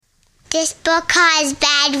This book has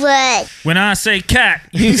bad words. When I say cat,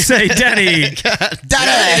 you say daddy.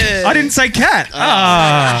 Daddy! I didn't say cat.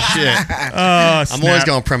 Shit. I'm always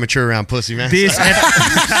going premature around pussy, man. This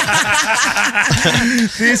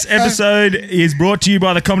episode is brought to you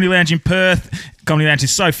by the Comedy Lounge in Perth. Comedy Lounge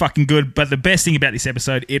is so fucking good, but the best thing about this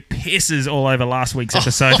episode, it pisses all over last week's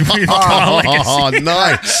episode with Kyle Legacy. Oh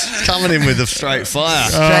no! Coming in with a straight fire.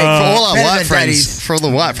 For all our white friends, for all the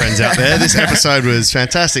white friends out there, this episode was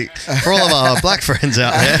fantastic. For all of our black friends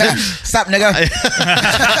out there, Stop, nigga.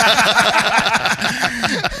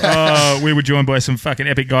 We were joined by some fucking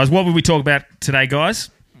epic guys. What will we talk about today, guys?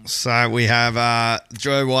 so we have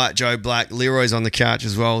Joe White, Joe Black, Leroy's on the couch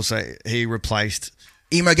as well. So he replaced.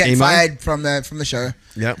 Emo getting fired from the show.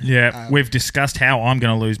 Yep. Yeah, we've discussed how I'm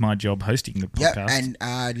going to lose my job hosting the podcast. Yep,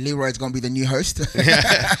 and Leroy's going to be the new host.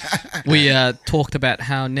 We talked about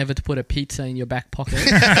how never to put a pizza in your back pocket.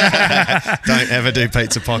 Don't ever do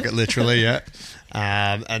pizza pocket, literally. Yeah.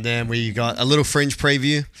 And then we got a little fringe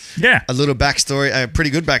preview. Yeah. A little backstory, a pretty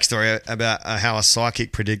good backstory about how a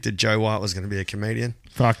psychic predicted Joe White was going to be a comedian.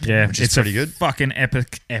 Fuck yeah. Which is pretty good. Fucking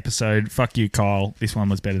epic episode. Fuck you, Kyle. This one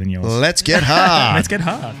was better than yours. Let's get hard. Let's get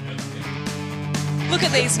hard. Look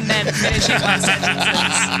at these men finishing my sentences.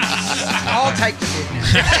 I'll take the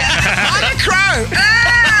shit now. I'm a crow!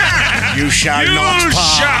 You shall not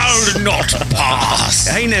pass. shall not pass.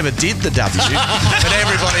 He never did the W, but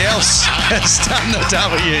everybody else has done the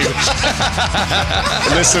W.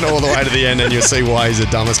 Listen all the way to the end and you'll see why he's the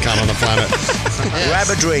dumbest cunt on the planet. Grab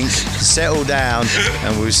a drink, settle down,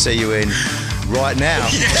 and we'll see you in right now.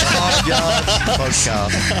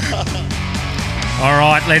 Podcast. All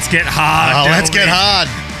right, let's get hard. Let's get hard.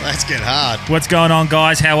 Let's get hard. What's going on,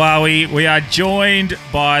 guys? How are we? We are joined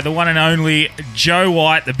by the one and only Joe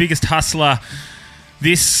White, the biggest hustler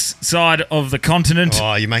this side of the continent.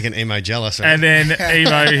 Oh, you're making Emo jealous. Right? And then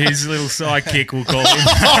Emo, his little sidekick, we'll call him. We're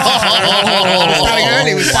starting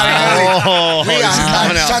early. We are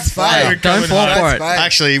coming out. shots fired. Don't fall for it.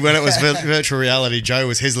 Actually, when it was virtual reality, Joe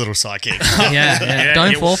was his little sidekick. Yeah.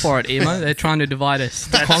 Don't fall for it, Emo. They're trying to divide us,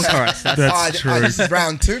 to conquer us. That's true. This is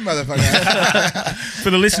round 2, motherfucker. For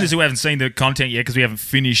the listeners who haven't seen the content yet, because we haven't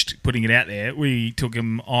finished putting it out there, we took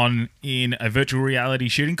him on in a virtual reality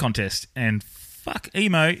shooting contest. And fuck,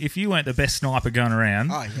 Emo, if you weren't the best sniper going around,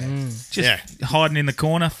 just hiding in the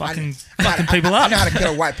corner, fucking people up. I know how to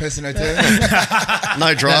kill a white person or two.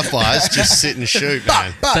 No drive-bys, just sit and shoot,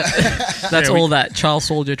 man. That's all that child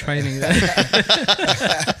soldier training there.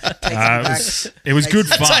 It was good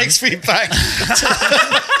fun. Takes me back.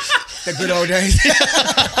 The good old days.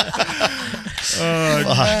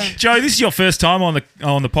 Joe, this is your first time on the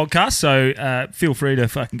podcast, so feel free to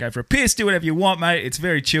fucking go for a piss, do whatever you want, mate. It's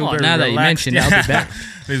very chill, very now relaxed. That you mentioned, I'll be back.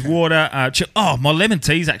 There's water. My lemon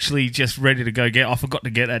tea's actually just ready to go get. I forgot to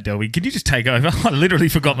get that, Delby. Can you just take over? I literally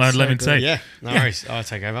forgot my lemon tea. Yeah, no worries. I'll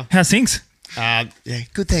take over. How's things?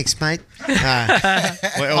 Good, thanks, mate.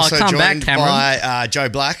 We're also come back, joined Cameron. by Joe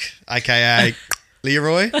Black, a.k.a.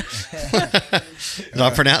 Leroy. Did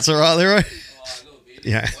I pronounce it right, Leroy?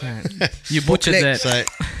 Yeah. You butchered that. So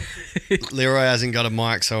Leroy hasn't got a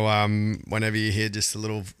mic, so whenever you hear just a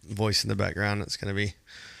little voice in the background, it's going to be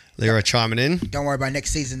Leroy chiming in. Don't worry, by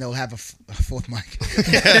next season they'll have a fourth mic.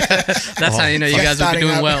 That's how you know you guys will be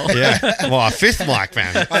doing Starting well. Yeah. Well, a fifth mic,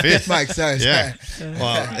 man. Fifth mic, so Yeah.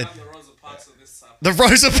 Well, the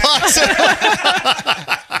Rosa Parks.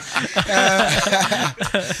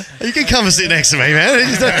 You can come and sit next to me, man.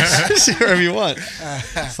 Just sit wherever you want.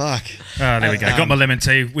 Fuck. Oh, there we go. Got my lemon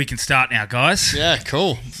tea. We can start now, guys. Yeah,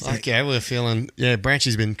 cool. Fuck yeah, we're feeling... Yeah,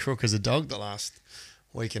 Branchy's been crook as a dog the last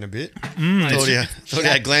week and a bit. Thought he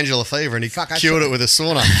had glandular fever and he cured it with a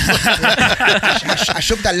sauna. I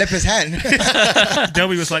shook that leper's hand.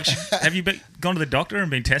 Delby was like, have you gone to the doctor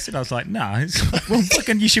and been tested? I was like, no. Well,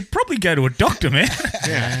 fucking, you should probably go to a doctor, man.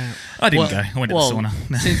 Yeah. I didn't go. I went to the sauna.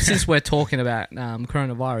 since we're talking about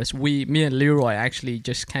coronavirus, me and Leroy actually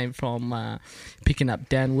just came from picking up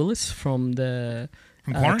Dan Willis from the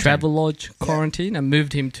travel lodge quarantine and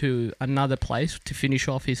moved him to another place to finish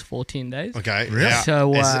off his 14 days. Okay. Really? Yeah.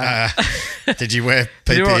 So, did you wear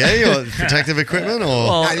PPE or protective equipment? Or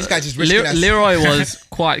well, this guy just risking us. Leroy was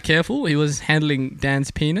quite careful. He was handling Dan's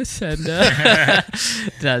penis, and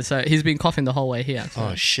so he's been coughing the whole way here. So.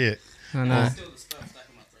 Oh, shit. I know.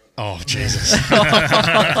 Oh, Jesus. This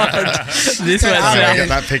I got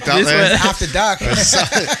that picked up there. After dark.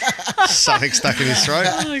 Something stuck in his throat.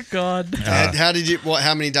 Oh, God. How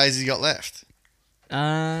many days has he got left?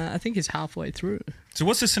 I think he's halfway through. So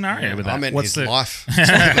what's the scenario with that? I meant what's his life.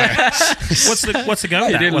 What's the go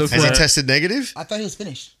with that? didn't look Has he tested negative? I thought he was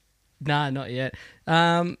finished. Nah, not yet.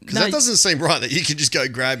 Because that doesn't seem right that you can just go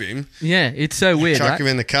grab him. Yeah, it's so weird, chuck right? him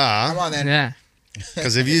in the car. Come on then. Yeah.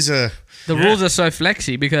 Because if you're The rules are so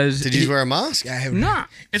flexy because... Did you wear a mask? Yeah, Nah.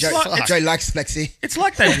 It's Joe, like Joe likes flexi. it's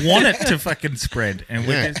like they want it to fucking spread, and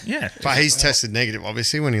we Yeah. just, But he's tested negative,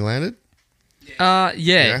 obviously, when he landed. Yeah.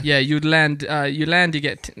 You'd land. You land. You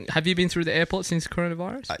get. Have you been through the airport since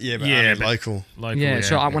coronavirus? But Yeah, but- local. local, Yeah.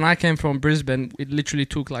 So when I came from Brisbane, it literally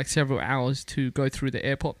took like several hours to go through the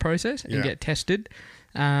airport process and Yeah. get tested.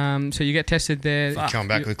 So you get tested there. Come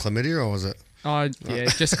back with chlamydia, or was it? Oh yeah,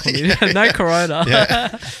 just chlamydia. No corona.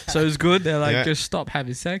 Yeah. So it's good. They're like, Yeah. just stop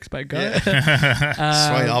having sex, but go. Sweet,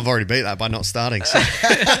 I've already beat that by not starting. So,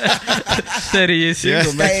 30 years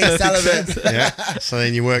single. makes Stay perfect celibate. sense. yeah. So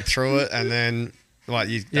then you work through it, and then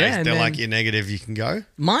and they're then- like, you're negative, you can go.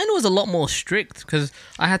 Mine was a lot more strict because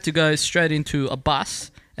I had to go straight into a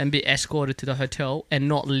bus and be escorted to the hotel and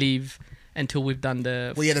not leave until we've done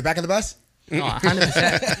the... Were you at the back of the bus? No,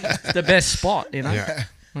 100%. It's the best spot, you know? Yeah.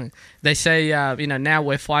 They say, now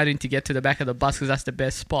we're fighting to get to the back of the bus because that's the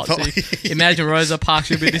best spot. So Oh, imagine Rosa Parks,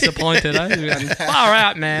 she'll be disappointed. She'll be going, far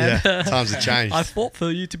out, man. Yeah. Times have changed. I fought for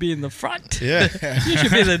you to be in the front. Yeah. You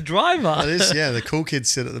should be the driver. It is, yeah. The cool kids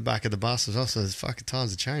sit at the back of the bus as well, so there's fucking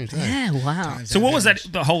times have changed. Eh? Yeah, wow. So what was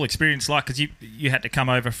the whole experience like? Because you had to come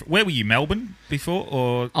over. Where were you, Melbourne before,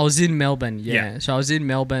 or I was in Melbourne, yeah. Yeah. So I was in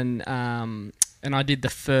Melbourne, and I did the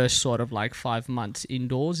first sort of like 5 months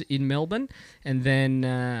indoors in Melbourne. And then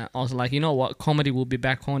I was like, you know what, comedy will be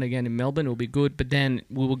back on again in Melbourne, it'll be good. But then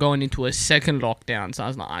we were going into a second lockdown, so I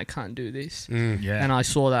was like, I can't do this. yeah? And I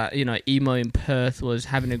saw that, Emo in Perth was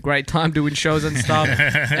having a great time doing shows and stuff.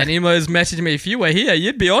 And Emo's messaged me, if you were here,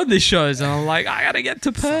 you'd be on these shows. And I'm like, I gotta get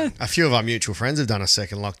to Perth. A few of our mutual friends have done a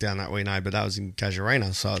second lockdown that we know, but that was in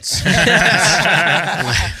Casuarina, so it's...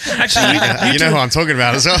 Actually, you know who I'm talking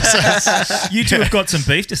about as well. So. you two have got some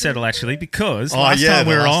beef to settle, actually, because last time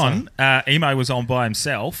we were on, Emo was on by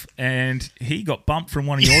himself, and he got bumped from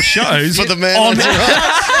one of your shows For the man on the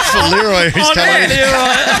right. For Leroy, who's coming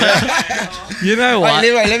in. You know what? Wait,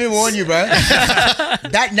 Leroy, let me warn you, bro.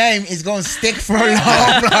 That name is going to stick for a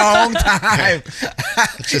long, long time.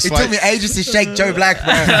 Just It wait. took me ages to shake Joe Black,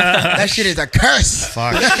 bro. That shit is a curse.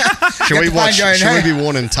 Fuck. Should we to find your own Should we name. be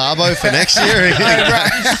warning Tarbo for next year?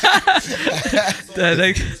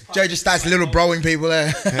 Joe just starts little broing people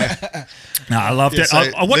there. No, I loved it. So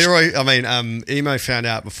I watched. Leroy, Emo found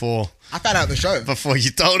out before I found out the show. you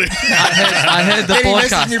told him. I heard the Then he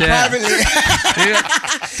podcast. messaged me Yeah. privately.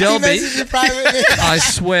 He Delby, messaged me privately. I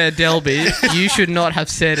swear, Delby, you should not have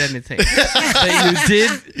said anything. But you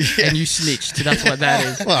did, and you snitched. That's what that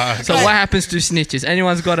is. Well, So what happens to snitches?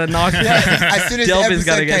 Anyone's got a knock? As soon as Delby's the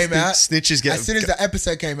gotta episode get came out, Snitches get... as soon as the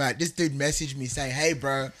episode came out, this dude messaged me saying, "Hey,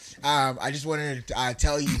 bro, I just wanted to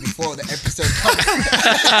tell you before the episode comes.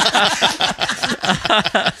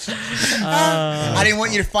 I didn't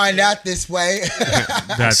want you to find out this way."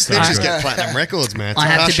 That's Snitches good. get platinum records, man. I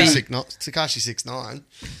had to be- Tekashi 6ix9ine.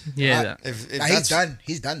 Yeah. If He's that's- done.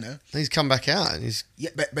 He's done though. He's come back out and he's... Yeah,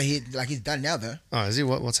 but he's done now though. Oh, is he?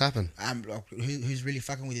 What's happened? Who's really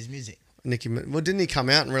fucking with his music? Well, didn't he come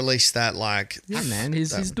out and release that, like... Yeah, man,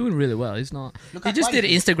 he's doing really well. He's not. Look He how just quiet did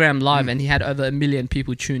he is. Instagram Live, and he had over 1 million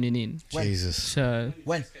people tuning in. When? Jesus. So,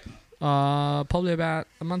 When? probably about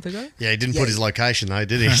a month ago. Yeah, he didn't Yeah. put his location, though,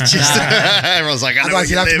 did he? Just, everyone's like, I know where Otherwise,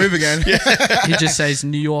 you he'll have to live. move again. He just says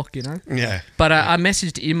New York, Yeah. But I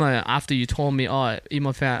messaged Emo after you told me,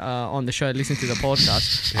 Emo found, on the show, listen to the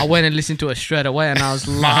podcast. I went and listened to it straight away, and I was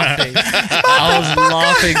laughing. I was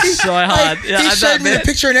laughing so hard. He showed me the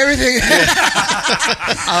picture and everything.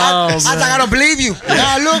 I was like, I don't believe you.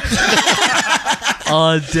 Now look,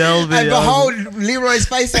 Oh, Delby. and behold Leroy's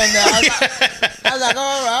face on there. I was like,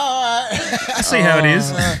 all right. I see how it is.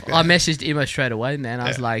 I messaged Emo straight away, man. I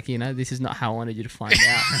was like, this is not how I wanted you to find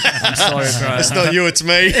out. I'm sorry, bro. It's not you, it's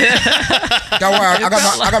me. Don't worry, I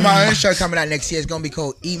got my own show coming out next year. It's gonna be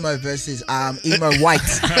called Emo versus Emo White.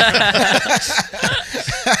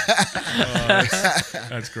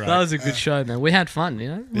 That's great. That was a good show, man. We had fun,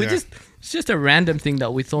 Yeah. It's just a random thing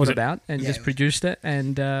that we thought it- about and Yeah. just produced it,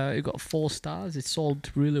 and it got 4 stars. It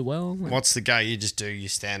sold really well. What's the go? You just do your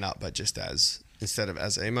stand up, but just instead of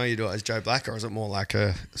as Emo, you do it as Joe Black, or is it more like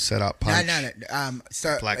a setup punch? No.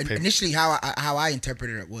 So Black people. initially, how I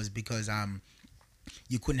interpreted it was because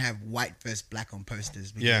you couldn't have white versus black on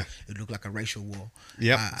posters because Yeah. it looked like a racial war.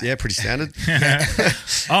 Yep. Yeah, pretty standard.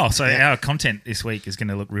 Oh, so our content this week is going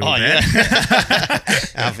to look real Oh, bad.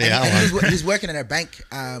 Our VR And one. he was working at a bank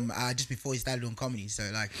just before he started doing comedy. So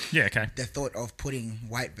like Yeah, okay. the thought of putting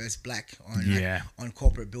white versus black on Yeah. on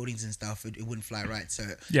corporate buildings and stuff, it wouldn't fly right. So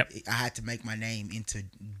Yep. I had to make my name into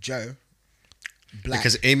Joe. black.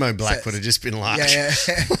 Because emo black would have just been like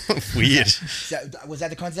weird. So, was that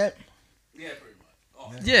the concept?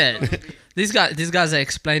 Yeah. These guys are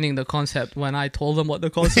explaining the concept when I told them what the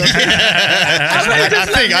concept is. I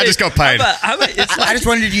think I just got paid. I just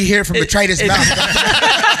wanted you to hear it from the trader's mouth.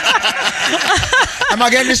 Am I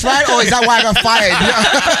getting this right, or is that why I got fired?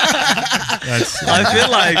 I feel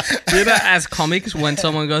like, as comics, when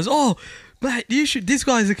someone goes, "Oh, mate, this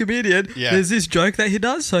guy's a comedian," there's this joke that he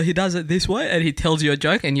does, so he does it this way, and he tells you a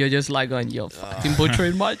joke, and you're just like going, "You're fucking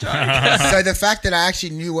butchering my joke." So the fact that I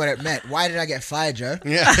actually knew what it meant, why did I get fired, Joe?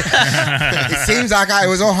 Yeah. It seems like it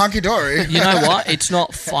was all hunky-dory. You know what? It's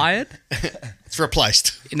not fired. It's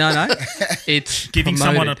replaced. No. It's giving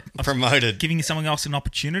promoted. someone Promoted. giving someone else an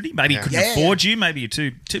opportunity. Maybe he couldn't afford you. Maybe you're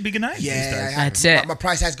too big a name these days. That's it. My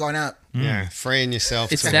price has gone up. Yeah, freeing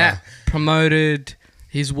yourself. It's that promoted.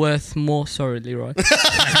 He's worth more. Sorry, Leroy.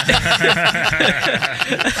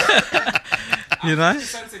 You know?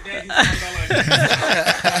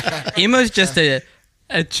 Emo's just a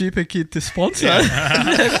cheaper kid to sponsor.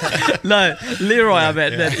 No, Leroy, I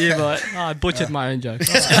bet that Emo. I butchered my own joke.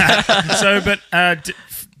 So, but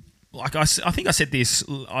like I think I said this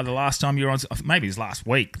either last time you were on, maybe it was last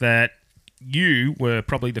week, that you were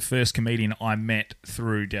probably the first comedian I met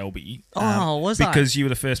through Delby. Because you were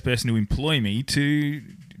the first person to employ me to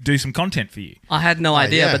do some content for you. I had no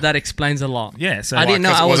idea, but that explains a lot. Yeah, so I didn't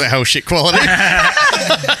know. Was it hell shit quality? Well,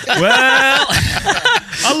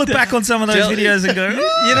 I look back on some of those videos and go,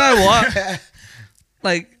 you know what?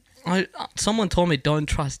 Like, someone told me don't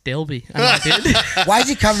trust Delby, and I did. Why is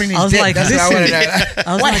he covering his I was dick? like, That's what I want to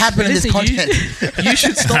know. What happened in this content? You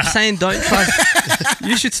should stop saying don't trust.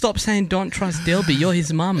 You should stop saying don't trust Delby. You're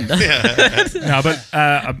his mum. No, but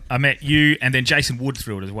I met you and then Jason Wood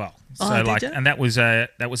through it as well. So and that was at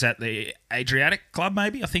the Adriatic Club,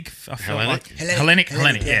 maybe. I felt like Hellenic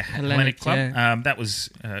Club. Yeah. That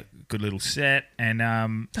was a good little set, and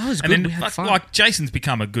that was good. And then, we had fun. Like Jason's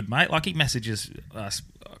become a good mate. Like he messages us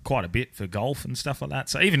quite a bit for golf and stuff like that.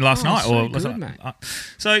 So even last night,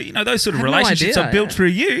 so those sort of relationships are built through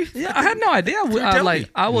you. Yeah, I had no idea.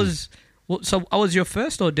 I was your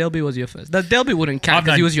first, or Delby was your first? That Delby wouldn't count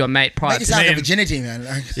because he was your mate prior to me. Virginity, man. Me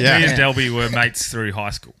and Delby were mates through high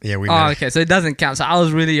school. Yeah, we. Okay, so it doesn't count. So I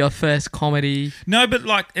was really your first comedy. No, but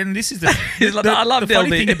and this is the I love the Delby. funny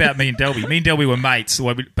thing about me and Delby. Me and Delby were mates,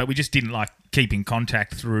 but we just didn't keep in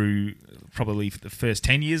contact through probably the first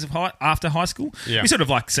 10 years of after high school. Yeah. We sort of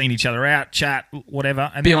seen each other out, chat, whatever.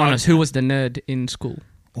 And be honest, who was the nerd in school?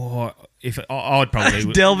 Or if I'd probably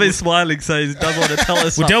Delby's smiling, so he doesn't want to tell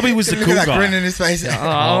us. Well, Delby was the cool guy. Grin in his face.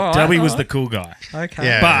 Delby was the cool guy. Okay,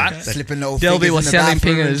 yeah, but Delby was selling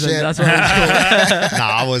fingers, and that's what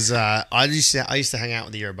it was cool. I used to hang out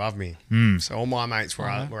with the year above me. So all my mates where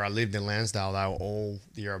I lived in Lansdale, they were all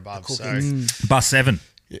the year above. So bus 7.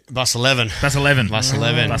 Bus 11. Bus 11. Bus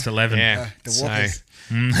 11. Bus 11. Yeah. The walkers.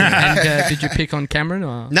 And did you pick on Cameron?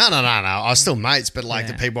 Or? No. I was still mates, but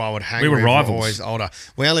the people I would hang with were rivals. were always older.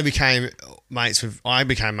 We only became mates with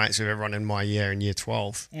everyone in my year in year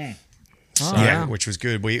 12. Which was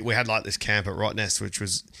good. We had this camp at Rottnest, which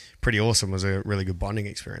was pretty awesome. It was a really good bonding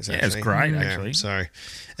experience. Actually. Yeah, it was great, actually. So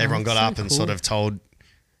everyone got up and sort of told.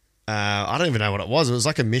 I don't even know what it was. It was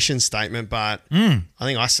like a mission statement, but I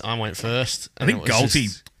think I went first. I think Galty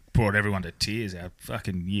brought everyone to tears. Our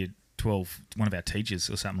fucking year 12, one of our teachers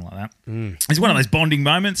or something like that. It's one of those bonding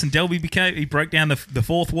moments, and Delby he broke down the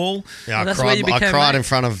fourth wall. Yeah, I cried in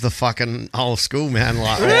front of the fucking whole school, man,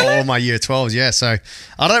 all my year 12s. Yeah, so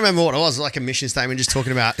I don't remember what it was. Like a mission statement, just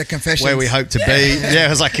talking about the confessions, where we hope to be. Yeah, it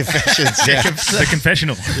was like confessions. Yeah, the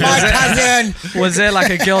confessional. My cousin. Was there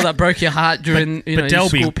a girl that broke your heart during your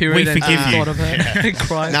school period? We forgive you. Thought of her and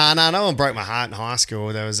cried? No one broke my heart in high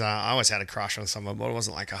school. There was I always had a crush on someone, but it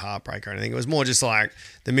wasn't like a heartbreak or anything. It was more just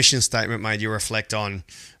the mission statement made you reflect on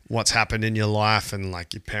what's happened in your life and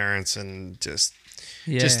your parents and just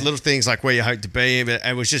little things like where you hope to be. But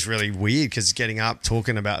it was just really weird because getting up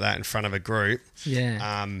talking about that in front of a group.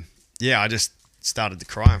 I just started to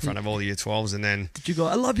cry in front of all the year 12s, and then did you go,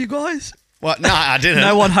 I love you guys? Well, no, I didn't.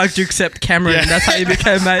 No one hugged you except Cameron. Yeah. That's how you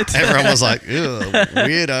became mates. Everyone was like, ew,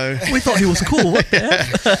 weirdo. We thought he was cool.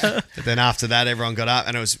 But then after that, everyone got up,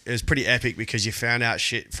 and it was pretty epic because you found out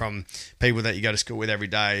shit from people that you go to school with every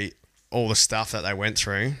day, all the stuff that they went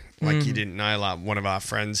through. You didn't know, one of our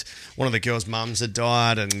friends, one of the girls' mums had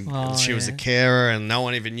died, and she was a carer, and no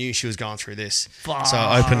one even knew she was going through this. So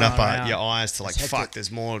it opened up your eyes to fuck, there's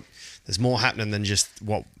more happening than just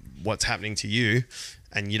what's happening to you.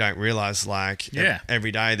 and you don't realize like Yeah.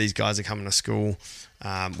 every day these guys are coming to school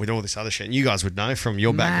with all this other shit. And you guys would know from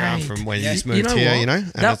your background, Mate. from when you Yeah. just moved here, what? you know?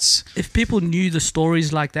 And That- if people knew the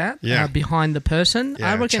stories like that Yeah. behind the person, Yeah,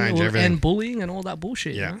 I reckon it change will everything. end bullying and all that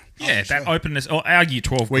bullshit. Yeah. You know? Yeah, that openness. Oh, our year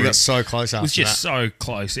 12 we group got so close after was just that. so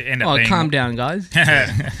close. It ended Oh, up being. calm down, guys.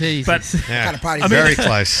 Jesus. But Yeah. Kind of party. Very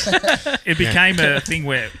close. it became a thing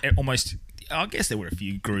where it almost. I guess there were a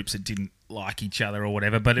few groups that didn't like each other or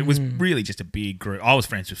whatever, but it was really just a big group. I was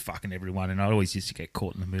friends with fucking everyone, and I always used to get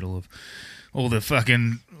caught in the middle of all the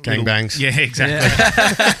fucking Gangbangs. Yeah, exactly.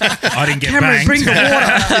 I didn't get Cameron, banged. bring the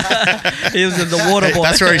water. He was in the water boy.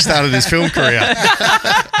 That's where he started his film career.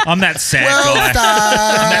 I'm that sad guy. I'm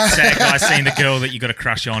that sad guy seeing the girl that you got a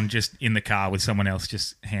crush on just in the car with someone else,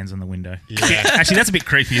 just hands on the window. Yeah. Actually, that's a bit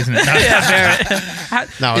creepy, isn't it? No, Yeah, very.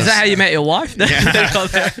 No, Is that how you met your wife?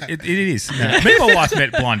 it is. No. Me and my wife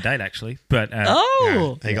met blind date actually, but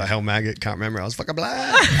Oh, He got hell maggot. Can't remember. I was fucking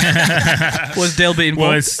black. was Delby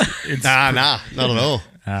involved? well, it's Nah, not at all.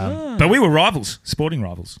 but we were rivals, sporting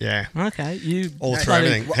rivals. Yeah. Okay, you All through bloody-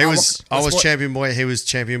 everything. Well, I was what- champion boy. He was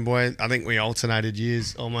champion boy. I think we alternated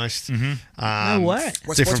years almost. No way. What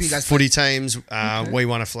sports Different were you guys footy teams. We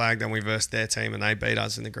won a flag, then we versed their team, and they beat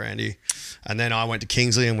us in the Grandy. And then I went to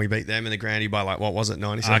Kingsley, and we beat them in the Grandy by like what was it,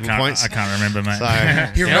 97 points. I can't remember, mate. So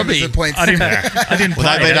He remembers Delby. the points. I didn't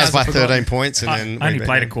well, play. they beat us by I forgot. 13 points, and I then only we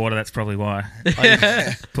played a beat them. quarter. That's probably why.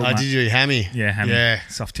 Pulled Oh, my- did you hammy? Yeah, hammy. Yeah.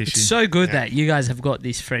 Soft tissue. It's so good that you guys have got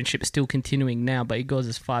this friendship still continuing now, but it goes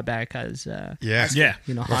as far back as Yeah. yeah.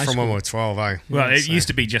 you know Well, high from school. when we were 12, eh? Well, it So- used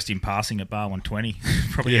to be just in passing at bar 120,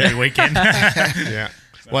 probably every weekend. Yeah.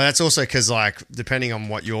 Well, that's also because, like, depending on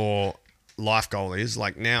what your life goal is,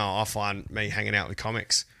 like now I find me hanging out with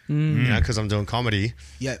comics, you know, because I'm doing comedy.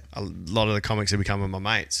 Yeah. A lot of the comics are becoming my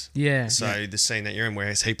mates. Yeah. So the scene that you're in,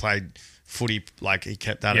 whereas he played footy, like he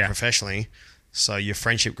kept at Yeah. it professionally. So your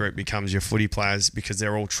friendship group becomes your footy players because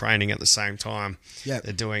they're all training at the same time. Yeah.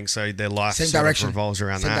 They're doing so their life Same sort direction. of revolves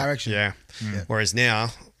around Same that. direction. Yeah. Yeah. Whereas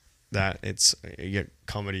now that it's you get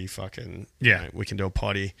comedy, fucking Yeah. we can do a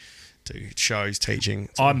potty, do shows, teaching.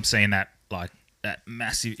 So- I'm seeing that like that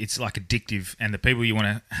massive. It's like addictive, and the people you want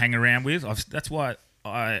to hang around with. That's why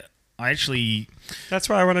I actually. That's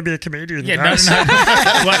why I want to be a comedian. Yeah, no.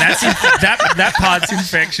 Well, that part's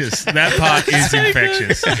infectious. That part is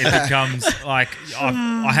infectious. It becomes like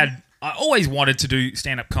I always wanted to do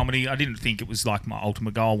stand-up comedy. I didn't think it was like my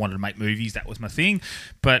ultimate goal. I wanted to make movies. That was my thing.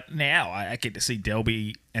 But now I get to see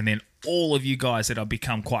Delby and then all of you guys that I've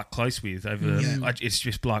become quite close with over. It's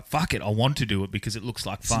just like, fuck it. I want to do it because it looks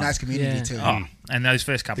like It's a fun. nice community Yeah. too. Oh, and those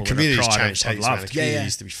first The couple that I've community's tried, changed I've heaps, man. The loved. community Yeah.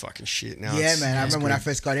 used to be fucking shit. Now Yeah, it's, man. I it's remember when I good.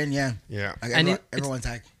 first got in. Yeah. Yeah. Like And everyone's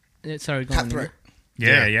like Sorry, go on. cutthroat.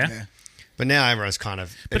 Yeah. Yeah. But now everyone's kind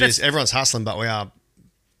of everyone's hustling, but we are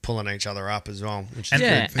pulling each other up as well, which is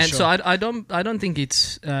Yeah, good. for and sure. so I don't think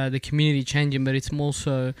it's the community changing, but it's more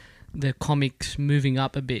so the comics moving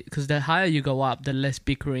up a bit because the higher you go up, the less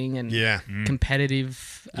bickering and Yeah.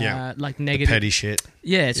 competitive, Yeah. like The negative. petty shit.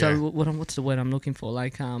 Yeah. So Yeah. what's the word I'm looking for?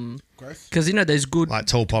 Like Growth. because you know there's good Like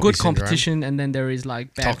tall poppy good syndrome. competition and then there is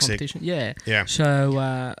like bad Toxic. competition. Yeah. Yeah.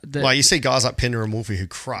 So Like you see guys like Pinder and Wolfie who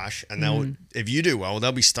crush, and they'll if you do well,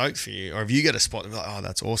 they'll be stoked for you, or if you get a spot, they'll be like, "Oh,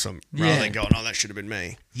 that's awesome," rather Yeah. than going, "Oh, that should have been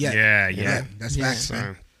me." Yeah. Yeah. That's Yeah. facts,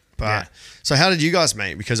 man. So, so how did you guys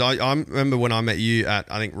meet? Because I remember when I met you at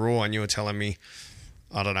I think Raw, and you were telling me,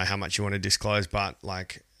 I don't know how much you want to disclose, but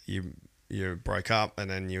like you broke up, and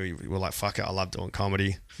then you were like, "Fuck it, I love doing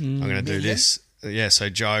comedy. I'm going to do Yeah. this." Yeah. So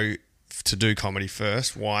Joe to do comedy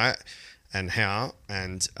first, why, and how,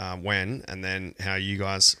 and when, and then how you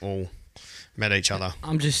guys all met each other.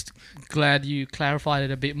 I'm just glad you clarified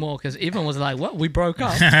it a bit more because Evan was like, "What? We broke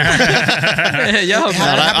up." Yeah, No,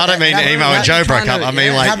 I don't mean Emo and Joe broke up. I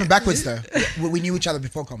mean It like, happened backwards though. We knew each other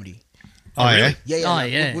before comedy. oh yeah. Yeah. Oh,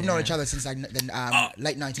 like, yeah, We've known yeah. each other since like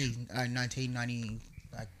late 1990.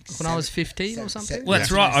 Like When I was 15 or something? Well,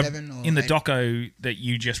 that's right. 1997 or In the 8. doco that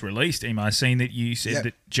you just released, Emo, I've seen that you said Yep.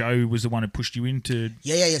 that Joe was the one who pushed you into.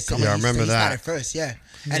 Yeah. So Yeah, I he remember that. started first, yeah.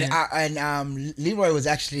 And Leroy was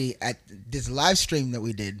actually at this live stream that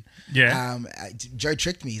we did. Yeah. Joe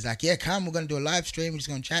tricked me. He's like, "Yeah, come. We're gonna do a live stream. We're just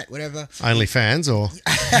gonna chat, whatever." Only fans or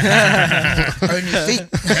Only feet.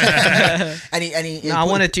 and he No, I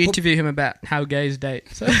wanted to interview him about how gays date.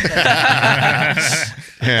 So.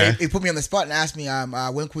 yeah. He put me on the spot and asked me,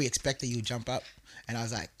 "When can we expect that you jump up?" And I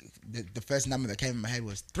was like, the first number that came in my head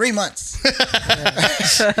was 3 months.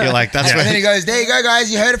 You're like, that's And when then he goes, there you go, guys.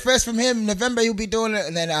 You heard it first from him. November, he'll be doing it.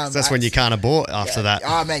 And then that's when you can't abort after that.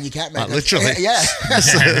 Oh, man, you can't, man. Like, literally. Yeah.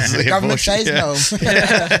 The government abortion, says no.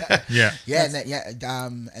 Yeah. Yeah,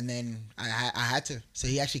 and then I had to. So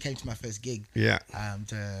he actually came to my first gig. Yeah.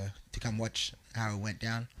 To come watch how it went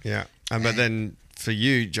down. Yeah. But then for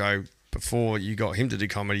you, Joe, before you got him to do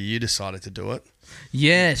comedy, you decided to do it.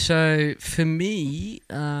 Yeah, so for me,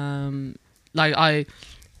 amongst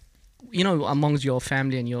your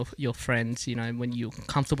family and your friends, when you're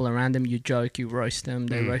comfortable around them, you joke, you roast them,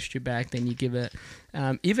 they roast you back, then you give it.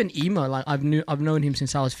 Even Emo, like I've known him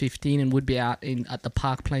since I was 15 and would be out at the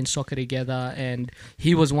park playing soccer together, and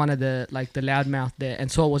he was one of the loudmouth there, and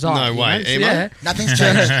so was I. No way, Emo? Yeah. Nothing's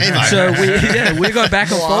changed. So we go back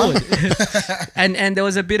and forward, and there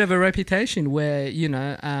was a bit of a reputation where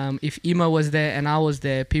if Emo was there and I was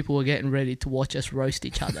there, people were getting ready to watch us roast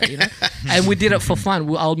each other, and we did it for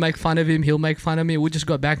fun. I'll make fun of him, he'll make fun of me. We'll just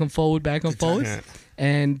go back and forward. Yeah.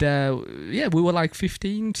 And we were like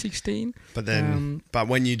 15, 16. But then, but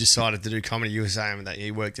when you decided to do comedy, you were saying that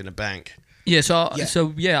you worked in a bank. Yeah,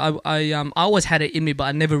 I always had it in me, but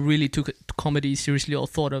I never really took comedy seriously or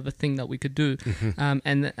thought of a thing that we could do.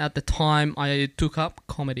 And at the time I took up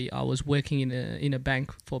comedy, I was working in a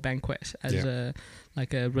bank for Bankwest as a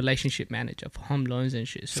relationship manager for home loans and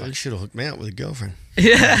shit. So I should have hooked me up with a girlfriend.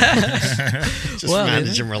 Yeah. Just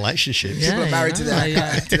managing relationships. Yeah, People are married to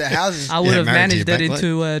their houses. I would have married to managed that your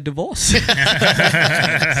into a divorce. So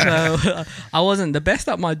I wasn't the best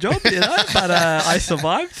at my job, but I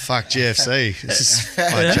survived. Fuck GFC. This is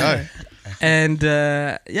my Joe. And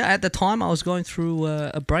at the time I was going through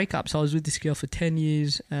a breakup. So I was with this girl for 10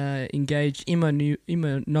 years, engaged.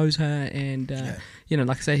 Emo knows her, and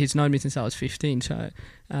like I said, he's known me since I was 15. So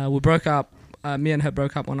we broke up. Me and her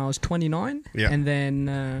broke up when I was 29, and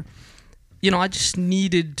then I just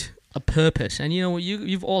needed a purpose. And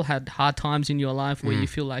you've all had hard times in your life where you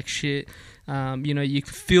feel like shit. You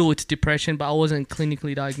feel it's depression, but I wasn't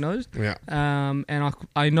clinically diagnosed. Yeah. And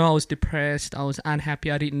I know I was depressed. I was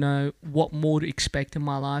unhappy. I didn't know what more to expect in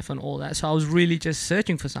my life and all that. So I was really just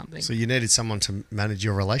searching for something. So you needed someone to manage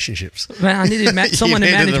your relationships. Man, I needed someone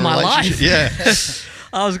to manage my life. Yeah.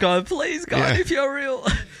 I was going, please, God, if you're real.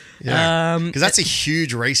 Yeah, because that's a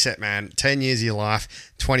huge reset, man. 10 years of your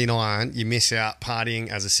life, 29, you miss out partying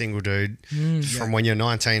as a single dude from when you're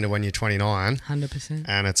 19 to when you're 29. 100%.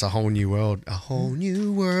 And it's a whole new world. A whole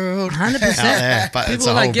new world. 100%. Out there. But People it's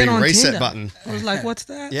a whole big reset Tinder. button. I was like, what's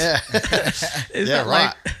that? Yeah. Is yeah, that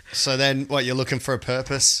right. So then what, you're looking for a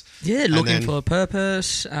purpose? Yeah, looking for a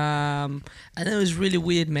purpose. And it was really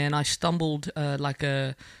weird, man. I stumbled like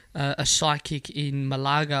a psychic in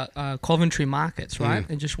Malaga, Coventry markets, right?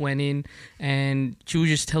 And just went in, and she was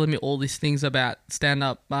just telling me all these things about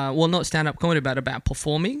stand-up, not stand-up comedy, but about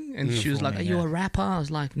performing. And she was like, are you a rapper? I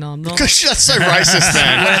was like, no, I'm not. Gosh, that's so racist,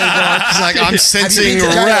 man. She's like, I'm sensing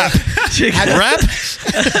rap. Rap?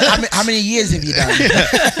 How many years have you done?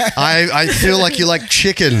 I feel like you like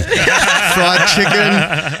chicken. Fried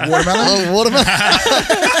chicken. Watermelon? Oh, watermelon.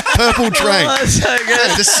 Purple drink. Oh, so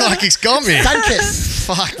good. The psychic's got me. Sunkiss.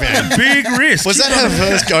 Fuck, man. Big risk. Was that her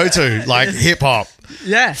first go-to? Like hip-hop?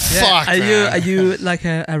 Yeah. Fuck, Are man. you like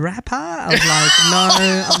a rapper? I was like, no,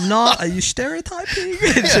 I'm not. Are you stereotyping?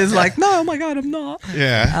 And she's like, no, oh my God, I'm not.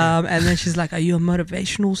 Yeah. And then she's like, are you a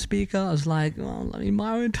motivational speaker? I was like, well, in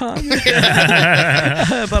my own time.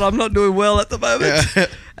 But I'm not doing well at the moment. Yeah.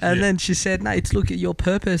 And then she said, no, look, your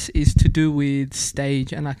purpose is to do with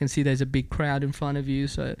stage, and I can see there's a big crowd in front of you,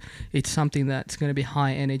 so it's something that's going to be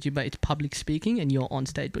high energy, but it's public speaking and you're on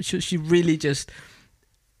stage. But she really just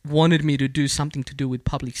wanted me to do something to do with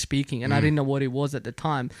public speaking, and I didn't know what it was at the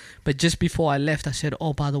time. But just before I left, I said,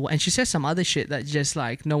 oh, by the way, and she said some other shit that just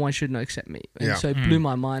like no one should know except me, and so it blew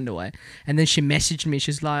my mind away. And then she messaged me,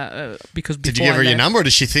 she's like, because before did you give her your number, or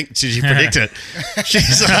did she predict it?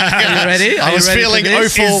 She's like, are you ready? I was feeling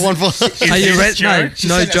 0414. Are you ready?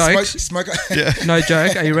 No jokes. Smoke. No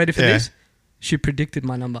joke. Are you ready for this? She predicted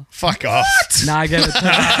my number. Fuck off. Nah, I gave it to her.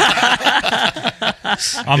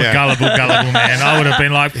 I'm a gullible man. I would have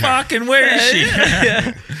been like, fucking, where is she?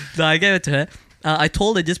 No, I gave it to her. I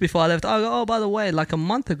told her just before I left, oh, by the way, like a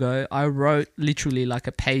month ago, I wrote literally like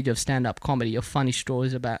a page of stand-up comedy of funny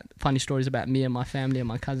stories about me and my family and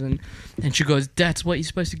my cousin. And she goes, that's what you're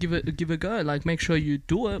supposed to give a go. Like, make sure you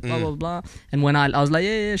do it, blah, blah, blah. And when I was like,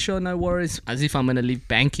 yeah, sure, no worries. As if I'm going to leave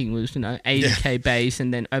banking with, 80K base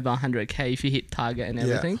and then over 100K if you hit target and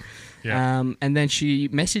everything. Yeah. And then she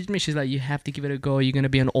messaged me. She's like, "You have to give it a go. You're gonna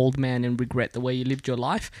be an old man and regret the way you lived your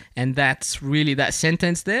life." And that's really that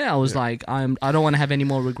sentence there. I was like, I don't want to have any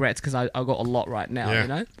more regrets because I got a lot right now. Yeah. You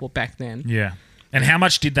know, well back then. Yeah. And how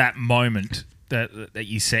much did that moment that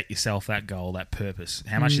you set yourself that goal, that purpose,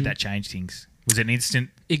 how much did that change things? Was it an instant?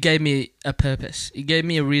 It gave me a purpose. It gave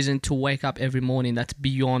me a reason to wake up every morning that's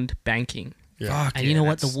beyond banking. Yeah. Fuck And yeah, you know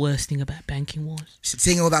what that's- the worst thing about banking was?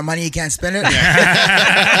 Seeing all that money, you can't spend it.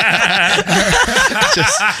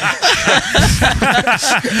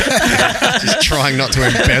 Just trying not to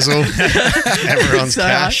embezzle everyone's So,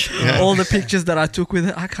 cash. Yeah. All the pictures that I took with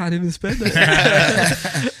it, I can't even spend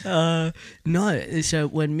it. No, so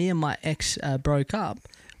when me and my ex broke up,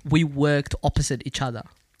 we worked opposite each other.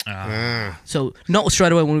 Ah. So not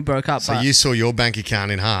straight away when we broke up. So but you saw your bank account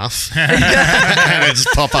in half and it just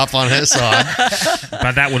pop up on her side.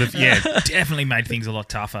 But that would have, definitely made things a lot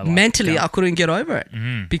tougher. Like, mentally, I couldn't get over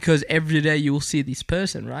it because every day you will see this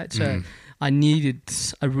person, right? So I needed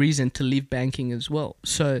a reason to leave banking as well.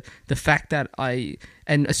 So the fact that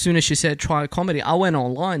and as soon as she said try comedy, I went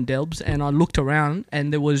online, Delbs, and I looked around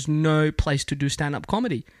and there was no place to do stand-up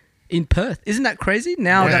comedy in Perth. Isn't that crazy?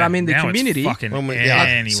 Now that I'm in the now community. It's fucking Yeah, so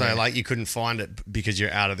anywhere. like you couldn't find it because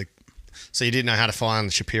you're out of the. So you didn't know how to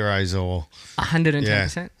find Shapiro's or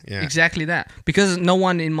 110%. Yeah. Exactly that. Because no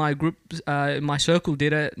one in my group, in my circle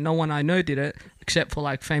did it. No one I know did it, except for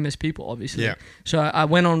like famous people, obviously. Yeah. So I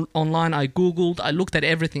went online, I Googled, I looked at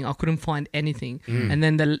everything. I couldn't find anything. And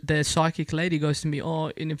then the psychic lady goes to me, "Oh,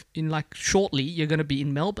 in like shortly, you're going to be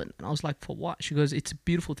in Melbourne." And I was like, "For what?" She goes, "It's a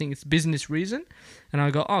beautiful thing. It's business reason." And I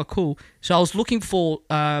go, "Oh, cool." So I was looking for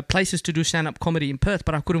places to do stand-up comedy in Perth,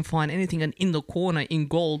 but I couldn't find anything. And in the corner, in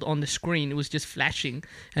gold on the screen, it was just flashing.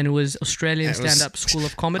 And it was Australian It was- Stand-Up School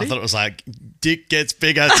of Comedy. I thought it was like, dick gets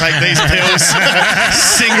bigger, take these pills.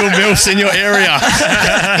 Single milfs in your area.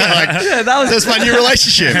 Like, Yeah, that was that's my new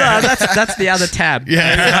relationship. no, that's the other tab.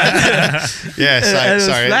 Yeah. Yeah, And so, it was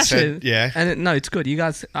sorry. It flashing. said, yeah. And no, it's good. You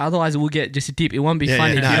guys, otherwise we'll get just a dip. It won't be Yeah,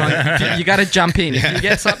 funny. yeah, if you don't, you got to jump in. If you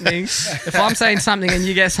get something, if I'm saying something and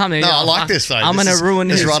you get something, No, I like this though. I'm This going is- to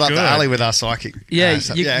ruin It's his. right up good. the alley with our psychic. Yeah,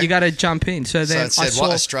 stuff. you got to jump in. So So then it I said saw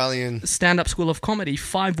what Australian? Stand-Up School of Comedy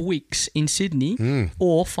 5 weeks in Sydney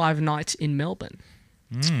or 5 nights in Melbourne.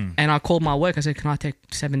 And I called my work. I said, "Can I take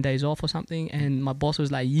 7 days off or something?" And my boss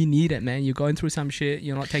was like, "You need it, man. You're going through some shit.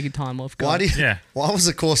 You're not taking time off." Go." Why do you, Yeah. Why was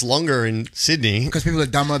the course longer in Sydney? Because people are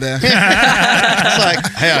dumber there. It's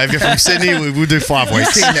like, hey, if you're from Sydney, we'll do 5 weeks.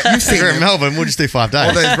 seen it. You've If seen you're in it. Melbourne, we'll just do 5 days.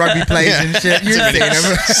 All those rugby plays and shit. You've seen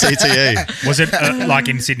them. CTE. Was it like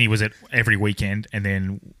in Sydney? Was it every weekend, and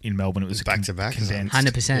then in Melbourne it was Back to back, isn't it?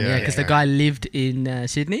 condensed? 100%, yeah, because the guy lived in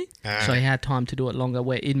Sydney, Ah. so he had time to do it longer.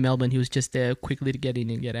 Where in Melbourne, he was just there quickly to get in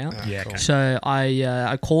and get out. Yeah, okay. So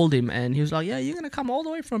I called him and he was like, "Yeah, you're gonna come all the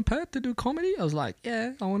way from Perth to do comedy?" I was like,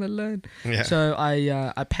 "Yeah, I want to learn." Yeah. So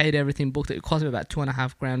I paid everything, booked it. It cost me about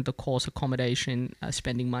 $2,500. The course, accommodation,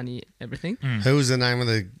 spending money, everything. Who was the name of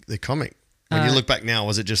the comic? When you look back now,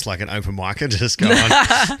 was it just like an open micer? Just go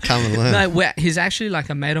on, come and learn. No, he's actually like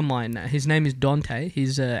a mate of mine. His name is Dante.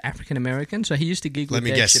 He's African American, so he used to gig Let with me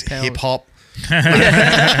Dave guess, Chappelle. hip hop.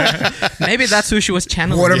 Maybe that's who she was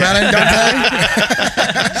channeling. Watermelon, Dante.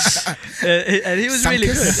 And he was really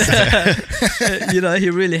good. He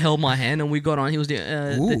really held my hand, and we got on. He was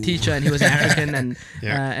the teacher, and he was African, and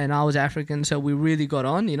and I was African, so we really got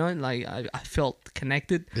on. Like I felt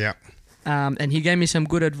connected. Yeah. And he gave me some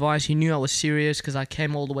good advice. He knew I was serious because I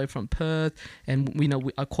came all the way from Perth, and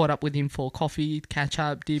I caught up with him for coffee, catch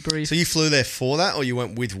up, debrief. So you flew there for that, or you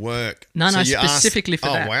went with work? No, So you specifically for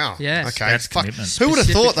that. Oh wow. Yes. Okay. That's Fuck. commitment. Who would have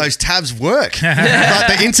thought those tabs work?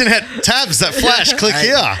 Like the internet tabs that flash. Click Hey,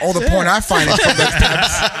 here. all the porn I find is from those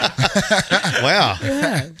tabs.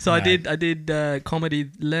 Wow. So I did comedy,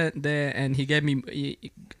 learnt there, and he gave me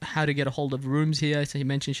how to get a hold of rooms here. So he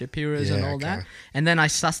mentioned Shapiro's and Yeah, all okay. that. And then I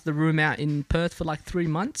sussed the room out in Perth for like 3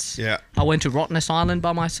 months. Yeah. I went to Rottnest Island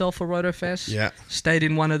by myself for Rotofest. Yeah. Stayed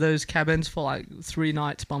in one of those cabins for like 3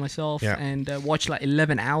 nights by myself Yeah. and watched like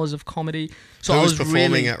 11 hours of comedy. So Who I was was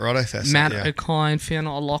performing really at Rotofest? Matt Yeah. O'Kine,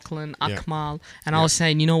 Fiona O'Loughlin, Yeah. Akmal. And I was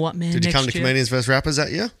saying, you know what, man? Did you come to next year- Comedians vs Rappers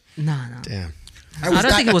that year? No. Damn. Hey, I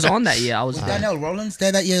don't think it was on that year. I was Was Danielle Rollins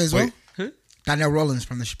there that year as well? Wait. Who? Danielle Rollins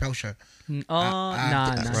from the Chappelle Show.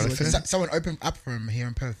 Nah. Rotofest? Someone opened up for him here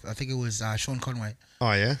in Perth. I think it was Sean Conway.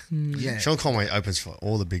 Oh yeah. Yeah. Sean Conway opens for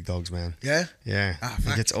all the big dogs, man. Yeah? Yeah. Ah, He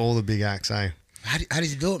fuck. gets all the big acts, eh? How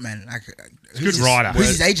does he do it, man? Like, Good writer. Who's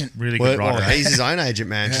his agent? Really good Well, writer. he's his own agent,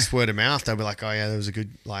 man. Yeah. Just word of mouth. They'll be like, oh yeah, there was a good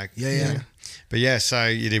Yeah. But yeah, so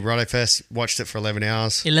you did Rotofest, watched it for 11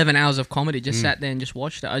 hours. 11 hours of comedy, just sat there and just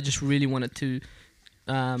watched it. I just really wanted to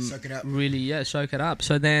Soak it up. really soak it up.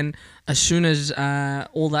 So then as soon as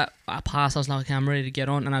all that I passed, I was like, okay, I'm ready to get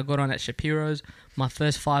on. And I got on at Shapiro's. My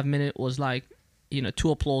first 5 minutes was like,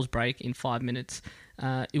 2 applause break in 5 minutes.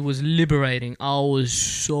 It was liberating. I was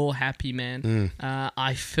so happy, man.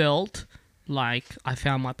 I felt like I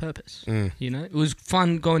found my purpose. It was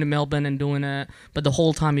fun going to Melbourne and doing it, but the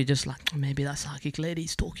whole time you're just like, oh, maybe that psychic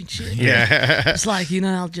lady's talking shit. It's like,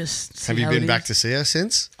 I'll just see. Have you been back to see her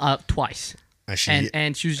since? Twice. Is she,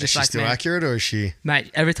 and she was just is she like, still man, accurate, or is she? Mate,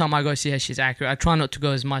 every time I go see her, she's accurate. I try not to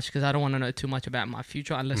go as much because I don't want to know too much about my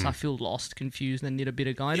future unless I feel lost, confused, and need a bit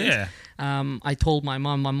of guidance. I told my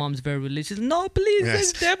mum. My mum's very religious. No, please,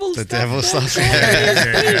 there's devil stuff. The devil stuff.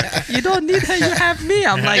 Please. You don't need her. You have me.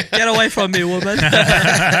 I'm like, get away from me, woman. You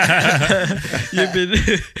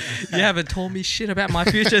haven't told me shit about my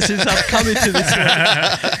future since I've come into this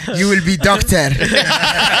world. You will be doctor.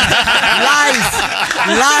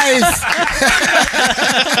 Lies.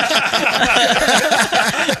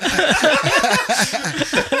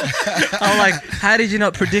 I'm like, how did you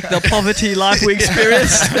not predict the poverty life we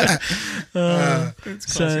experienced?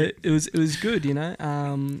 So it was good,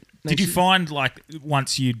 Did you find like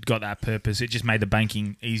once you'd got that purpose, it just made the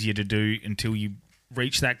banking easier to do until you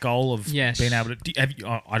reach that goal of being able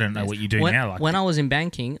to? I don't know what you're doing now. When I was in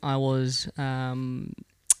banking, I was they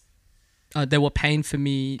were paying for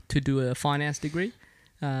me to do a finance degree.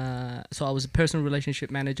 So I was a personal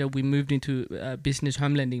relationship manager. We moved into business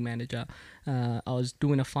home lending manager. I was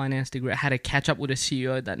doing a finance degree. I had to catch up with a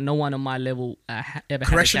CEO that no one on my level ever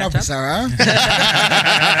Correction had to catch officer, up.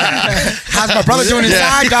 huh? How's my brother doing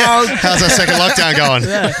inside, dog? How's our second lockdown going?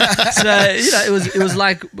 So it was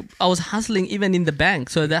like I was hustling even in the bank.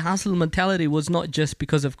 So the hustle mentality was not just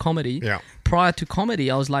because of comedy. Yeah. Prior to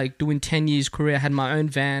comedy, I was like doing 10 years career. I had my own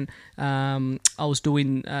van. I was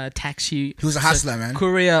doing taxi. He was a hustler, man.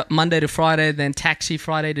 Career Monday to Friday, then taxi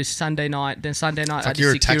Friday to Sunday night. Then Sunday night I did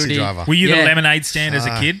you're security. a taxi driver. Were you the lemonade stand as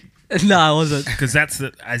a kid? No, I wasn't. Because that's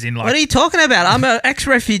the, as in like. What are you talking about? I'm an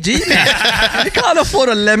ex-refugee, man. You can't afford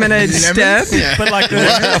a lemonade stand. Yeah. But like,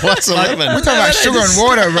 what's a lemon? We're talking about sugar and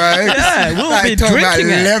water, bro. Yeah, we'll Like, be talking about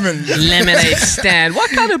drinking it. lemon. Lemonade stand.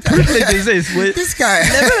 What kind of privilege is this? This guy.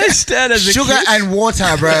 Lemonade stand as a Sugar kid? and water,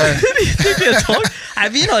 bro. What do you think you're talking?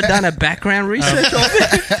 Have you not done a background research of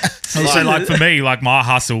it? So like for me, like my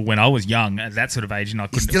hustle when I was young at that sort of age, and I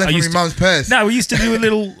couldn't. Stealing I from used your to, mum's purse. No, we used to do a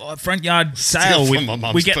little front yard sale. from my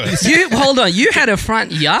mum's we get purse. this. Hold on. You had a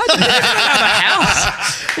front yard? You didn't have a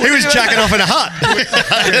house? He was jacking off in a hut.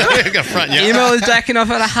 We got front yard. Emo was jacking off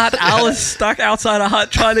at a hut. I was stuck outside a hut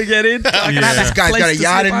trying to get in. I could have This guy's place got a to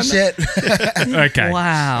yard sleep and under. shit. Okay.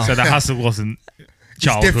 Wow. So the hustle wasn't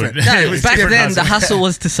childhood. different. No, It was back different then hustle. the hustle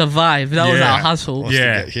was to survive. That was Yeah. our hustle. Wants to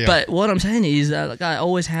Yeah. get here. But what I'm saying is, like I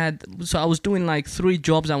always had. So I was doing like 3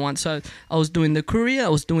 jobs at once. So I was doing the courier. I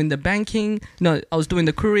was doing the banking. No, I was doing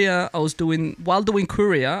the courier. While doing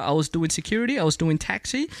courier, I was doing security. I was doing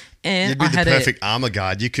taxi, and You'd be I the had perfect armor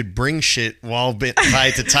guard. You could bring shit while being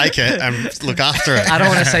paid to take it and look after it. I don't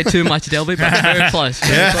want to say too much, Delby, but very close.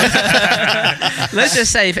 Very close. Let's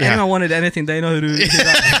just say if anyone wanted anything, they know who to hit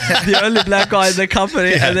up. The only black guy in the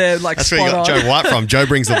company, and they're like That's where you spot got on. Joe White from. Joe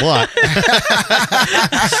brings the blight.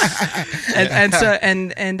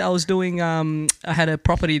 And I was doing I had a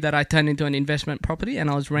property that I turned into an investment property, and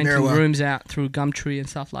I was renting Very well. rooms out through Gumtree and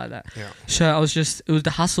stuff like that. Yeah. So I was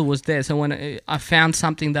the hustle was there. So when I found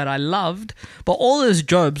something that I loved, but all those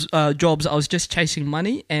jobs I was just chasing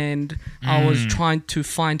money, and I was trying to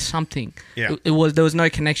find something. Yeah. There was no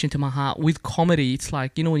connection to my heart. With comedy, it's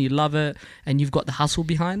like, when you love it and you've got the hustle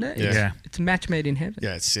behind it. Yeah. It's a match made in heaven.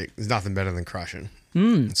 Yeah, it's sick. There's nothing better than crushing.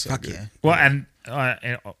 It's so Fuck good. yeah. Well, and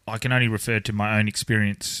I can only refer to my own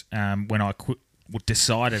experience when I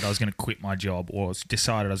decided I was going to quit my job, or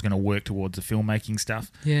decided I was going to work towards the filmmaking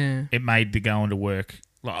stuff. Yeah. It made the going to work.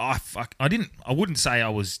 Like I wouldn't say I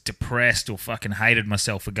was depressed or fucking hated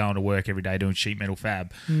myself for going to work every day doing sheet metal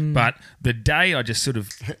fab. But the day I just sort of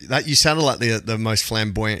That you sounded like the most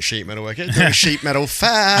flamboyant sheet metal worker. Doing sheet metal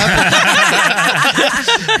fab.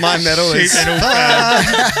 My metal is Sheet metal fab.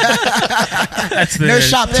 that's the No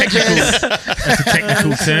sharp technical edges. that's a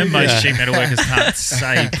technical term. Most sheet metal workers can't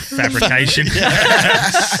say fabrication.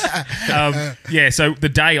 So the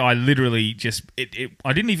day I literally just I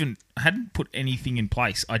hadn't put anything in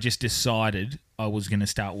place. I just decided I was going to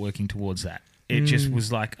start working towards that. It just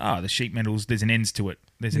was like, the sheet metals, there's an ends to it.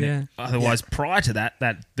 There's an Yeah. Otherwise, prior to that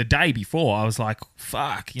the day before, I was like,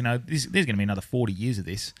 fuck, there's going to be another 40 years of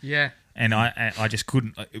this. Yeah. And I just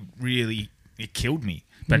couldn't. It killed me.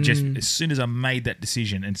 But just as soon as I made that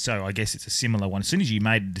decision, and so I guess it's a similar one. As soon as you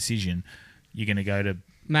made a decision, you're going to go to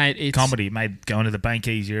Mate, it's comedy. It made going to the bank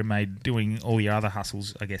easier. It made doing all your other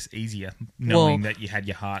hustles, I guess, easier. Knowing that you had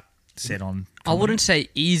your heart set on comedy. I wouldn't say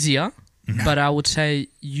easier, but I would say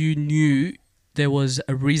you knew there was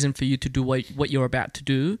a reason for you to do what you're about to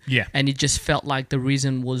do. Yeah. And it just felt like the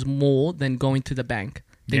reason was more than going to the bank,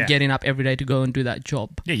 than getting up every day to go and do that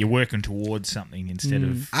job. Yeah, you're working towards something instead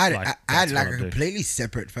of. I had like what a I do. completely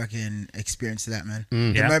separate fucking experience to that, man.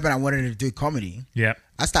 Yeah. The moment I wanted to do comedy, Yeah.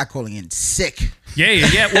 I started calling in sick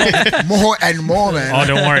Yeah. Well, more and more, man. oh,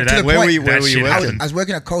 don't worry. To the That, Where were point- you? Where that were you shit working? happened. I was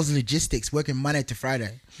working at Coles Logistics, working Monday to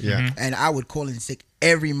Friday. Yeah. And I would call in sick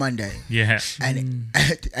every Monday Yeah.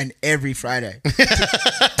 and every Friday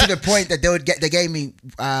to the point that they gave me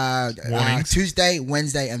Warnings? Tuesday,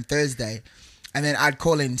 Wednesday, and Thursday, and then I'd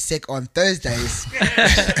call in sick on Thursdays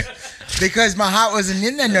because my heart wasn't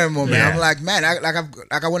in there no more, man. Yeah. I'm like, man,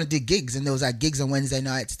 I want to do gigs, and there was like gigs on Wednesday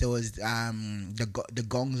nights. There was the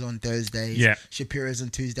gongs on Thursdays, Yeah. Shapiro's on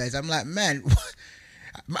Tuesdays. I'm like, man.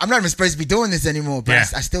 I'm not even supposed to be doing this anymore, but Yeah.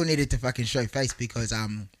 I still needed to fucking show face because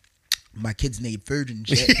my kids need food and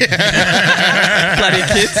shit. Bloody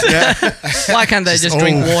kids. Why can't they just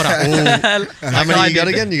drink water? How many you got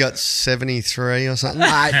again? You got 73 or something?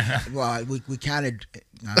 Well, we counted.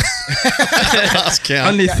 No. Last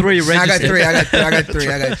count. Only 3 I got registered. three.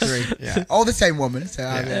 I got three. Yeah. All the same woman. So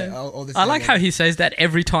all the same I like how woman. he says that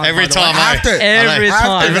every time. Every by the time, way. I have to. Every I know.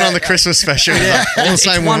 time. Even on the Christmas special. All the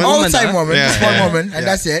same one woman. all the woman, same though. woman. Yeah. Just one Yeah. woman, and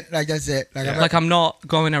that's it. Like that's it. Like, I'm Like I'm not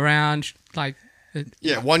going around like.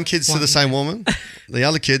 Yeah, one kid's to the same woman. The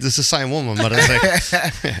other kid is the same woman, but it's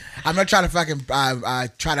like, I'm not trying to fucking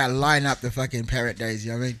try to line up the fucking parent days.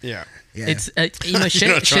 You know what I mean? yeah. Yeah. It's you know You're share,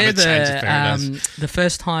 not trying share to change the paradise. the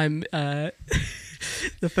first time the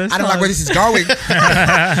first I don't time, like where this is going.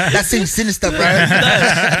 That seems sinister, bro.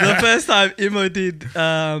 the first time Emo did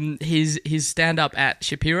his stand up at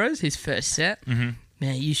Shapiro's, his first set. Man,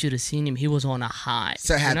 you should have seen him. He was on a high.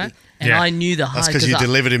 So happy. You know? And Yeah. I knew the high That's because you I-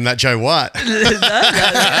 delivered him that Joe White. and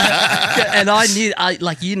I knew,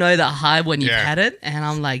 like, you know, that high when you've Yeah. had it, and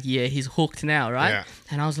I'm like, yeah, he's hooked now, right? Yeah.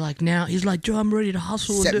 And I was like, now he's like, Joe, I'm ready to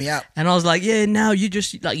hustle. and Set do-" me up. And I was like, yeah, now you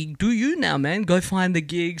just like do you now, man. Go find the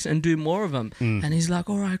gigs and do more of them. And he's like,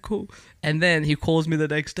 all right, cool. And then he calls me the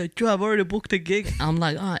next day, Joe, I've already booked a gig. I'm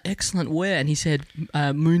like, oh, excellent. Where? And he said,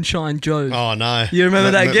 Moonshine Joe. Oh, no. You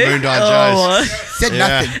remember that gig? Moondine Oh, Joe's. Said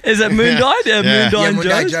Yeah. nothing. is it Moondine? Yeah, Yeah. Moondine Yeah, Joe.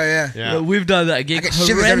 Moondine Joe, yeah. Yeah. We've done that I gig. get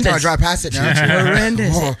shivers every time I Horrendous. drive past it now.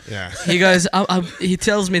 Horrendous. Whoa. Yeah. He goes, he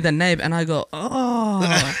tells me the name, and I go,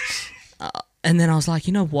 oh. And then I was like,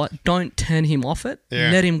 you know what? Don't turn him off it.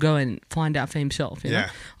 Yeah. Let him go and find out for himself. You know? Yeah.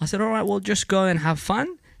 I said, all right, well, just go and have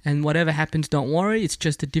fun. And whatever happens, don't worry. It's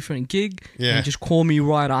just a different gig. Yeah. And just call me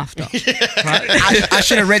right after. Right? I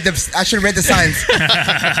should have read the signs.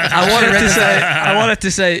 I wanted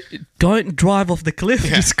to say, don't drive off the cliff.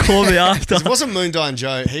 Just call me after. It wasn't Moondine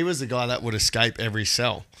Joe. He was the guy that would escape every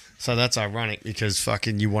cell. So that's ironic because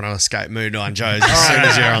fucking you want to escape Moondine Joe's as soon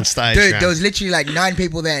as you're on stage. Dude, man. there was literally like 9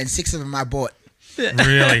 people there and 6 of them I bought.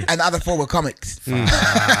 Really? And the other 4 were comics.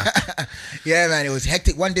 Yeah, man, it was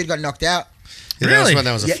hectic. One dude got knocked out. Yeah, that was Really? when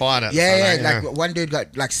there was a fight at Yeah, the front, like one dude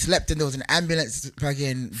got like slept and there was an ambulance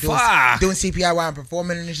fucking Fuck. doing CPR while I'm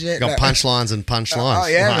performing and shit. Got Like- punchlines and punchlines. Oh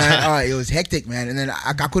yeah, man! Oh, it was hectic, man. And then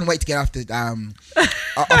I couldn't wait to get off the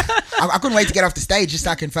I couldn't wait to get off the stage just so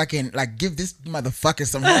I can fucking like give this motherfucker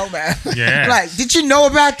some hell, man. Yeah. Like, did you know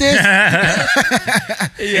about this?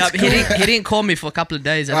 Yeah, he didn't call me for a couple of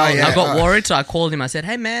days. And Oh, I yeah. got Oh. worried, so I called him. I said,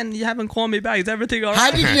 hey, man, you haven't called me back. Is everything all How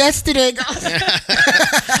right? did yesterday go?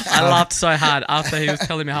 I laughed so hard after he was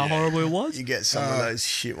telling me how horrible it was. You get some of those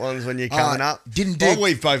shit ones when you're coming up. didn't do- Well,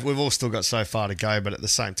 we've all still got so far to go, but at the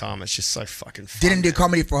same time, it's just so fucking fun. Didn't do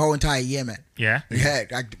comedy for a whole entire year, man. Yeah. Yeah,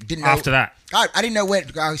 I didn't know. After that. I didn't know where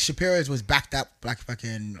Shapiro's was backed up like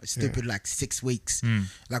fucking stupid like 6 weeks,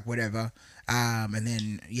 like whatever. And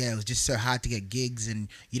then it was just so hard to get gigs, and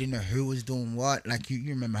you didn't know who was doing what. Like you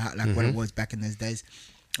remember how like what it was back in those days.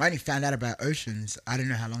 I only found out about Oceans. I don't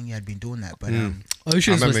know how long you had been doing that, but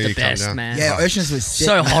Oceans I was remember the you come best, down. man. yeah, Oceans was sick.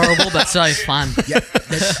 So horrible, but so fun.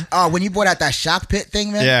 Yeah. When you brought out that shark pit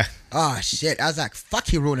thing, man. Yeah. Oh shit! I was like, "Fuck,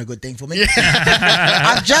 he ruined a good thing for me."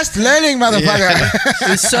 I'm just learning, motherfucker.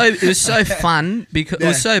 It was so fun because it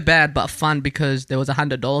was so bad but fun because there was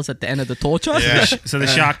 $100 at the end of the torture. Yeah. So the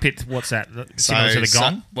shark pit, what's that? Similar to the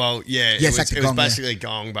gong? Well, yeah. Yeah, it's like the it was gong, yeah. basically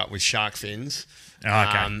gong, but with shark fins. Oh,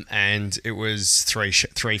 okay. And it was three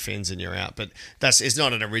fins and you're out. But it's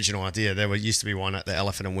not an original idea. There used to be one at the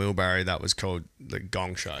Elephant and Wheelbarrow that was called the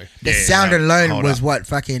Gong Show. The sound alone hold was up. what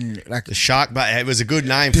fucking like. The shark, but it was a good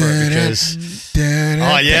name for it. because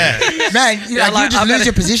man, you just lose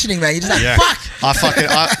your positioning, man. You're just like, fuck.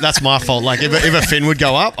 That's my fault. Like if a fin would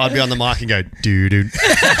go up, I'd be on the mic and go doo doo,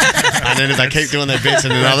 and then if they keep doing their bits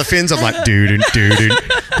and then other fins, I'm like doo doo doo doo.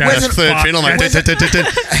 That's third fin. I'm like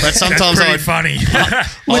but sometimes I would funny.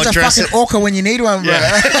 Where's a fucking orca when you need one, bro?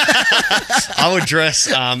 I would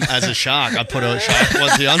dress as a shark. I'd put a shark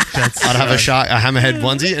onesie on. I'd have a hammerhead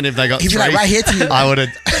onesie, and if they got He'd be three, like right here to you. I would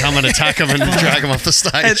come and attack them and drag them off the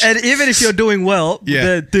stage. And even if you're doing well,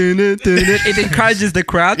 it encourages the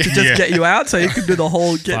crowd to just get you out, so you can do the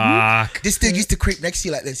whole get. Fuck. This dude used to creep next to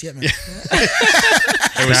you like this, man.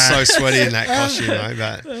 It was so sweaty in that costume, though.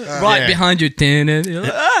 But Behind you. You're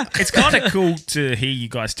like, It's kind of cool to hear you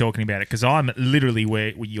guys talking about it because I'm literally where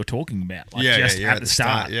you're talking about. Like at the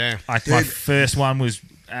start. Like my first one was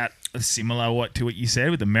at similar to what you said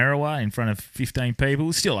with the Meraway in front of 15 people. It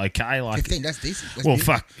was still okay. Like 15, that's decent. That's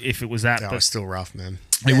beautiful. Fuck if it was that. That was still rough, man.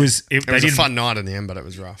 It was a fun night in the end, but it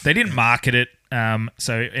was rough. They didn't market it.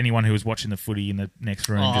 So anyone who was watching the footy in the next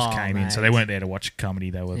room just came in. So they weren't there to watch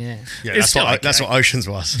comedy. They were. That's what Oceans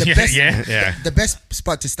was. The best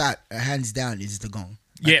spot to start, hands down, is the gong.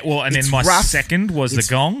 Yeah, well, and then my second was the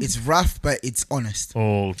gong. It's rough, but it's honest.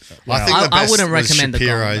 Oh, I think the best I wouldn't recommend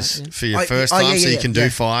Shapiro's the gong. for your first time, so you can do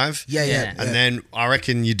 5. Yeah. And then I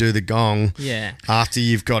reckon you do the gong after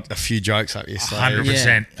you've got a few jokes up your sleeve.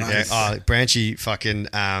 100%. Yeah. Branchy fucking...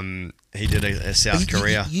 he did a South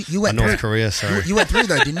Korea, you went North Korea. Sorry, you went through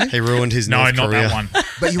though, didn't you? He ruined his North Korea. No, not that one.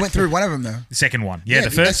 But you went through one of them though. The second one,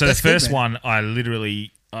 the first. So the first one, I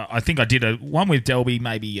literally, I think I did one with Delby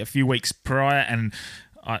maybe a few weeks prior, and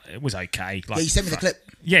it was okay. Like, you sent me the clip.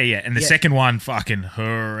 Yeah, and the second one, fucking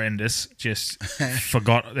horrendous. Just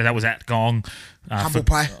forgot that was at Gong. Humble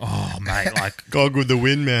pie. Oh, mate, like Gog with the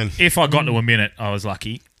wind, man. If I got to a minute, I was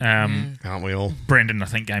lucky. Aren't we all? Brendan, I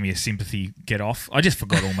think, gave me a sympathy get off. I just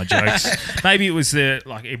forgot all my jokes. Maybe it was it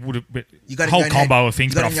would have been a whole combo of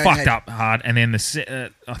things, but I fucked up hard. And then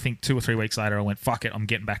I think 2 or 3 weeks later, I went, fuck it, I'm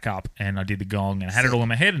getting back up. And I did the Gong and I had it all in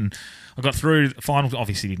my head. And I got through the finals.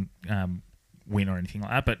 Obviously didn't win or anything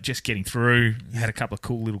like that, but just getting through, had a couple of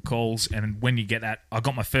cool little calls. And when you get that, I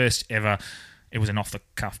got my first ever, it was an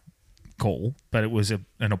off-the-cuff call, but it was an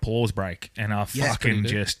applause break, and I fucking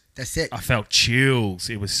just... That's it. I felt chills.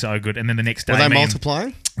 It was so good. And then the next day... Were they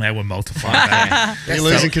multiplying? They were multiplying. You're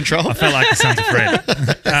losing control? I felt like the Sons of Fred.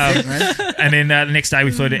 And then the next day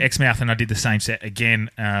we flew to Exmouth, and I did the same set again,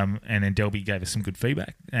 and then Delby gave us some good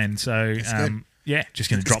feedback. And so... just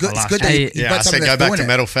going to drop my last one. I said go back to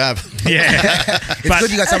Metal Fab. It's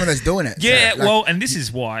good you got someone that's doing it. Yeah, well, and this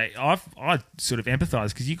is why I sort of empathise,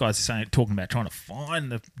 because you guys are talking about trying to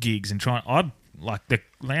find the gigs and the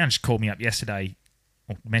lounge called me up yesterday,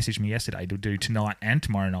 or messaged me yesterday to do tonight and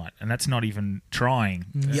tomorrow night, and that's not even trying.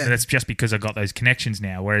 That's just because I got those connections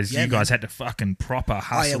now, whereas you guys had to fucking proper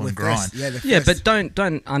hustle and grind. But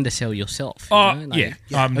don't undersell yourself.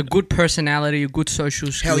 A good personality, a good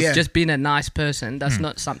social skills, just being a nice person, that's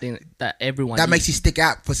not something that everyone that makes you stick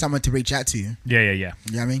out for someone to reach out to you. Yeah. You know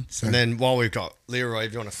what I mean? So. And then while we've got Leroy,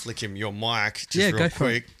 if you want to flick him your mic just real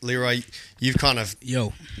quick. Leroy, you've kind of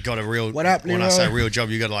got a real... What up, Leroy? When I say real job,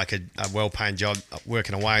 you got like a well-paying job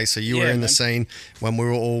working away. So you were in the scene when we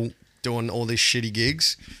were all doing all these shitty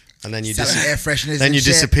gigs, and then you air fresheners. Then you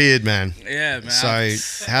disappeared, man. Yeah, man.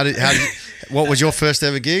 So how did what was your first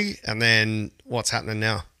ever gig, and then what's happening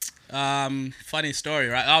now? Funny story,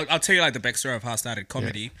 right? I'll tell you like the backstory of how I started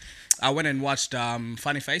comedy. Yeah. I went and watched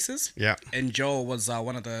Funny Faces. Yeah. And Joe was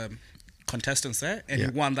one of the contestants there, and he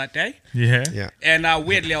won that day. Yeah. And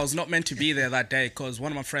weirdly, I was not meant to be there that day because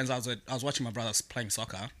one of my friends, I was watching my brothers playing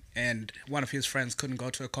soccer, and one of his friends couldn't go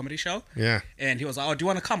to a comedy show. Yeah. And he was like, "Oh, do you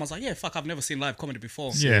want to come?" I was like, "Yeah, fuck, I've never seen live comedy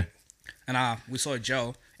before." Yeah. And we saw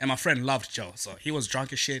Joe, and my friend loved Joe, so he was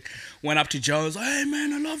drunk as shit. Went up to Joe, was like, "Hey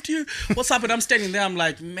man, I loved you. What's up?" And I'm standing there, I'm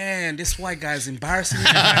like, "Man, this white guy's embarrassing me."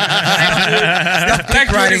 Black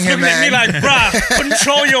dude is looking at me like, "Bruh,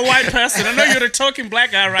 control your white person. I know you're the talking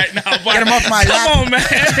black guy right now, but get him off my lap. Come on, man."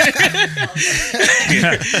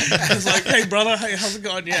 I was like, "Hey brother, hey, how's it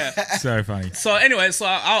going?" Yeah. So funny. So anyway,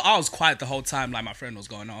 I was quiet the whole time, like my friend was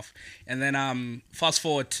going off, and then fast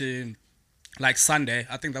forward to like Sunday.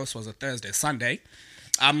 I think that was a Thursday. Sunday.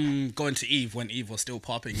 I'm going to Eve when Eve was still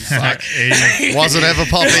popping. Fuck. Was it ever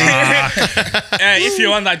popping? If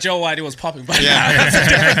you're on that Joe White, it was popping. But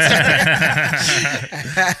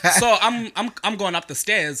so I'm going up the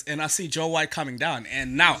stairs and I see Joe White coming down,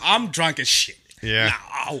 and now I'm drunk as shit. Yeah. Now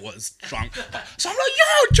I was drunk. So I'm like, "Yo,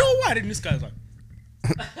 Joe White," and this guy's like,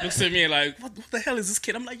 Looks at me like, what the hell is this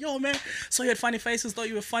kid? I'm like, yo, man, so you had funny faces, thought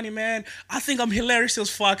you were funny, man. I think I'm hilarious as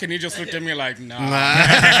fuck. And he just looked at me like, nah. Everyone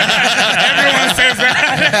says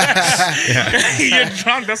that. You're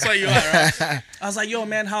drunk, that's what you are, right? I was like, yo,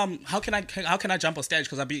 man, how can I jump on stage?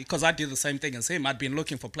 Because I did the same thing as him. I'd been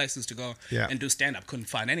looking for places to go and do stand-up, couldn't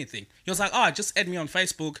find anything. He was like, oh, just add me on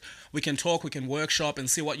Facebook. We can talk, we can workshop and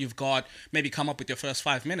see what you've got. Maybe come up with your first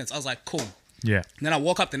 5 minutes. I was like, cool. Yeah. And then I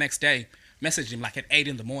woke up the next day, messaged him like at 8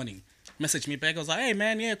 a.m. Messaged me back. I was like, hey,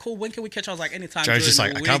 man, yeah, cool. When can we catch? I was like, anytime. Joe's just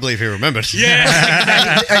like, I can't believe he remembered. Yeah.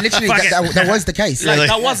 Literally, that was the case. Like,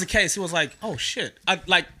 that was the case. He was like, oh, shit.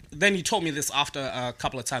 Then he told me this after a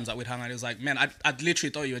couple of times that we'd hung out. He was like, man, I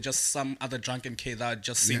literally thought you were just some other drunken kid that had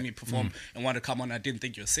just seen me perform and wanted to come on. I didn't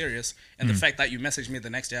think you were serious. And the fact that you messaged me the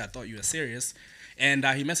next day, I thought you were serious. And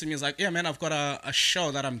he messaged me, he was like, yeah, man, I've got a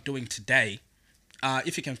show that I'm doing today.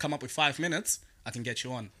 If you can come up with 5 minutes, I can get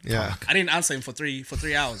you on. Yeah. I didn't answer him for three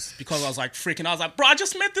hours because I was like freaking out. I was like, bro, I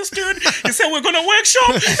just met this dude. He said we're gonna workshop,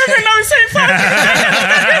 and then now he's saying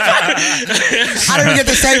 5 minutes. How did we get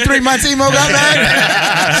the same 3 months emo got,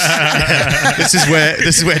 man? This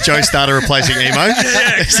is where Joe started replacing emo.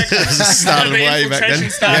 Yeah, exactly. Started way back then.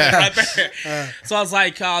 Right there. So I was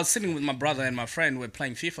like, I was sitting with my brother and my friend. We're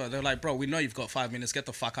playing FIFA. They're like, bro, we know you've got 5 minutes. Get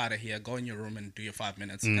the fuck out of here. Go in your room and do your 5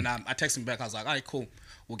 minutes. And I texted him back. I was like, all right, cool.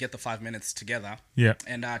 We'll get the 5 minutes together. Yeah.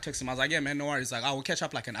 And I texted him. I was like, yeah, man, no worries. He's like, we'll catch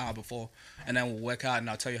up like an hour before, and then we'll work out, and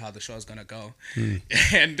I'll tell you how the show's gonna go.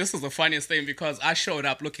 And this is the funniest thing because I showed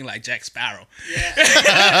up looking like Jack Sparrow. Yeah.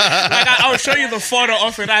 Like I'll show you the photo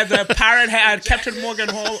of it. I had the parrot hat, I had Captain Morgan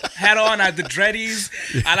hat on, I had the dreadies,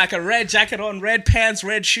 I had like a red jacket on, red pants,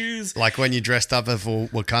 red shoes. Like when you dressed up for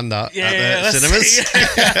Wakanda at the cinemas.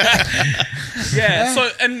 Yeah. So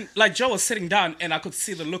and like Joe was sitting down, and I could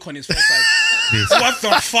see the look on his face like. What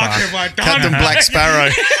the fuck have I done? Captain Black Sparrow.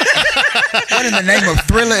 What in the name of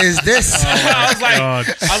Thriller is this? I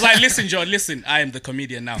was like, listen, Joe, listen, I am the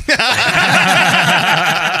comedian now.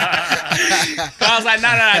 I was like,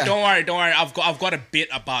 no, don't worry. I've got a bit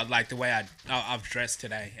about like the way I've dressed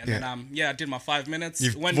today, and then I did my 5 minutes.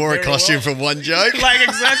 You wore a costume for one joke. Like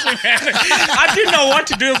exactly, man. I didn't know what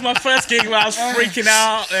to do. It was my first gig where I was freaking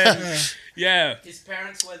out and. Yeah. His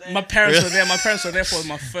parents were there? My parents were there. My parents were there for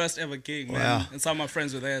my first ever gig, man. Wow. And some of my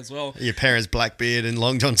friends were there as well. Your parents' Blackbeard and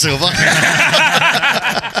Long John Silver.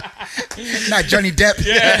 Not Johnny Depp.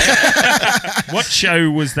 Yeah. What show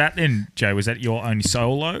was that then, Joe? Was that your own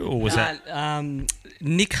solo, or was that...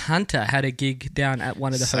 Nick Hunter had a gig down at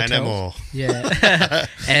one of the hotels. Sanamore. Yeah.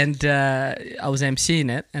 And I was emceeing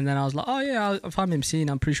it, and then I was like, oh yeah, if I'm emceeing,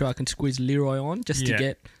 I'm pretty sure I can squeeze Leroy on just to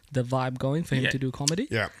get the vibe going for him to do comedy.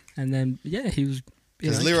 Yeah. And then he was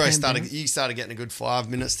because Leroy started getting a good 5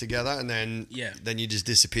 minutes together, and then you just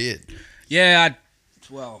disappeared. Yeah,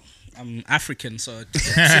 I'm African, so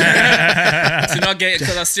to not get,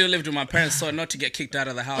 because I still lived with my parents, so not to get kicked out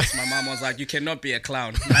of the house. My mom was like, "You cannot be a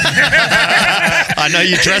clown." I know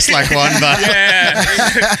you dress like one, but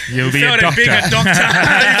you'll be a doctor. Being a doctor,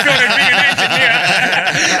 you feel it being an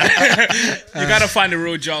engineer. You gotta find a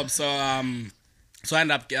real job, so. So I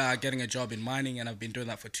ended up getting a job in mining, and I've been doing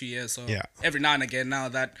that for 2 years. So every now and again, now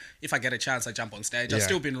that if I get a chance, I jump on stage. I've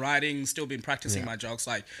still been writing, still been practicing my jokes.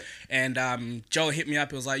 And Joe hit me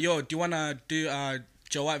up. He was like, "Yo, do you wanna do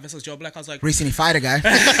Joe White versus Joe Black?" I was like, recently fighter guy.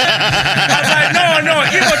 I was like, no,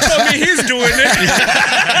 Emo told me he's doing it.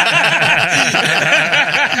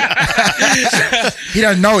 He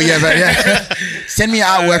doesn't know it yet, but send me your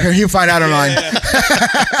artwork and he'll find out online.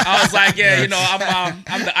 I was like,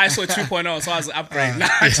 I'm the ISO 2.0, so I was upgrading.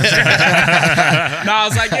 No, I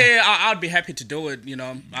was like, I'd be happy to do it,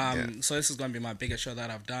 So this is going to be my biggest show that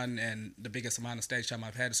I've done and the biggest amount of stage time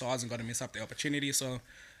I've had, so I wasn't going to miss up the opportunity, so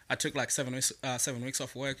I took like 7 weeks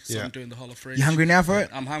off work, so I'm doing the whole of Fringe. You hungry now for it?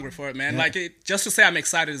 I'm hungry for it, man. Yeah. Just to say I'm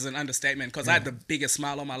excited is an understatement, because I had the biggest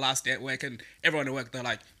smile on my last day at work, and everyone at work, they're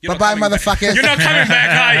like, bye-bye, motherfucker. You're not coming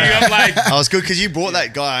back, are you? I'm like... I was good, because you brought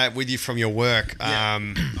that guy with you from your work,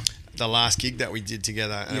 the last gig that we did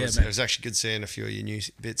together. And it was actually good seeing a few of your new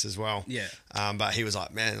bits as well. Yeah. But he was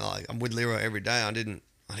like, man, I'm with Leroy every day. I didn't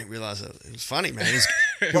realize it was funny, man. It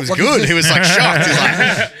was good. He was like shocked.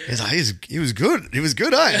 He was good. He was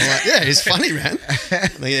good, eh? I'm like, yeah, he's funny, man.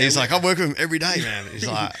 He's like, I work with him every day, man. He's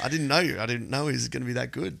like, I didn't know he was going to be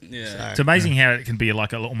that good. Yeah. So, it's amazing how it can be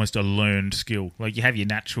like almost a learned skill. Like you have your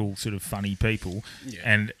natural sort of funny people,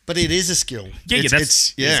 but it is a skill. Yeah,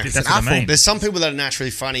 that's what I mean. There's some people that are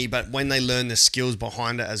naturally funny, but when they learn the skills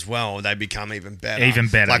behind it as well, they become even better.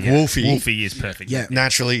 Like Wolfie. Wolfie is perfect. Yeah.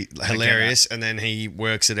 Naturally hilarious, and then he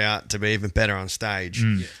works it out to be even better on stage.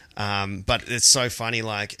 But it's so funny.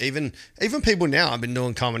 Like even people now, I've been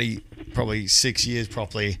doing comedy probably 6 years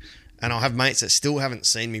properly, and I'll have mates that still haven't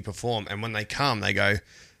seen me perform, and when they come, they go,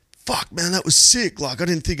 "Fuck, man, that was sick! Like I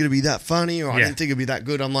didn't think it'd be that funny, or I didn't think it'd be that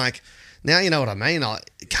good." I'm like, now you know what I mean. I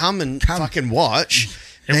come fucking watch,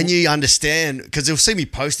 then you understand, because they'll see me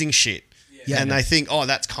posting shit. Yeah, and they think, oh,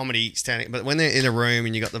 that's comedy standing. But when they're in a room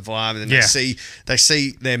and you got the vibe, and then they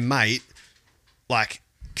see their mate like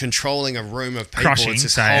controlling a room of people. It's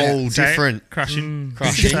this whole different crushing.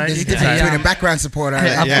 There's a difference between a background supporter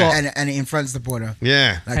and an in front supporter.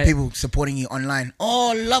 Yeah, like people supporting you online.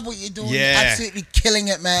 Oh, love what you're doing. Yeah, absolutely killing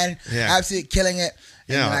it, man. Yeah, absolutely killing it.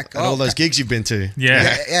 Yeah, like, all those gigs you've been to.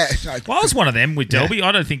 Yeah. Well, I was one of them with Delby.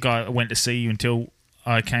 I don't think I went to see you until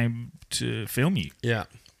I came to film you. Yeah.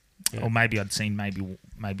 Or maybe I'd seen maybe.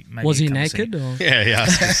 Was he naked? Or? Yeah.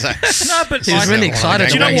 No, but he was really excited.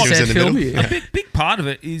 Do you know what? He said film you. A big part of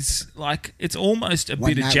it is like it's almost a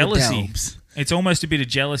bit of jealousy. It's almost a bit of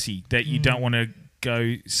jealousy that you don't want to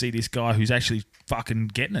go see this guy who's actually fucking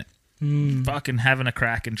getting it. Fucking having a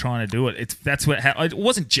crack and trying to do it. It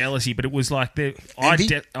wasn't jealousy, but it was like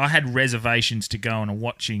I had reservations to go and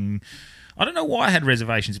watching. I don't know why I had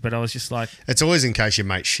reservations, but I was just like, it's always in case your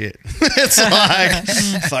mate shit. It's like,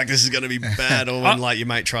 fuck, this is going to be bad. Or when like your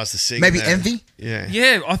mate tries to sing. Maybe envy.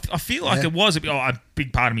 Yeah. I feel like it was a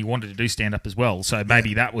big part of me wanted to do stand up as well. So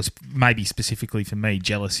maybe that was specifically for me,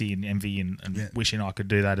 jealousy and envy and wishing I could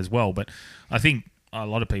do that as well. But I think a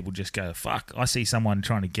lot of people just go, fuck, I see someone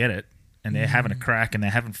trying to get it and they're having a crack and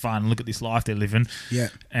they're having fun. Look at this life they're living. Yeah.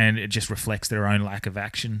 And it just reflects their own lack of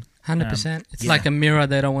action. 100%. It's like a mirror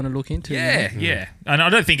they don't want to look into. Yeah. And I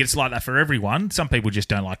don't think it's like that for everyone. Some people just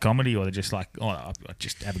don't like comedy, or they're just like, oh, I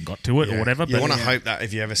just haven't got to it or whatever. You want to hope that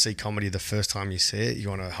if you ever see comedy the first time you see it, you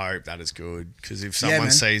want to hope that it's good. Because if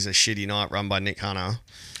someone sees a shitty night run by Nick Hunter,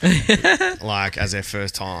 like as their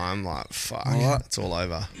first time, like fuck, it's all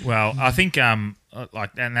over. Well, I think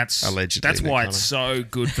that's allegedly that's why it's so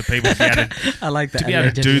good for people to be able to, I like that, to be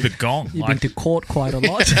able to do the gong. You've been to court quite a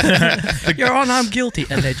lot. Your Honor, I'm guilty,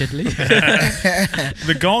 allegedly.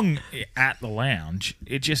 The gong at the lounge,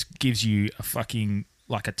 it just gives you a fucking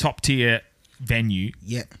like a top tier venue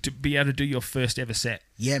to be able to do your first ever set.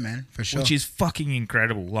 Yeah, man, for sure. Which is fucking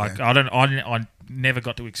incredible. Like I never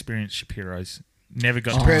got to experience Shapiro's. Never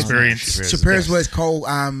got to experience Shapiro's was called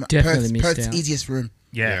Perth's easiest room.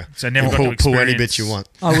 Yeah. So never got to experience. Pull any bit you want.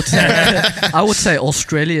 I would say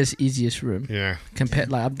Australia's easiest room. Yeah.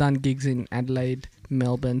 Compared, like I've done gigs in Adelaide,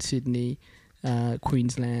 Melbourne, Sydney,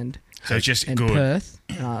 Queensland, so it's just and good. Perth.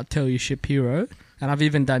 I'll tell you Shapiro, and I've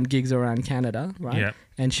even done gigs around Canada, right? Yeah.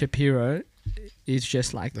 And Shapiro is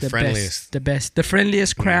just like the friendliest. the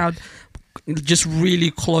friendliest crowd. Just really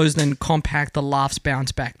closed and compact. The laughs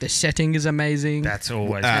bounce back. The setting is amazing. That's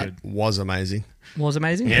always good. Was amazing. Was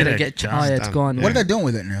amazing. Yeah, it's gone. What are they doing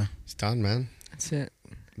with it now? It's done, man. That's it.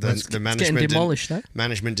 The management getting demolished, though.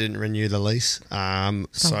 Management didn't renew the lease,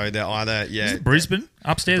 so they're either Brisbane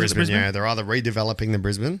upstairs. Brisbane, they're either redeveloping the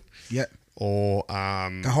Brisbane, or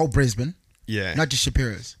the whole Brisbane. Yeah, not just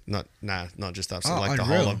Shapiro's. Not just that. So like the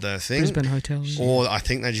whole of the thing. Brisbane hotels. Or I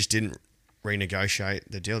think they just didn't renegotiate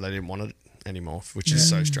the deal. They didn't want it anymore, which is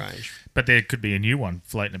so strange. But there could be a new one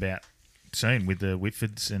floating about soon with the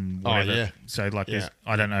Whitfords and whatever. Oh, yeah. So like,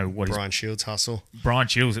 I don't know what Brian Shields hustle. Brian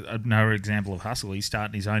Shields, another example of hustle. He's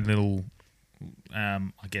starting his own little, I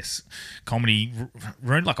guess, comedy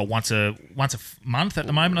room, like a once a month at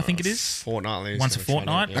the moment. I think it is fortnightly. Once a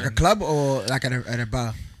fortnight, like a club or like at a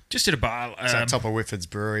bar. Just at a bar. It's at top of Whitford's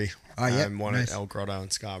Brewery. One nice. at El Grotto in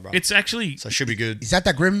Scarborough. It's actually so it should be good. Is that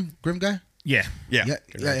Grim guy? Yeah. I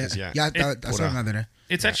saw him other day.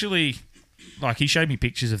 It's actually like he showed me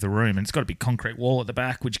pictures of the room, and it's got a big concrete wall at the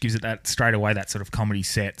back, which gives it that straight away that sort of comedy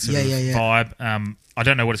set sort of vibe. I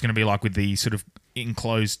don't know what it's going to be like with the sort of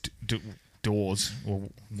enclosed doors or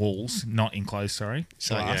walls, not enclosed. Sorry.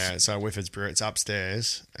 So so Whitford's Brewery, it's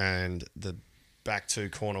upstairs, and the back two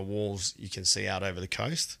corner walls you can see out over the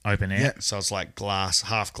coast, open air. So it's like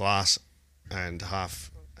half glass, and half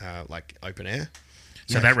like open air.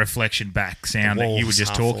 So that reflection back sound that you were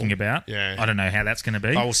just talking about, I don't know how that's going to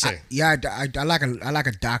be. I will see. I like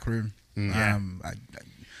a dark room.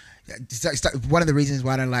 It's one of the reasons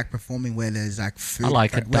why I don't like performing where there's like food. I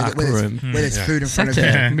like a dark room where there's food in front of you.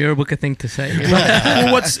 you. Such a Mirabooka thing to say.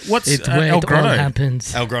 Well, what's it's where El it Grotto all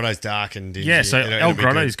happens. El Grotto's dark and dingy. Yeah, so El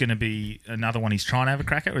Grotto is going to be another one he's trying to have a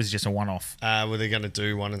crack at, or is it just a one-off? Well, they're going to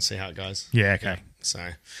do one and see how it goes. Yeah, okay. So,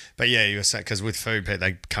 but yeah, you were saying because with food,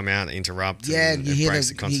 they come out and interrupt. Yeah, and you it hear breaks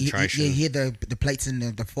the concentration. You hear the plates and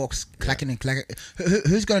the forks clacking and clacking.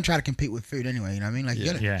 Who's going to try to compete with food anyway? You know what I mean? Like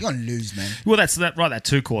you're going to lose, man. Well, that's that right. That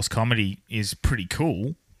 2-course comedy is pretty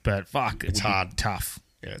cool, but fuck, It's hard. tough.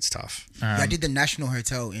 Yeah, it's tough. I did the National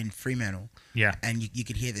Hotel in Fremantle. Yeah. And you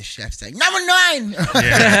could hear the chef saying, "Number 9!"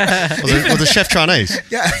 Yeah. Was the chef Chinese?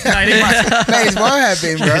 Yeah. No, May as well have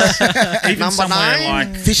been, bro. even Number somewhere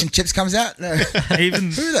 9? like Fish and chips comes out. No.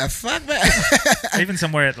 even Who the fuck, man? even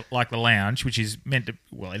somewhere like the Lounge, which is meant to,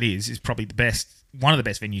 well, it is probably one of the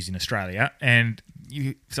best venues in Australia, and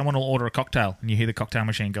someone will order a cocktail and you hear the cocktail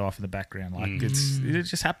machine go off in the background. Like it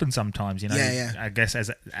just happens sometimes, you know. Yeah. I guess as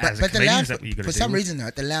a But the comedian, lounge, is that what you got to for do? some reason though,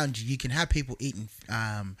 at the lounge you can have people eating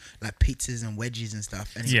like pizzas and wedgies and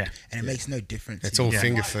stuff, and it makes no difference. It's all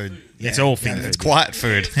finger food. It's all finger. It's quiet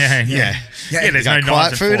food. Yeah. There's You got no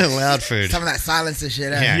quiet knives food and and loud food. Some of that silence and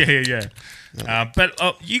shit. Yeah. But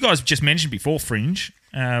you guys just mentioned before Fringe.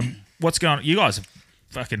 What's going on? You guys are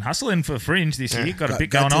fucking hustling for Fringe this year. Got a bit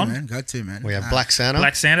going on. Man. Go to, man. We have Black Santa.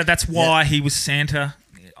 Black Santa. That's why he was Santa.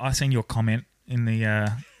 I seen your comment in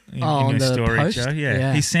the in on your the story, post? Joe.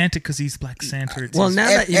 Yeah, he's Santa because he's Black Santa. It's Well, his- now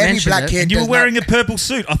that you Every mention black it, kid and you were does wearing not- a purple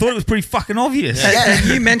suit. I thought it was pretty fucking obvious. and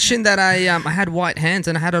you mentioned that I had white hands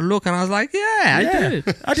and I had a look and I was like, I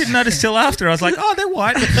do. I didn't notice till after. I was like, oh, they're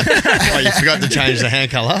white. Oh, you forgot to change the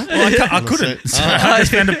hand colour? Well, I couldn't. So I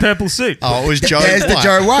just found a purple suit. Oh, it was Joe There's the White.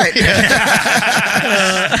 Joe White.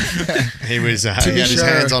 He was he had his sure.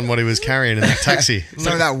 hands on what he was carrying in that taxi.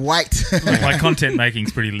 Some of that white. My content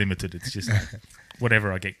making's pretty limited. It's just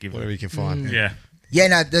whatever I get given. Whatever you can find. Yeah. Yeah,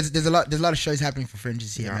 no, there's a lot of shows happening for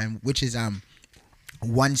Fringes here, man, which is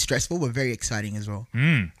one stressful but very exciting as well.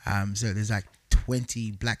 So there's like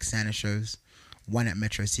 20 Black Santa shows, 1 at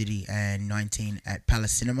Metro City and 19 at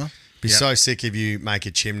Palace Cinema. Be so sick if you make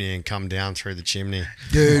a chimney and come down through the chimney.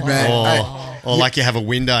 Dude, man. Or like you have a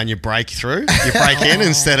window and you break through. You break in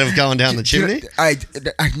instead of going down the chimney.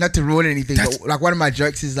 Not to ruin anything, but like one of my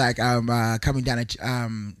jokes is like coming down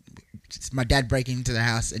my dad breaking into the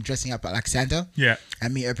house and dressing up like Santa. Yeah.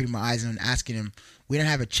 And me opening my eyes and asking him, "We don't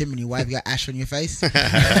have a chimney. Why have you got ash on your face?"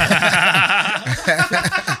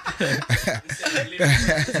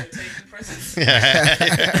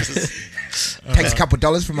 Takes a couple of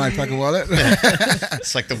dollars from my fucking wallet.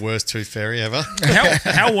 It's like the worst tooth fairy ever.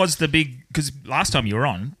 How was the big? Because last time you were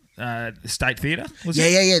on State Theatre, was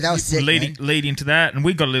it? Yeah. That was sick, lead into that, and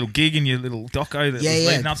we got a little gig in your little doco that was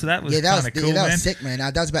leading up to that. Was kind of cool, that man. was sick, man.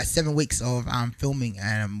 That was about 7 weeks of filming,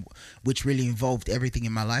 which really involved everything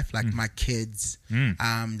in my life, like my kids,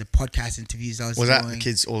 the podcast interviews I was Was doing. that the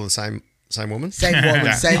kids all the same woman? Same woman,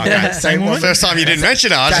 Yeah. same Okay. same woman. First time you didn't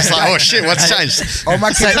mention it, I was just like, oh shit, what's changed? Oh,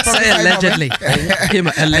 my kids are from the Say same allegedly.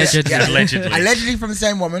 woman. Allegedly. Yeah. Allegedly. Allegedly from the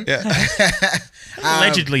same woman. Yeah.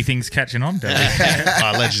 Allegedly, things catching on, Dave.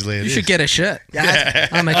 Allegedly it You is. should get a shirt. Yeah.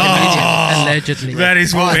 I'm a comedian. Allegedly. That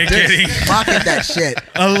is what we're getting. Market that shit.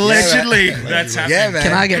 Allegedly, that's happening. Yeah, man.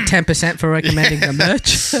 Can I get 10% for recommending the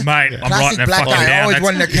merch? Mate, I'm Classic writing a black fucking guy. I down. always That's-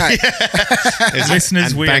 wanted to cut.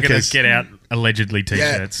 Listeners, And we are going bankers. to get out allegedly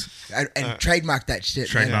t-shirts. And trademark that shit.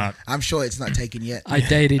 Trademark. Man. I'm sure it's not taken yet. I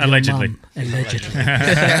dated your Allegedly. mum. Allegedly.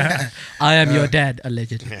 I am your dad.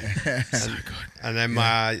 Allegedly. And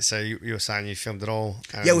then, so you were saying you filmed it all?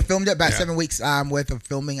 Yeah, we filmed it about 7 weeks worth of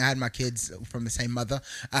filming. I had my kids from the same mother.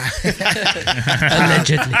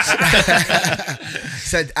 Allegedly.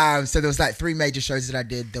 So there was like 3 major shows that I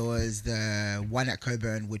did. There was the one at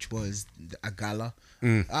Coburn, which was a gala.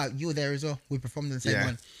 You were there as well. We performed in the same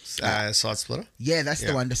one. Side Splitter? Yeah, that's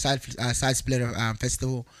the one. The side splitter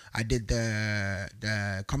festival. I did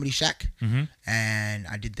the Comedy Shack, and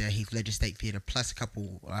I did the Heath Ledger State Theatre, plus a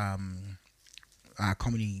couple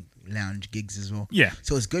comedy lounge gigs as well. Yeah.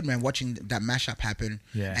 So it was good, man, watching that mashup happen.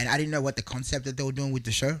 Yeah. And I didn't know what the concept that they were doing with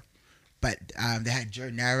the show, but they had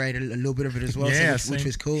Joe narrate a little bit of it as well, Yeah, which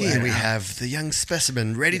was cool. Here And, we have the young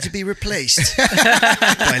specimen ready to be replaced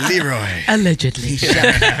by Leroy. Allegedly. He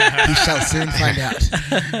shall soon find out.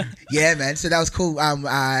 Yeah, man. So that was cool.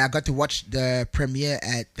 I got to watch the premiere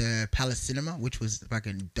at the Palace Cinema, which was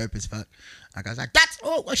fucking dope as fuck. Like I was like,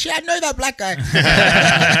 shit, I know that black guy.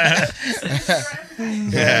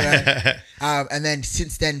 And then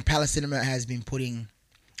since then, Palace Cinema has been putting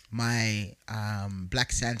my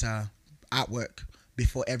Black Santa artwork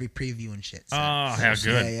before every preview and shit. So, how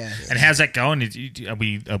good! Yeah. And how's that going? Are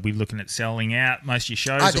we looking at selling out most of your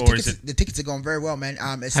shows, or is it the tickets are going very well, man.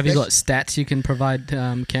 Have you got stats you can provide,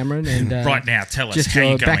 Cameron? And right now? Tell us just how your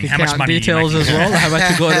you're bank going. How much account money details are you as making? well. How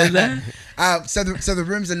much you got in there? So the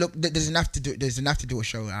rooms are there's enough to do a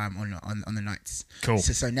show on the nights. Cool.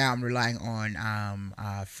 So now I'm relying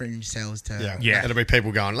on fringe sales to It'll be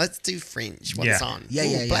people going, let's do fringe. What's on?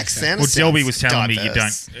 Black Santa. Well, Delby was telling me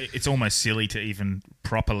diverse. it's almost silly to even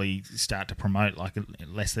properly start to promote like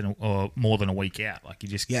less than or more than a week out. Like you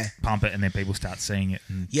just pump it and then people start seeing it.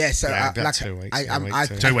 And so about like 2 weeks.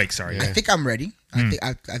 2 weeks, sorry. I think I'm ready.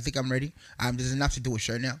 I think I'm ready. There's enough to do a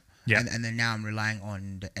show now. Yeah. And then now I'm relying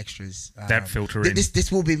on the extras. That filter in.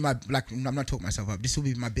 This will be my I'm not talking myself up. This will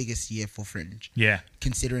be my biggest year for Fringe. Yeah.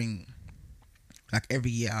 Considering like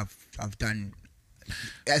every year I've done,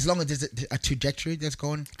 as long as there's a trajectory that's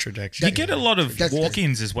going. You get a lot of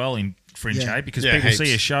walk-ins as well in Fringe, because people heaps.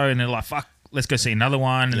 see a show and they're like, fuck, let's go see another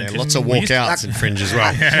one. And lots of walkouts in Fringe as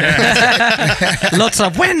well. Lots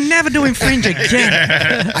of, we're never doing Fringe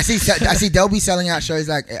again. I see Delby selling out shows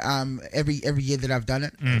like every year that I've done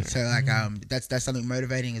it. So like that's something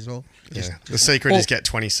motivating as well. The secret is get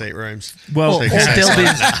 20-seat rooms. Well,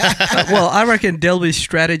 I reckon Delby's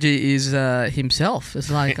strategy is himself.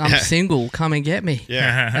 It's like, I'm single, come and get me.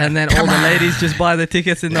 Yeah. And then all the ladies just buy the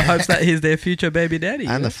tickets in the hopes that he's their future baby daddy.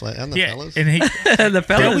 And the fellas. And the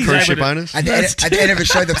fellas. Cruise ship owners. At the end of a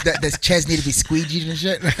show, the chairs need to be squeegeed and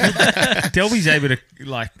shit. Delby's able to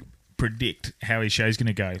like predict how his show's going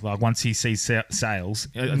to go. Like once he sees sales,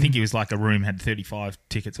 I think he was like a room had 35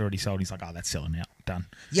 tickets already sold. He's like, oh, that's selling out, done.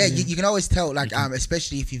 Yeah, you can always tell. Like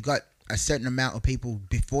especially if you've got a certain amount of people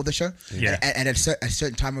before the show, and at a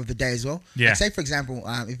certain time of the day as well. Yeah. Like say for example,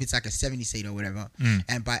 if it's like a 70-seat or whatever,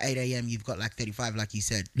 and by 8 a.m. you've got like 35, like you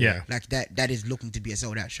said. Yeah. Like that is looking to be a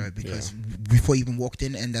sold out show because before you even walked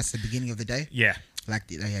in, and that's the beginning of the day. Yeah. Like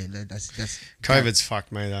that's COVID's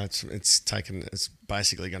fucked me though. It's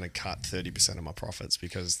basically going to cut 30% of my profits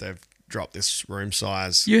because they've dropped this room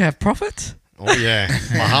size. You have profits? Oh yeah,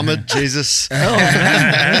 Muhammad, Jesus,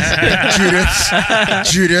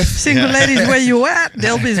 Judith. Single ladies, where you at?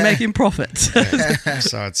 Delby's making profits.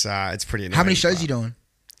 So it's pretty annoying. How many shows you doing?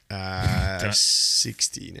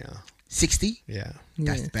 60 now. 60? Yeah.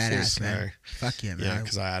 That's badass, So, man. Fuck yeah, man. Yeah,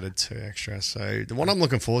 because I added 2 extra. So the one I'm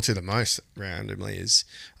looking forward to the most randomly is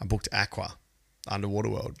I booked Aqua, Underwater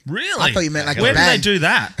World. Really? I thought you meant like where do they do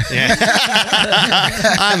that? Yeah.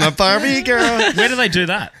 I'm a Barbie girl. Where do they do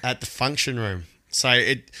that? At the function room. So I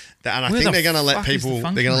Where think the they're going to let fuck is the people.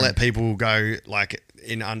 function They're going to room? let people go like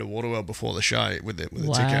in Underwater World before the show with the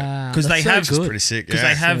ticket. Because they have It's pretty sick. Because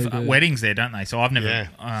they have weddings there, don't they? So I've never.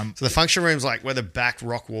 Yeah. So the function room's like where the back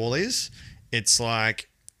rock wall is. It's like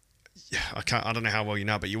I don't know how well you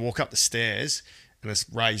know, but you walk up the stairs and it's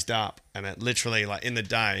raised up, and it literally like in the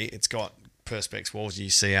day it's got perspex walls. You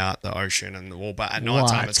see out the ocean and the wall, but at night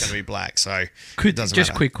time it's going to be black. So it doesn't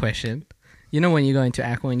matter. Quick question. You know when you go into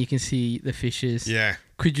Aqua and you can see the fishes? Yeah.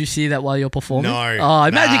 Could you see that while you're performing? No. Oh,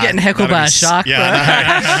 imagine getting heckled by a shark, bro.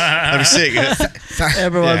 That'd be sick.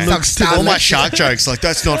 Everyone looks to all my shark jokes like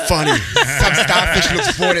that's not funny. Some starfish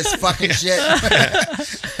looks bored as fucking shit.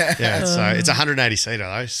 Yeah, so it's 180 seater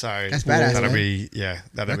though, so that's badass.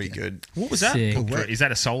 That'll be good. What was that? Sick. Is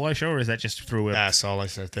that a solo show or is that just through a solo?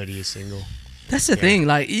 So 30-year single. That's the thing,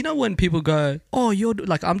 like, you know when people go, oh,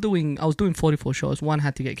 like, I was doing 44 shows. One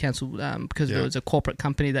had to get cancelled because there was a corporate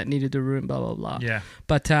company that needed the room, blah, blah, blah. Yeah.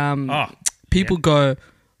 But people go,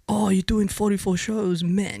 oh, you're doing 44 shows,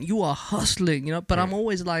 man, you are hustling, you know? But I'm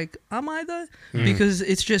always like, am I though? Because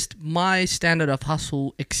it's just my standard of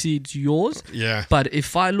hustle exceeds yours. Yeah. But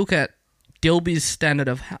if I look at Delby's standard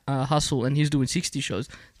of hustle and he's doing 60 shows,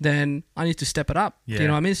 then I need to step it up. Yeah. Do you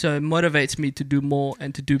know what I mean? So it motivates me to do more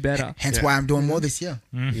and to do better. Hence why I'm doing more this year.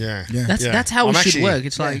 Yeah. That's how it should work.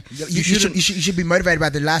 It's like you should be motivated by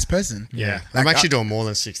the last person. Yeah. Like, I'm actually doing more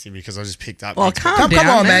than 60 because I just picked up. Oh, come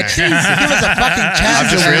on, man. Jesus, give us a fucking chance. I've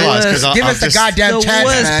just realised give us the goddamn the chance,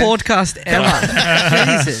 worst man. podcast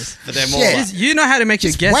ever. Jesus. But they're more like, You know how to make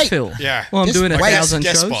your guest wait. feel. Yeah. Well, I'm Just doing wait. 1,000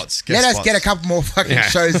 guest shows. spots. Let us get a couple more fucking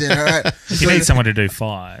shows in, all right? If you need someone to do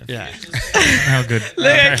 5. Yeah. How good. Look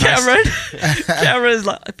at Cameron. Cameron's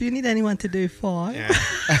like, if you need anyone to do 5. Yeah.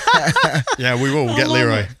 Yeah, we will. We'll get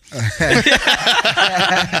Leroy.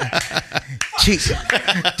 Cheeks.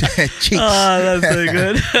 Oh, that's so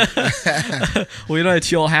good. Well, you know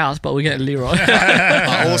it's your house, but we're getting Leroy.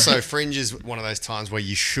 Also, Fringe is one of those times where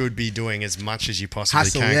you should be doing as much as you possibly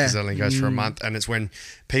Hustle, can yeah. because it only goes for a month. And it's when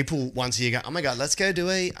people once a year go, oh my God, let's go to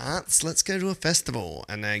let's go to a festival,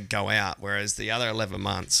 and they go out. Whereas the other 11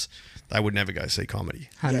 months, they would never go see comedy.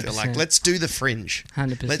 100%. They're like, let's do the Fringe.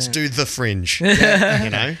 100%. Let's do the Fringe. You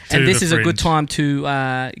know? And this is a good time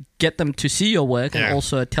to get them to see your work and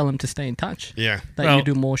also tell them to stay in touch. Yeah. That you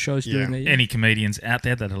do more shows during the year. Any comedians out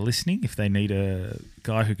there that are listening, if they need a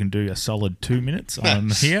guy who can do a solid 2 minutes,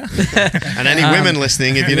 I'm here. And any women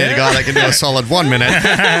listening, if you need a guy that can do a solid 1 minute,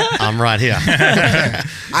 I'm right here.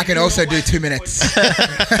 I can also do 2 minutes.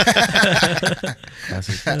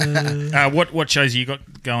 What shows you got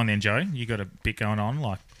going then, Joe? You got a bit going on,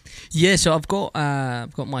 like? Yeah, so I've got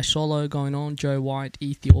my solo going on, Joe White,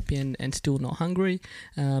 Ethiopian, and Still Not Hungry.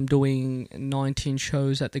 I'm doing 19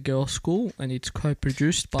 shows at the girls' school, and it's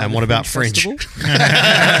co-produced by. And what about Fringe? It's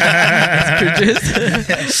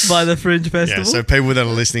produced by the Fringe Festival. Yeah, so people that are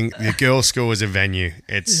listening, the girls' school is a venue.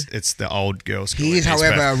 It's the old girls' school. He is,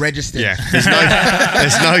 however, registered. Yeah, there's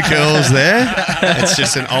no girls there. It's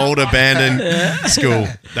just an old abandoned school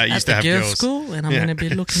that used to have girls. School, and I'm going to be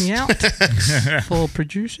looking out for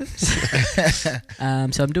producers.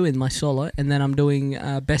 So I'm doing my solo, and then I'm doing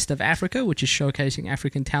Best of Africa, which is showcasing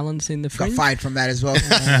African talents in the Fringe. Got fired from that as well.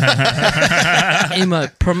 Emo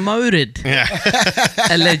promoted,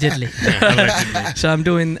 allegedly. So I'm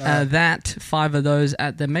doing that, 5 of those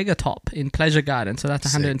at the Megatop in Pleasure Garden. So that's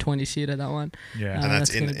 120 seater, that one. Yeah, and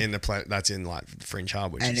that's that's in like Fringe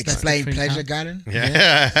Hub, which and is explain Pleasure Garden.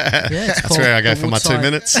 Yeah, that's where I go for my 2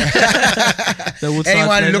 minutes.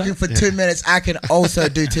 Anyone looking for 2 minutes, I can also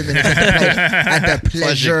do 2 minutes at the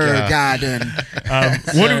Pleasure Garden.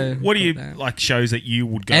 What do you like shows that you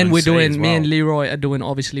would go and we're see doing as well? Me and Leroy are doing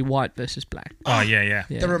obviously White versus Black. Oh yeah.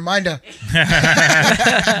 The reminder.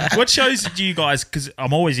 What shows do you guys? Because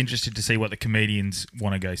I'm always interested to see what the comedians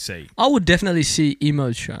want to go see. I would definitely see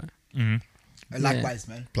Emo's show. Mm-hmm. Likewise,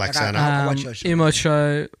 man. Black Santa. I'll watch your show. Emo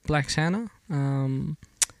show, Black Santa, and.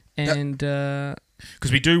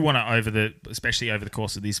 Because we do want to, especially over the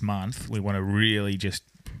course of this month, we want to really just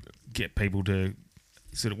get people to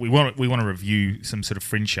sort of we want to review some sort of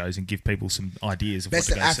Fringe shows and give people some ideas of Best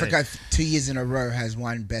what to of go Africa see. 2 years in a row has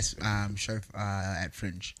won best show at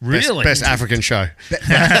Fringe. Really? Best African show.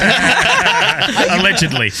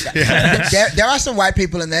 Allegedly. There are some white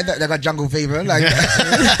people in there that got jungle fever. Like,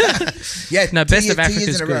 no, Best of Africa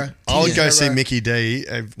is good. I would go see Mickey D,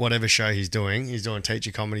 whatever show he's doing. He's doing a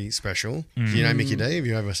teacher comedy special. Do you know Mickey D? Have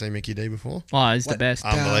you ever seen Mickey D before? Oh, he's the best.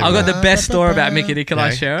 Unbelievable. I've got the best story about Mickey D. Can I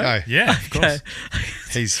share it? Go. Yeah, of course.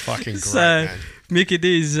 He's fucking great, So, man. Mickey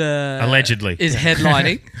D is Allegedly is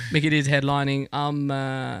headlining. Mickey D is headlining.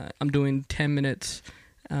 I'm doing 10 minutes.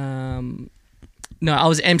 No, I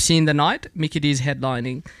was emceeing the night. Mickey D is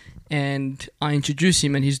headlining, and I introduce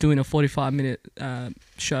him, and he's doing a 45-minute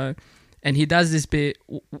show, and he does this bit.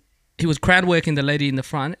 He was crowd working the lady in the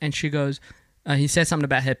front, and she goes, he said something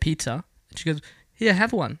about her pizza, and she goes, "Here,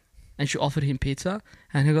 have one." And she offered him pizza,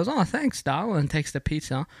 and he goes, "Oh, thanks, darling," and takes the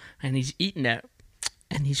pizza, and he's eating it.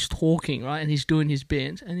 And he's talking, right? And he's doing his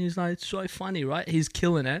bits. And he's like, it's so funny, right? He's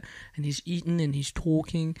killing it. And he's eating and he's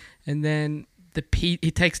talking. And then he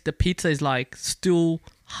takes the pizza is like still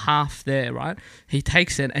half there, right? He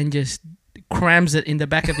takes it and just crams it in the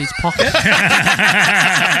back of his pocket.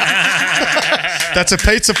 That's a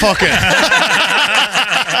pizza pocket.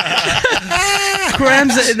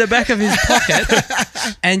 Crams it in the back of his pocket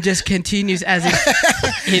and just continues as if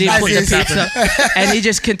he didn't put the pizza. And he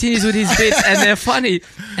just continues with his bits, and they're funny.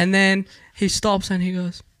 And then he stops and he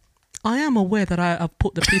goes, "I am aware that I've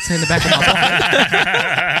put the pizza in the back of my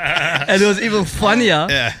pocket." And it was even funnier.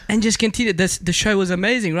 Yeah. And just continued. The show was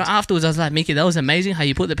amazing. Right afterwards, I was like, "Mickey, that was amazing how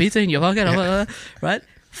you put the pizza in your pocket." Yeah. Right?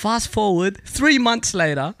 Fast forward, 3 months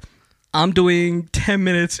later, I'm doing 10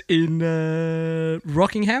 minutes in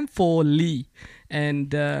Rockingham for Lee. And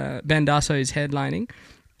Ben Darso is headlining.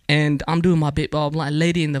 And I'm doing my bit, but I'm like,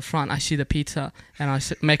 lady in the front, I see the pizza, and I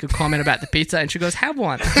make a comment about the pizza, and she goes, "Have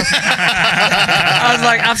one." I was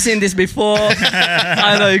like, I've seen this before.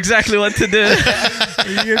 I know exactly what to do.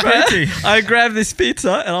 I grab this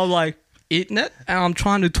pizza, and I'm like, eating it, and I'm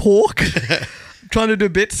trying to talk, trying to do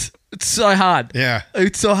bits. It's so hard. Yeah.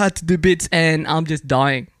 It's so hard to do bits, and I'm just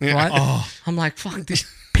dying, right? Oh. I'm like, fuck, this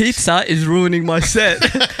pizza is ruining my set.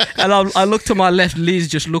 And I look to my left, Lee's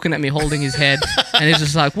just looking at me holding his head, and he's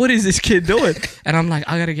just like, what is this kid doing? And I'm like,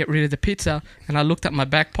 I gotta get rid of the pizza. And I looked at my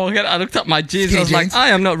back pocket, I looked at my jeans, I was like, I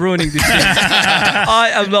am not ruining this pizza.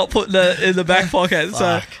 I am not putting it in the back pocket.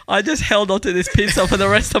 So I just held onto this pizza for the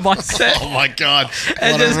rest of my set. Oh my God.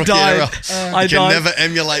 And just died. You can never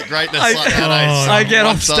emulate greatness like that. I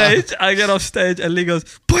get off stage, and Lee goes,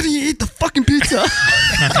 "Why don't you eat the fucking pizza?"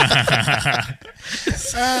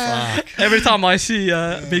 Every time I see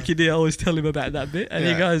Mickey D, I always tell him about that bit, and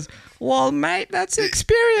he goes, "Well, mate, that's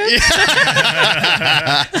experience."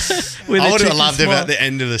 I would have loved if at the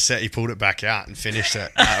end of the set he pulled it back out and finished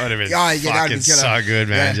it. That would have been fucking so good,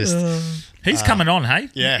 man. He's coming on, hey?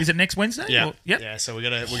 Yeah. Is it next Wednesday? Yeah. Yep. Yeah. So we're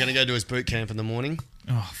gonna go to his boot camp in the morning.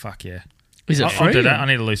 Oh fuck yeah! Is it I'll free? do that. I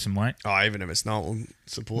need to lose some weight. Oh, even if it's not, we'll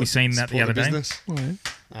support. We seen that the other day. business.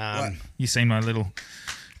 You seen my little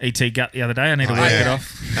ET gut the other day? I need to work it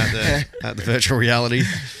off at the virtual reality.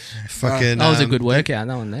 Fucking. That was a good workout,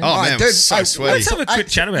 that one there. Oh man, it was so sweaty. Let's have a quick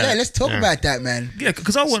chat about it. Yeah, let's talk about that, man. Yeah,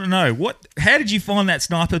 because I want to know how did you find that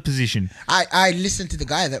sniper position? I listened to the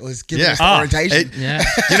guy that was giving us the orientation.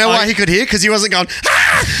 You know why he could hear? Because he wasn't going,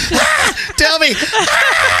 tell me,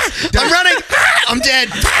 I'm running, I'm dead.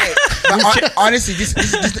 But honestly, this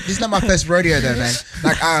is not my first rodeo though, man.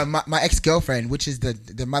 Like my ex-girlfriend, which is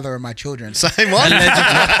the mother of my children. Same one? of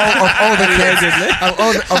all the kids.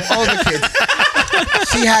 Of all the kids.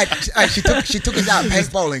 She took us out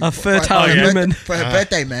paintballing. A fertile human. For her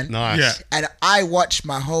birthday, man. Nice. Yeah. And I watched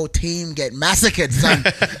my whole team get massacred, son.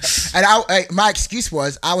 And my excuse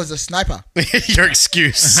was I was a sniper. Your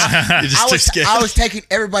excuse. You're just too scared. I was taking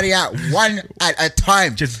everybody out one at a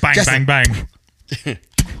time. Just bang, bang.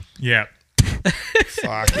 Yeah.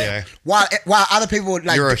 Fuck yeah. While other people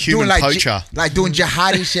like You're a human doing poacher. doing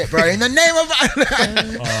jihadi shit, bro. In the name of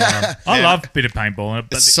I love a bit of paintball.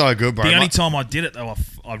 But It's so good, bro. The only time I did it though,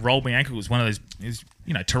 I rolled my ankle. It was one of those,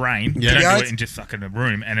 terrain. Yeah. You don't Yeah. do it in just fucking a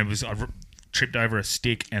room. And I tripped over a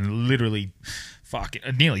stick and literally,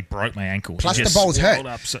 it nearly broke my ankle. Plus It the just balls hurt. swelled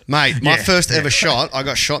up, Mate, my first ever shot, I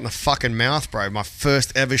got shot in the fucking mouth, bro. My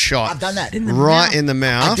first ever shot. I've done that. Right in the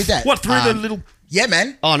mouth. I did that. What, through the little... Yeah,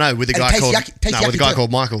 man. Oh no, with a And guy it tastes called yucky- with a guy too.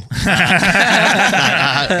 called Michael.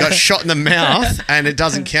 Got shot in the mouth, and it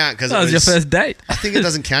doesn't count because That was your first date. I think it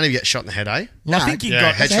doesn't count if you get shot in the head, eh? Nah, I think you Yeah,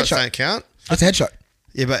 got... That's a headshots headshot. don't count. That's a headshot.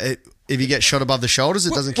 Yeah, but if you get shot above the shoulders,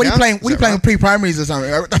 it doesn't What are you count. playing? Is What are you that playing right? pre-primaries or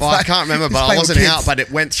something? What the Well, I fuck? can't remember, Just but I playing with wasn't kids. out. But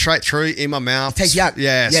it went straight through in my mouth. Takes you out.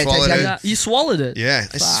 Yeah, Yeah, it swallowed takes you it. out. You swallowed it. Yeah,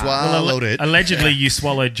 I swallowed it. Allegedly, you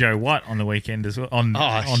swallowed Joe White on the weekend as well. On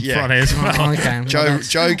yeah. Friday as well. Oh, okay.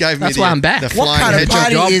 Joe gave me That's why I'm back. the What flying kind of head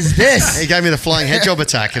party job. is this? He gave me the flying head job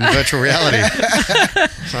attack in virtual reality.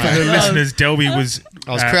 For the listeners, Delby was...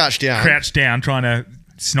 I was crouched down. Crouched down trying to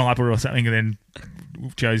sniper or something, and then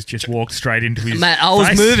Joe's just walked straight into his Man, I was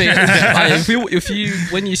face. moving. if you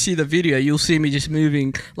when you see the video, you'll see me just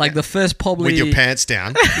moving like the first probably. With your pants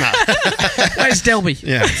down. No. Where's Delby?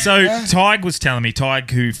 Yeah. So Tig was telling me, Tig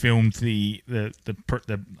who filmed the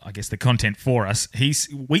I guess the content for us,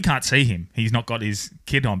 we can't see him. He's not got his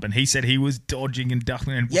kit on, but he said he was dodging and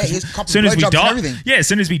ducking and Yeah, he's copping as soon as we blowjobs and die, everything. yeah, as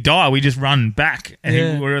soon as we die, we just run back and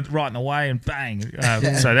Yeah. we're right in the way and bang.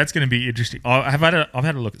 So that's going to be interesting. I've had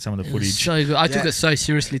a look at some of the footage. So good. I took it so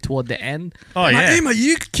seriously toward the end. Oh, I'm like, yeah. Emo,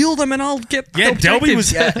 you kill them and I'll get. Yeah, Delby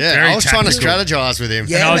was Yeah. Yeah, very I was trying to tactical. strategize with him.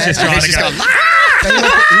 Yeah, And I was man. just And trying he's to go. just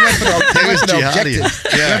he went for the jihadi. objectives.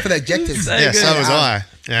 He Yeah. went for the objectives. Yeah, so was I.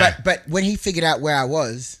 Yeah. But when he figured out where I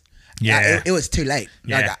was, Yeah. it was too late.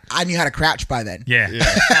 Yeah. Like I knew how to crouch by then. Yeah.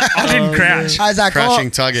 I didn't crouch. I was like,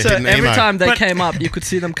 Crouching tiger So hidden every emo. time they But- came up, you could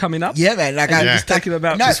see them coming up. yeah, man. Like And I you just just take him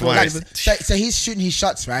about no, this way. like, so he's shooting his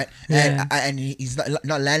shots, right? Yeah. And he's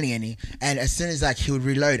not landing any. And as soon as like he would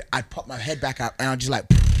reload, I'd pop my head back up and I'd just like.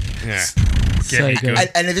 Yeah. So Getting good.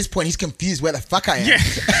 And at this point, he's confused where the fuck I am. Yeah.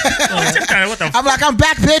 I just don't know what the I'm like, I'm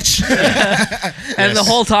back, bitch. And the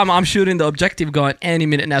whole time I'm shooting the objective, going, any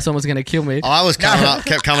minute now someone's gonna kill me. I was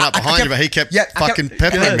kept coming up behind you, but he kept fucking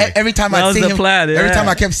peppering me. Every time That I was see the him, plan, every yeah. time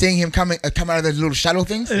I kept seeing him come out of those little shadow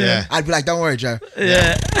things, Yeah. I'd be like, "Don't worry, Joe."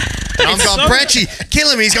 Yeah. And I'm going, Branchy, kill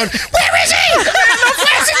him. He's going, where is he?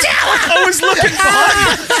 Where's the tower? I was looking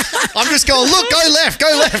behind you. I'm just going, look, go left, go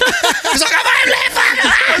left. He's like, I'm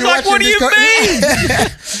left. You're like, watching what do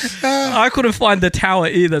this you mean? I couldn't find the tower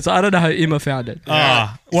either, so I don't know how Emma found it.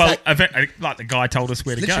 Well, like the guy told us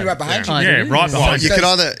where to Literally go. right behind Oh, you. Yeah, did he? right Yeah. behind You you. could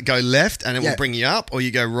either go left and it Yeah. will bring you up, or you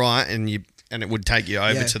go right and it would take you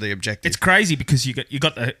over Yeah. to the objective. It's crazy because you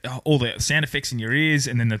got all the sound effects in your ears,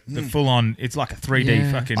 and then the full on. It's like a 3D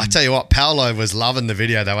Yeah. fucking. I tell you what, Paolo was loving the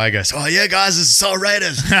video though. He goes, oh yeah, guys, this is so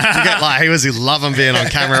Raiders. He was loving being on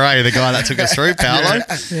camera. The guy that took us through, Paolo.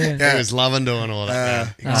 Yeah. He was loving doing all that.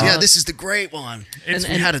 Man. He goes, yeah, this is the great one. It's-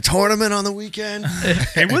 We had a tournament on the weekend.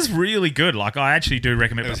 It was really good. Like I actually do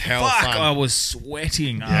recommend. It was but hell fuck, fun. I was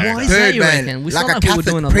sweating. Why is Dude, that, you man, reckon? We like saw a that people Catholic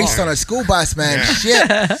doing a priest lot. on a school bus, man. Shit.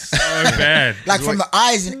 So bad. bad. Like from the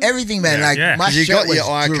eyes and everything, man. Like my you shirt got your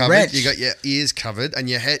eye was covered, drenched. you got your ears covered, and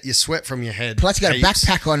your head, you sweat from your head. Plus, you got heaps. a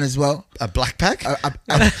backpack on as well. A black pack?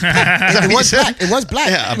 It was black. It was black.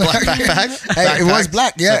 Yeah, a black backpack. Hey, it was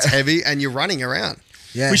black. So Yeah, it's heavy, and you're running around.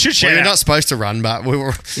 yeah. We should shout Well, you're out. not supposed to run, but we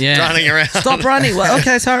were running around. Stop running. Well,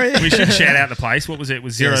 okay, sorry. We should shout out the place. What was it? It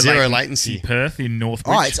was Yeah, zero latency. Perth in Northbridge.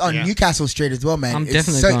 Oh, it's on Newcastle Street as well, man. I'm it's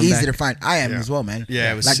definitely so going easy back. to find. I am as well, man.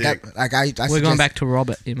 Yeah, it was like sick. that. Like I We're going back to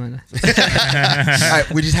Robert. You know.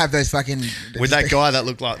 We just have those fucking With that guy that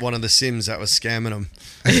looked like one of the Sims that was scamming him.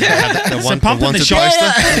 pumping the shop.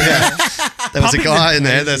 There was a guy in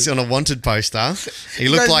there that's on a wanted poster. He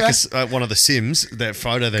looked like one of the Sims, that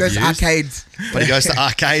photo they've goes used. to arcades, But he goes to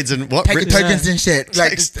arcades and what? taking tokens and shit.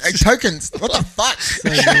 Like tokens. What the fuck?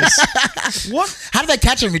 What? How did they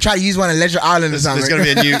catch him? We try to use one on Leisure Island or There's something.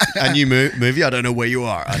 going to be a new movie. I don't know where you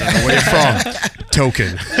are. I don't know where you're from.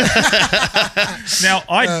 Token. Now,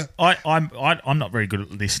 I'm not very good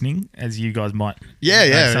at listening, as you guys might.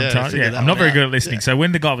 Yeah, sometimes. figure Yeah, that I'm not one very out. good at listening. So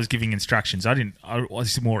when the guy was giving instructions, I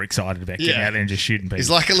was more excited about getting Yeah. out there and just shooting people. He's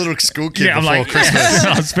like a little school kid I'm before like, Christmas.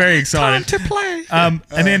 I was very excited. to play. And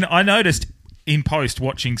then I noticed in post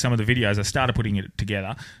watching some of the videos, I started putting it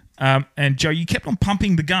together. And Joe, you kept on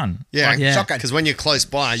pumping the gun. Yeah, Yeah. Shotgun. because when you're close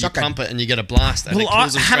by, you Shotgun. pump it and you get a blast. And Well, it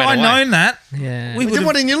kills them had straight I away. known that, Yeah. we would Then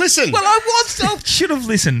why didn't you listen? Well, I should have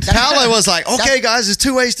listened. Paolo was like, okay, guys, there's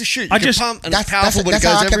two ways to shoot. You I can just- pump, and it's powerful, but it how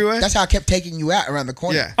goes I kept, everywhere. That's how I kept taking you out around the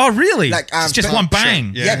corner. Yeah. Oh, really? Like, it's just but- one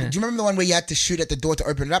bang. Sure. Yeah. Yeah. Do you remember the one where you had to shoot at the door to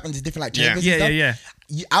open it up and there's different like Yeah. chambers Yeah, and yeah, stuff?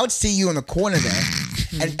 yeah. I would see you in the corner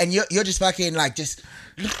there, and you're just fucking like just,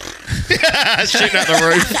 Shooting at the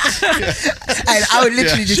roof. and I would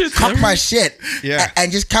literally just cock my shit, Yeah.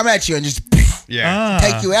 and just come at you and just Yeah.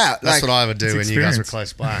 take you out. That's like, what I would do it's when you guys were experience.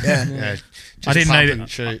 close by. Yeah. Just I didn't pump know and that.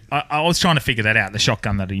 shoot. I was trying to figure that out. The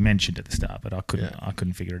shotgun that he mentioned at the start, but I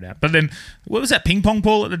couldn't figure it out. But then, what was that ping pong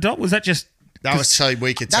ball at the top? Was that just? That was so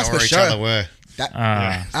we could That's tell where for each sure. other were. That,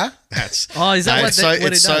 Yeah. That's Oh, is that no, what it's the- so,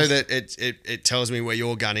 what it's it so does? that it tells me where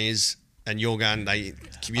your gun is, and your gun they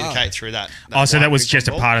communicate through that. Oh, so white that was ping just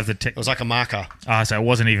a pong part ball. of the tech. It was like a marker. So it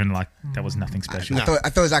wasn't even like that was nothing special. I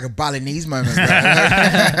thought it was like a Balinese moment, bro.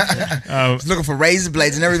 I was looking for razor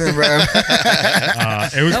blades and everything, bro.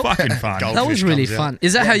 It was fucking fun. Gold. That was Goldfish really comes out. fun.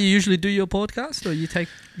 Is that how you usually do your podcast, or you take?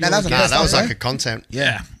 No, that was the Nah, first that was time, like bro. a content.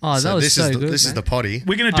 Yeah, Oh, that So was this so is good. this is the potty.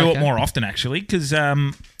 we're gonna do Okay. it more often actually because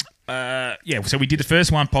so we did the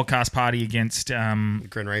first one podcast party against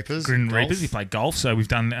Grin Reapers. Grin golf. Reapers. We played golf, so we've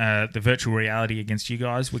done the virtual reality against you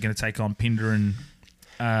guys. We're going to take on Pinder and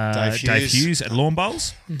Dave Hughes at Lawn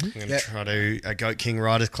Bowls. I'm going to try to a Goat King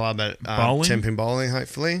Riders Club at Bowling. 10-pin bowling,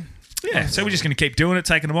 hopefully. Yeah, so we're just going to keep doing it,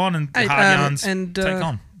 taking them on, and Hey, hard yarns and take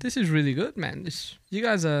on. this is really good, man. You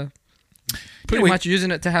guys are pretty we- much using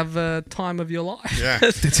it to have a time of your life. Yeah.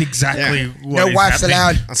 That's exactly Yeah. what No is wives happening.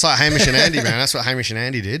 allowed. That's like Hamish and Andy, man. That's what Hamish and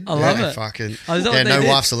Andy did. I love Yeah, it. Fucking, Oh, is that what they no did?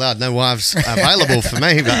 wives allowed. No wives available for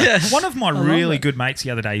me. But One of my love really it. good mates the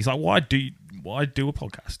other day, he's like, why do a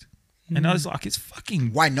podcast? And I was like, it's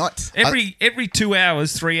fucking Why not? every 2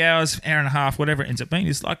 hours, 3 hours, hour and a half, whatever it ends up being,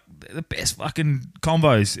 it's like the best fucking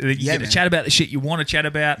combos. You Yeah, get to man. chat about the shit you want to chat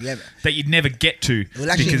about Yeah, man. that you'd never get to. It will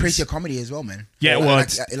actually because- increase your comedy as well, man. Yeah, well, like,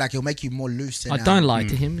 it's- like it'll make you more loose. And, I don't lie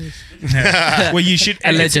to him. well, you should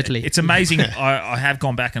and Allegedly. It's amazing. I have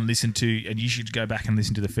gone back and listened to, and you should go back and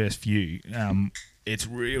listen to the first few. It's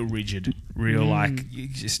real rigid, real like you're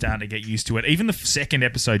just starting to get used to it. Even the second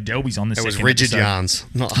episode, Delby's on the it second was rigid episode. yarns,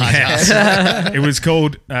 not hard Yeah. yarns. It was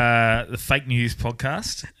called the Fake News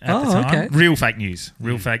Podcast at the Oh, time. okay. Real fake news.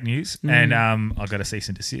 And I got a cease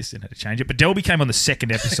and desist and had to change it. But Delby came on the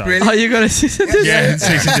second episode. Really? Oh, you got to see Yeah,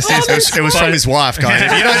 cease and desist. It was from his wife, guys.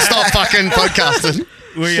 You don't stop fucking podcasting.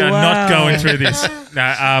 We are Wow. not going through this.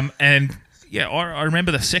 No, and yeah, I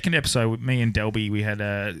remember the second episode with me and Delby. We had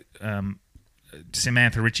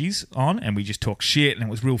Samantha Ritchie's on, and we just talked shit, and it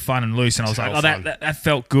was real fun and loose. And I was like, Hell oh, fun. that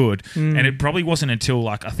felt good. And it probably wasn't until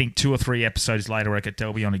like I think 2 or 3 episodes later, I got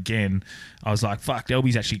Delby on again. I was like, fuck,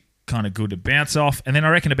 Delby's actually kind of good to bounce off. And then I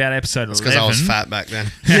reckon about episode 11. Because I was fat back then.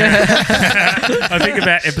 I think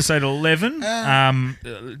about episode 11,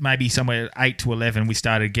 maybe somewhere 8 to 11, we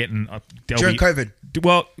started getting Delby. During COVID.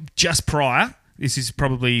 Well, just prior. This is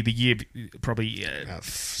probably the year, probably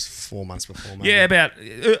 4 months before, maybe. yeah, about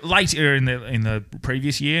later in the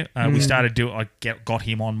previous year. We started got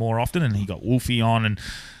him on more often, and he got Wolfie on, and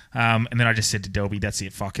then I just said to Delby, "That's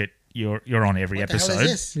it, fuck it, you're on every What the hell episode."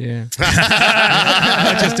 is this? Yeah.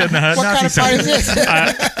 I just didn't know. What kind of fight is this?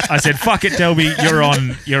 I said, "Fuck it, Delby,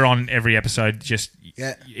 you're on every episode. Just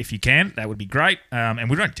if you can, that would be great. And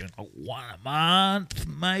we're only doing like one a month,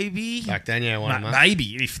 maybe. Back then, yeah, one a month.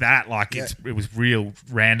 Maybe, if that. Like, it was real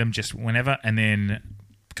random, just whenever. And then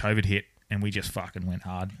COVID hit. And we just fucking went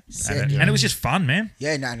hard at it. And it was just fun, man.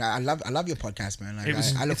 Yeah, no, I love your podcast, man. Like,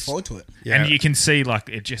 I look forward to it. Yeah. And you can see, like,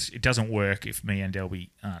 it doesn't work if me and Delby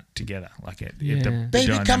aren't together. Like, the Baby,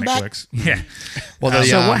 dynamic come back. works. Yeah. Well,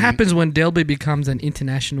 so what happens when Delby becomes an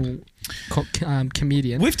international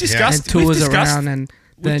comedian? We've discussed and tours around and.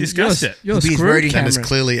 Then we've discussed it. You're screwed, and it's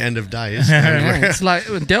clearly end of days. It's like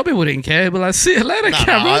Delby wouldn't care, but like, see you later,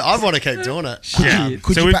 Cameron. I want to keep doing it. Yeah.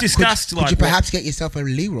 So we've discussed. Could you perhaps get yourself a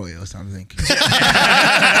Leroy or something?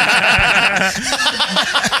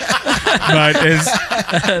 I'm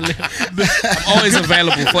always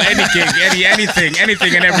available for any gig, anything and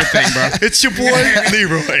everything, bro. It's your boy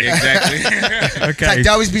Leroy. Exactly. Okay. It's like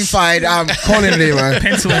Delby's been fired. Call in Leroy.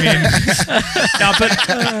 Pencil him in. No, but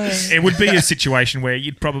it would be a situation where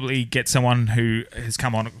you'd probably get someone who has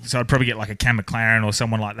come on. So I'd probably get like a Cam McLaren or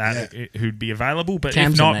someone like that who'd be available. But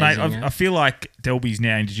Cam's if not, amazing, mate, I feel like Delby's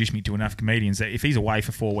now introduced me to enough comedians that if he's away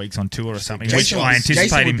for 4 weeks on tour or something, Jason, which I anticipate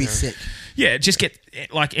Jason him. would be sick. Yeah, just get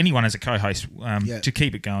like anyone as a co-host to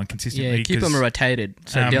keep it going consistently. Yeah, keep them rotated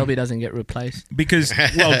so Delby doesn't get replaced. Because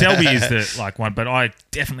Delby is the one, but I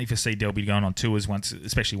definitely foresee Delby going on tours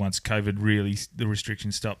especially once COVID really the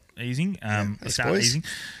restrictions stop easing. Start easing.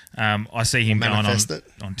 I see him going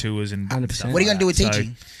on tours and 100%. What are you gonna do with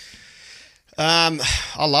teaching?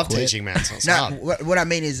 I love teaching, man. So it's hard. What I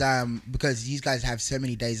mean is because you guys have so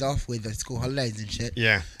many days off with the school holidays and shit.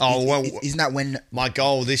 Yeah. Isn't that when my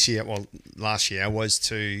goal last year was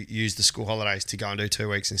to use the school holidays to go and do 2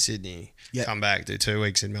 weeks in Sydney, come back, do 2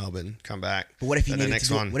 weeks in Melbourne, come back. But what if you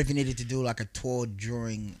needed to do like a tour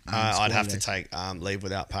during? I'd have to take leave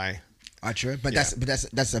without pay. Oh, true. But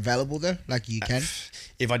that's available though. Like you can.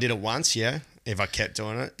 If I did it once, yeah. If I kept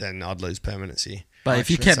doing it, then I'd lose permanency. But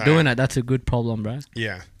if you kept doing it, that's a good problem, bro.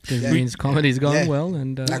 Yeah. Because it means comedy's going well.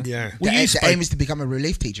 And the aim is to become a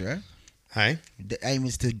relief teacher, eh? Hey? The aim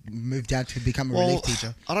is to move down to become a relief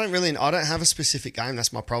teacher. I don't have a specific aim.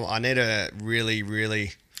 That's my problem. I need a really,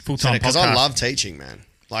 really full-time because I love teaching, man.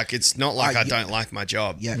 Like, it's not like I don't like my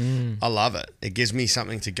job. Yeah. I love it. It gives me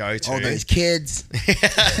something to go to. All those kids.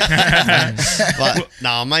 But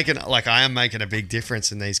no, I am making a big difference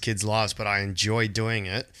in these kids' lives, but I enjoy doing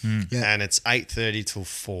it. Yeah. And it's 8:30 till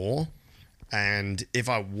 4. And if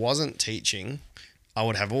I wasn't teaching, I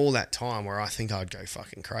would have all that time where I think I'd go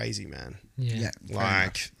fucking crazy, man. Yeah.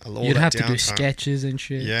 Like, you'd have to do sketches and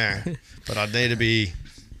shit. Yeah. But I'd need to be,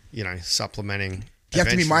 supplementing. Do you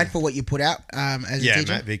have to be mindful what you put out as a teacher?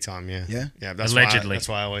 Yeah, mate, big time, yeah. Yeah? Yeah, Allegedly. That's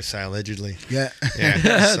why I always say allegedly. Yeah. Yeah.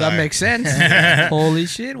 That makes sense. Holy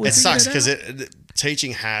shit. It sucks because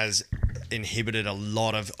teaching has inhibited a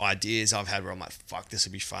lot of ideas I've had where I'm like, fuck, this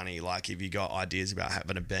would be funny. Like, if you got ideas about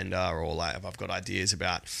having a bender, or like if I've got ideas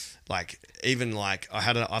about like even like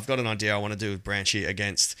I've got an idea I want to do with Branchy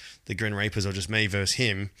against the Grin Reapers, or just me versus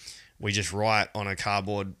him. We just write on a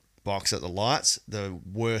cardboard box at the lights the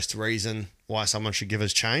worst reason why someone should give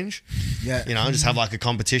us change. Yeah. Just have like a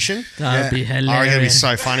competition. That'd be hilarious. I reckon it'd be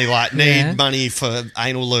so funny. Like, need money for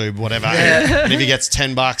anal lube, whatever. Yeah. And if he gets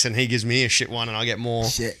 $10 and he gives me a shit one and I get more.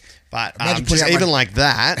 Shit. But just even like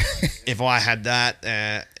that, if I had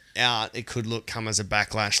that out, it could come as a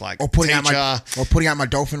backlash. Like, or putting out my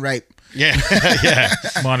dolphin rape. Yeah. Yeah.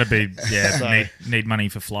 Might be, need money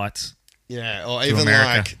for flights. Yeah. Or even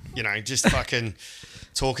America. Like, just fucking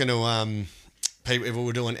talking to people, if we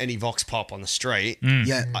were doing any vox pop on the street,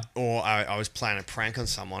 or I was playing a prank on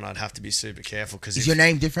someone, I'd have to be super careful. Because is your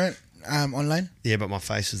name different online? Yeah, but my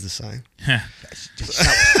face is the same.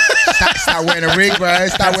 Start wearing a wig, bro.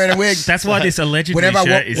 Start wearing a wig. That's why this allegedly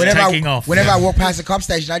shirt is taking off. Whenever I walk past the cop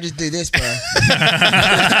station, I just do this, bro.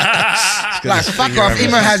 Like, fuck off.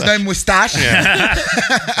 Emo has no moustache.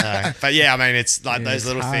 Yeah. But yeah, I mean, it's like those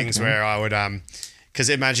little things where I would because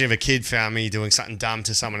imagine if a kid found me doing something dumb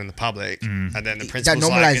to someone in the public, and then the principal's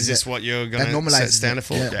like, is this what you're going to set standard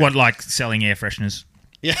for? Yeah. What, like selling air fresheners?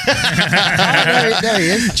 Yeah. There he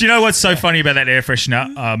is. Do you know what's so funny about that air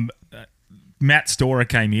freshener? Matt Storer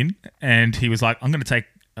came in and he was like, I'm going to take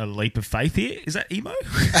a leap of faith here. Is that emo?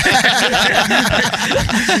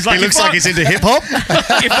 He's like, he looks like he's into hip hop.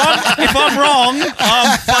 If I'm wrong,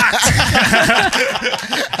 I'm fucked.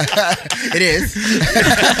 It is.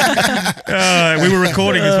 We were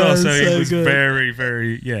recording as well, so it was very,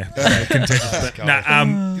 very, contentious.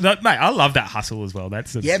 But, mate, I love that hustle as well.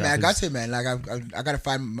 That's man. I got to, man. Like I got to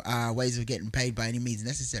find ways of getting paid by any means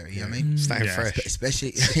necessary. You know what I mean? Staying fresh,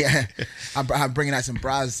 especially. I'm bringing out some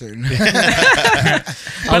bras soon. I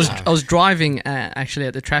was driving actually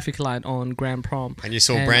at the traffic light on Grand Prom, and you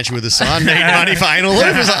saw Branchy with a sign, need money for anal lube.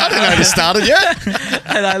 I didn't know it started yet.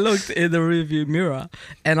 And I looked in the rearview mirror,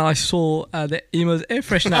 and I saw the Emo's air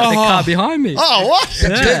freshener at the car behind me. Oh, what?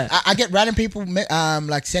 Yeah. I get random people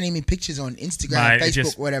like sending me pictures on Instagram, Mate,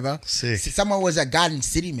 Facebook, whatever. Sick. Someone was at Garden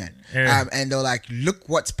City, man, and they're like, "Look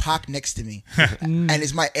what's parked next to me," and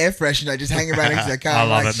it's my air freshener just hanging around next to the car. I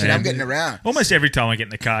love like, it, man. I'm getting around. Almost every time I get in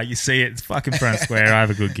the car, you see it. It's fucking front square. I have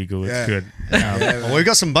a good giggle. It's good. Well, we've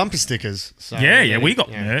got some bumper stickers. So we got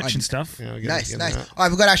merch and stuff. Nice. All right,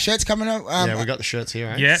 we've got our shirts coming up. We got the shirts here,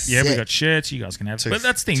 right? Yeah, we got shirts. You guys can have. But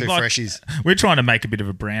that's the thing. Two freshies. We're trying to make a bit of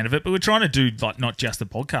a brand of it, but we're trying to do like not just the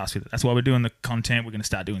podcast with it. That's why we're doing the content. We're going to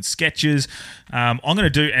start doing sketches. I'm going to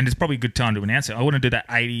do, and it's probably a good time to announce it. I want to do that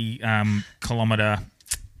 80-kilometer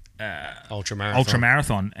ultra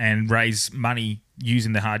marathon and raise money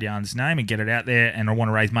using the Hard Yarns name and get it out there. And I want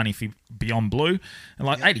to raise money for Beyond Blue.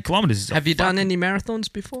 And 80 kilometers. Have you done any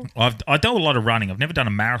marathons before? I've done a lot of running. I've never done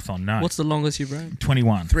a marathon. No. What's the longest you've ran?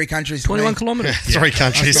 21. 3 countries. 21 kilometers. 3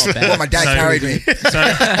 countries. Well, my dad carried me. So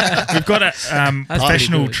we've got a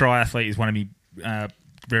professional triathlete is one of me.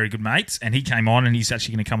 Very good mates, and he came on, and he's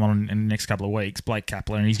actually going to come on in the next couple of weeks, Blake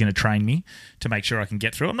Kapler, and he's going to train me to make sure I can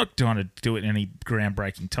get through. I'm not trying to do it in any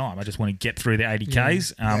groundbreaking time. I just want to get through the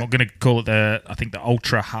 80Ks. I'm going to call it the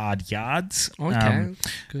ultra hard yards. Okay.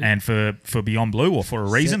 And for Beyond Blue, or for a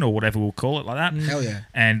reason, or whatever we'll call it like that. Hell yeah.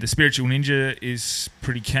 And the Spiritual Ninja is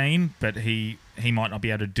pretty keen, but he might not be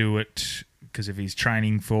able to do it because of his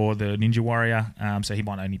training for the Ninja Warrior. So he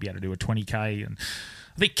might only be able to do a 20K. And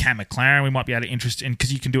I think Cam McLaren we might be able to interest in,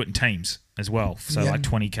 because you can do it in teams as well. So like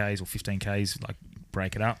 20Ks or 15Ks, like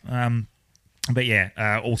break it up. But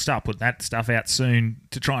we'll start putting that stuff out soon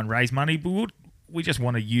to try and raise money. But we just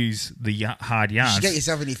want to use the hard yarns. You should get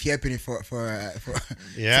yourself an Ethiopian for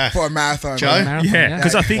a marathon. Joe? Yeah,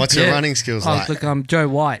 because I think... What's your running skills like? Look, I'm Joe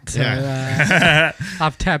White, so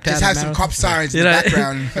I've tapped out. Just have some cop sirens in the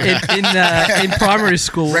background. In primary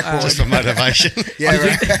school. Just for motivation.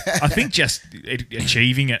 I think just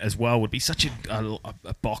achieving it as well would be such a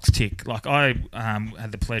box tick. Like I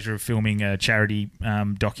had the pleasure of filming a charity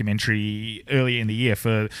documentary earlier in the year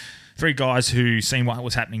for 3 guys who seen what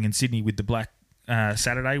was happening in Sydney with the Black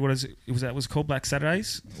Saturday. What is it? Was it called Black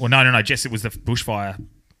Saturdays? Or no. Jess, it was the bushfire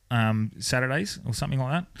Saturdays or something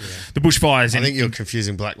like that. Yeah. The bushfires. I think you're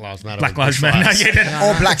confusing Black Lives Matter. Black Lives Matter.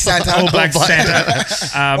 Or Black Santa. Or Black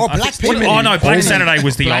Santa. Or Black People. Oh no, Black Saturday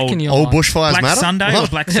was the old. All bushfires Black matter. Sunday or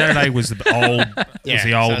Black Saturday was the old. Was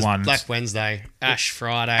the old one. Black Wednesday, Ash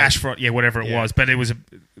Friday. Ash Friday, whatever it was, but it was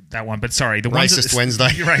that one. But sorry, the Racist Wednesday.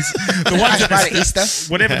 The ones that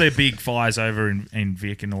Easter. Whatever the big fires over in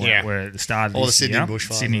Vic and all that were at the start of all this the Sydney year.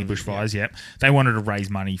 bushfires. Sydney bushfires, yep. They wanted to raise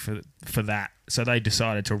money for that, so they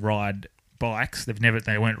decided to ride bikes.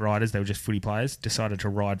 They weren't riders, they were just footy players. Decided to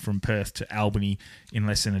ride from Perth to Albany in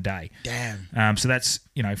less than a day. Damn. So that's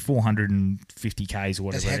 450 k's or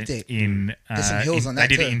whatever. That's hectic. There's some hills on that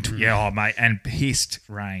They did it mate, and pissed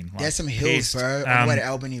rain. There's some hills, bro, on the way to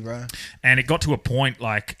Albany, bro. And it got to a point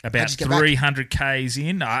like about 300 k's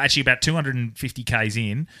in, actually about 250 k's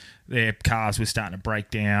in, their cars were starting to break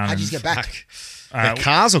down. How'd you get back?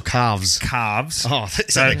 Cars or calves? Calves. Oh,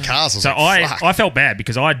 so cars. I felt bad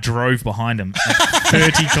because I drove behind them at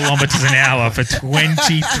 30 kilometres an hour for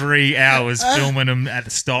 23 hours filming them at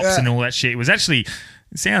the stops and all that shit. It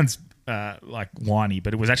sounds like whiny,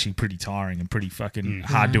 but it was actually pretty tiring and pretty fucking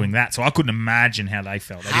hard doing that. So I couldn't imagine how they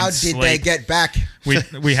felt. How did they get back?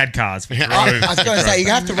 We had cars. We drove. I was going to say, you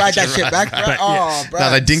have to ride that shit back, bro. But, bro.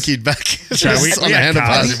 No, they dinkied back. We had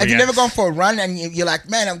cars. Have you never gone for a run and you're like,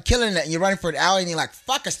 man, I'm killing it, and you're running for an hour and you're like,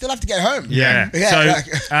 fuck, I still have to get home. Yeah.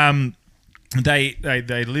 So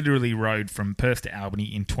they literally rode from Perth to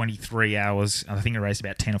Albany in 23 hours. I think it raised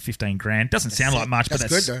about 10 or 15 grand. Doesn't sound like much, but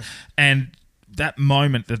that's good though. And that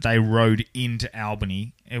moment that they rode into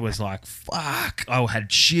Albany, it was like, fuck, I had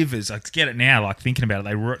shivers. I get it now, like thinking about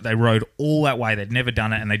it. They rode all that way. They'd never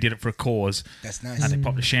done it, and they did it for a cause. That's nice. And they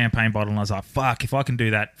popped a champagne bottle, and I was like, fuck, if I can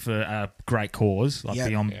do that for a great cause, like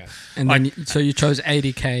beyond. Yeah. And then, so you chose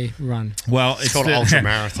 80K run. Well, it's called ultra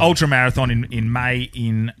marathon. Ultra marathon in May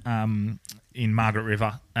in Margaret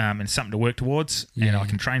River, and something to work towards, and I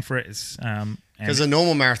can train for it. Because a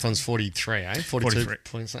normal marathon's 43, eh? 42 43.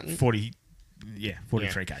 point something. 40.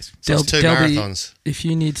 43 Ks. So it's 2 marathons. If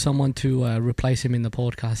you need someone to replace him in the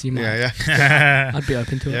podcast, you might. Yeah. I'd be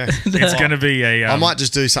open to it. It's going to be a. I might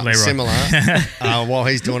just do something Leroy. similar while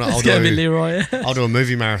he's doing it. It's going to be Leroy. I'll do a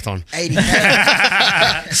movie marathon. 80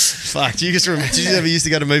 Fuck, did you ever used to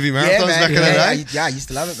go to movie marathons back in the day? Yeah, I used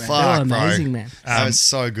to love it, man. Fuck, They were amazing, man. That was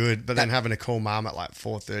so good. But then having to call mum at like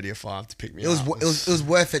 4:30 or 5 to pick me up. It was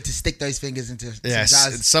worth it to stick those fingers into. Yes,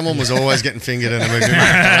 jars. someone was always getting fingered in a movie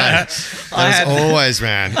marathon. That was always,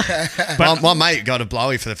 man. But my mate got a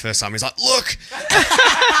blowy for the first time. He's like, look.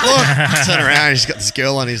 I turn around, he's got this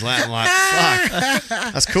girl on his lap. I'm like,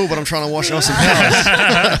 fuck, that's cool, but I'm trying to wash off some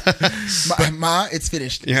towels. Ma, it's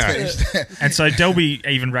finished. Yeah. It's finished. And so Delby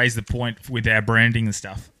even raised the point with our branding and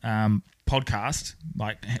stuff. Podcast,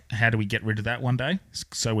 like how do we get rid of that one day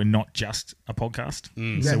so we're not just a podcast,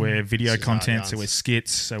 so we're video content, so we're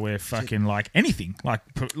skits, so we're fucking like anything, like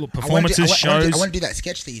performances, shows. I want to do that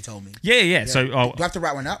sketch that you told me. Yeah. So do I have to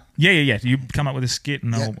write one up? Yeah. You come up with a skit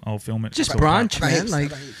and I'll film it. Just branch, man.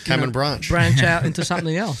 Like Come and branch. Branch out into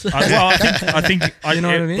something else. I think You know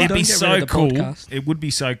what I mean? it'd Don't be get rid so of the cool. podcast. It would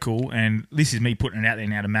be so cool, and this is me putting it out there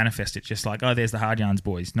now to manifest it. Just like, oh, there's the Hard Yarns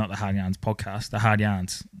boys, not the Hard Yarns podcast. The Hard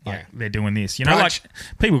Yarns, like they're doing this. You know, Branch. like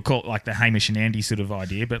people call it like the Hamish and Andy sort of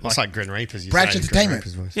idea, but It's like Grim Reapers. You Branch say, Entertainment. Grim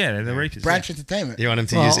Reapers voice. yeah, they're the Reapers. Branch Entertainment. You want him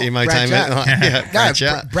to Well, use emotainment? branch Branch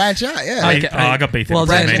out. Branch out. Yeah. I, Okay, I got beat. Well, at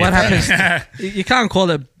then the what meeting. happens? You can't call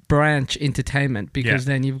it Branch Entertainment because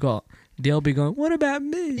Yeah. then you've got Delby going, what about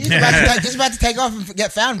me? He's about to take off and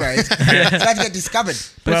get found, bro. He's about to get discovered.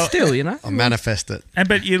 But Well- still, you know. I'll manifest it.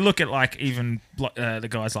 But you look at like even the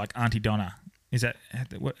guys like Auntie Donna. Is that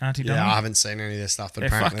what Auntie Donna? Yeah, I haven't seen any of their stuff, but They're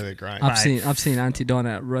apparently fuck- they're great. I've seen Auntie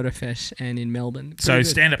Donna at Rotofest and in Melbourne. So Pretty good.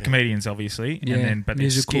 stand-up comedians, obviously, Yeah, and then but their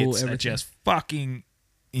musical, skits are everything. just fucking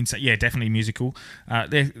insane. Yeah, definitely musical.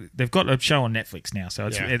 They've got a show on Netflix now, so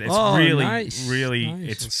it's Yeah. it's Oh, really nice.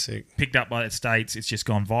 it's That's sick. picked up by the States. It's just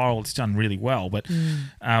gone viral. It's done really well, but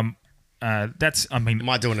that's I mean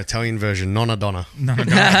Might do an Italian version, Nonna Donna. no.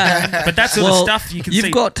 But that's sort of stuff you can you've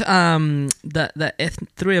see. got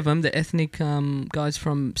three of them, the ethnic guys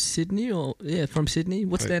from Sydney, from Sydney.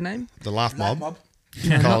 What's their name? The Laugh Mob.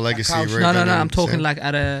 No, Carl Legacy. Carl- Ruben, no. and I'm talking Sam. like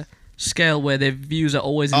at a scale where their views are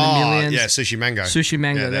always in the Oh, millions. yeah, Sushi Mango. Sushi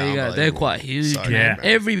Mango, Yeah, there you go. They're unbelievable. quite huge. So man. Yeah. good,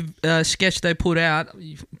 man. Every sketch they put out,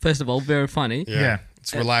 first of all, very funny. Yeah.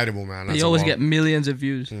 It's relatable, man. That's You a always lot. get millions of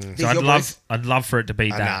views. So These I'd your love for it to be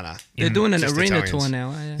that. nah. They're doing an Just arena Italians. tour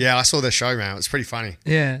now. Yeah, I saw their show, man. It was pretty funny.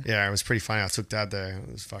 Yeah. Yeah, it was pretty funny. I took Dad there.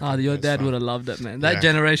 It was fucking. Oh, your it was dad fun. would have loved it, man. That Yeah.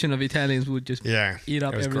 generation of Italians would just Yeah, eat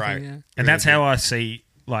up it was everything. great. Yeah. And that's how I see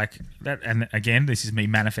like that. And again, this is me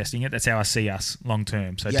manifesting it. That's how I see us long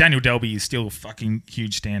term. So Yeah. Daniel Delby is still a fucking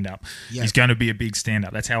huge stand up. Yeah. He's going to be a big stand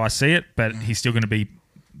up. That's how I see it. But he's still going to be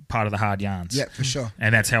part of the Hard Yarns. Yeah, for sure.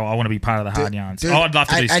 And that's how I want to be part of the Hard Yarns. Dude, I'd love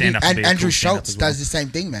to do stand up. and Andrew Schultz does the same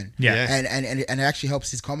thing, man. Yeah. and it actually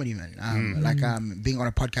helps his comedy, man. Being on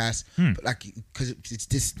a podcast, like because it's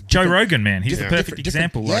this Joe Rogan, man, he's the different- perfect different-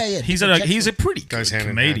 example. yeah, Like, yeah, he's different a pretty good Goes hand in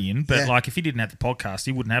comedian, but Yeah. like if he didn't have the podcast,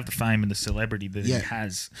 he wouldn't have the fame and the celebrity that he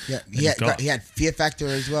has. Yeah, that he's got. he had Fear Factor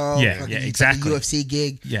as well. Yeah, Fucking yeah, he took exactly. a UFC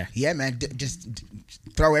gig. Yeah. man. Just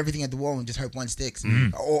throw everything at the wall and just hope one sticks.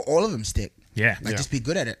 Or all of them stick. Yeah, Like just be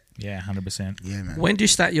good at it. yeah, 100%. Yeah, man. When do you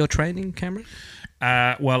start your training, Cameron?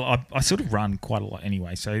 Well, I sort of run quite a lot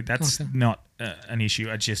anyway, so that's Okay. not an issue.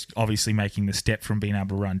 It's just obviously making the step from being able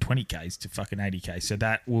to run 20Ks to fucking 80K. So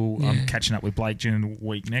that will, I'm catching up with Blake during the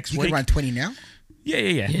week next You week. can run 20 now.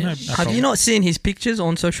 Yeah. No Have problem. you not seen his pictures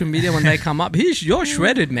on social media when they come up? You're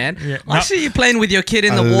shredded, man. Yeah. I No. see you playing with your kid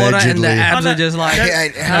in the water, and the Allegedly. abs Oh, no. are just like. Yeah,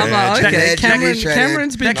 and I'm like, okay, Allegedly.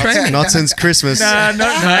 Cameron's been training. Not since Christmas. No,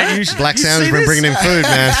 mate. Black you Sam's see been this? bringing him food,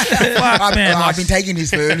 man. Fuck, man. I've Like, been taking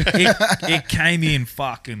his food. it came in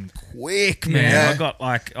fucking quick, man. Yeah. I got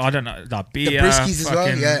like I don't know the beer, briskies as well,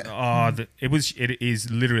 fucking, yeah. It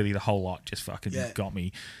is literally the whole lot. Just fucking Yeah. got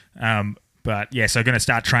me. But yeah, so going to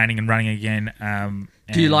start training and running again.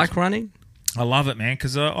 Do you and like running? I love it, man,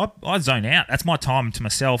 because I zone out. That's my time to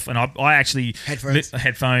myself, and I actually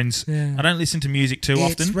headphones. Yeah. I don't listen to music too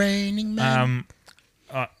It's often. raining, man.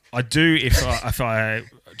 I do if I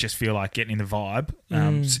just feel like getting in the vibe.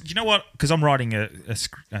 So, you know what? Because I'm writing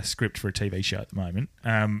a script for a TV show at the moment.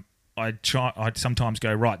 I'd sometimes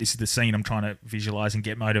go, right, this is the scene I'm trying to visualize and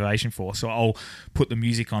get motivation for. So I'll put the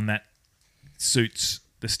music on that suits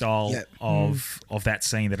the style of that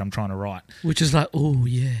scene that I'm trying to write. Which is like, oh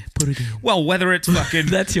yeah, put it in. Well, whether it's fucking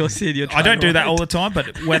That's your scene. I don't do that all the time,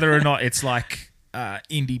 but whether or not it's like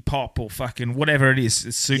indie pop or fucking whatever it is,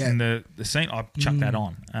 it's suiting the scene, I chuck that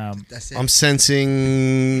on. That's it. I'm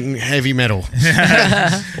sensing heavy metal.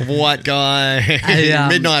 White guy,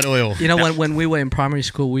 Midnight Oil. You know, when we were in primary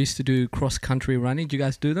school, we used to do cross-country running. Do you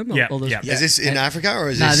guys do them? Yeah. Is this in Africa or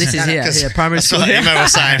is No, this? this is here. Primary That's school. what Emo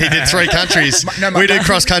was saying. He did 3 countries. We do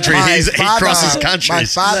cross-country. He crosses My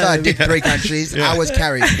countries. father did 3 countries. I was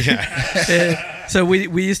carried. So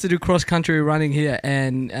we used to do cross-country running here,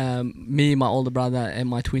 and me, my older brother, and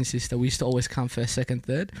my twin sister, we used to always come first, second,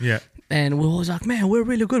 third. Yeah. And we were always like, man, we're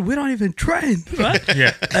really good. We don't even train, right?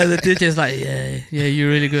 Yeah. And the teacher's like, yeah, you're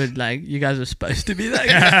really good. Like, you guys are supposed to be that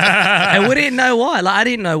good. And we didn't know why. Like, I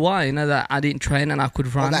didn't know why, you know, that I didn't train and I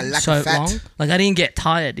could run so long. Like, I didn't get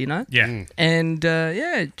tired, you know? Yeah. And,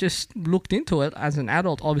 just looked into it as an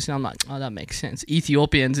adult. Obviously, I'm like, oh, that makes sense.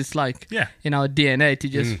 Ethiopians, it's like, you know, DNA to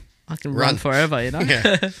just... I can run forever, you know?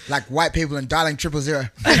 Yeah. Like white people and dialing 000.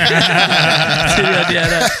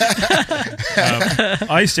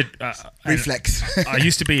 I used to... Reflex. I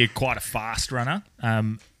used to be quite a fast runner.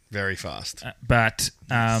 Very fast. But...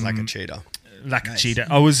 like a cheetah.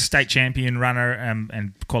 I was a state champion runner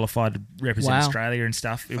and qualified to represent Australia and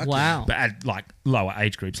stuff. Wow. But at like lower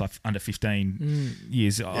age groups, like under 15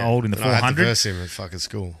 years old in the 400. I had to verse him at fucking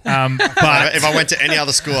school. But if I went to any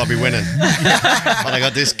other school, I'd be winning. But I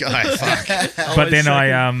got this guy. Fuck. But then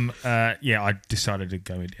I decided to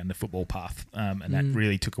go down the football path, and that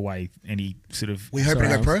really took away any sort of. We hoping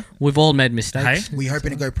to go pro? We've all made mistakes. Hey? We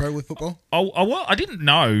hoping to go pro with football? I didn't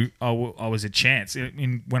know I was a chance.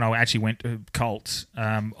 When I actually went to Colts,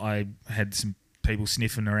 I had some people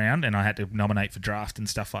sniffing around, and I had to nominate for draft and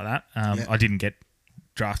stuff like that. I didn't get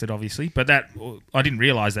drafted, obviously, but that I didn't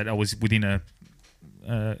realise that I was within a.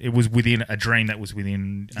 It was within a dream that was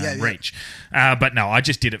within reach. But no, I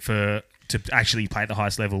just did it to actually play at the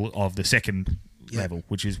highest level of the second level,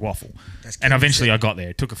 which is waffle. And eventually I got there.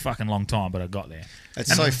 It took a fucking long time, but I got there.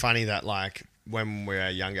 It's so funny that like when we're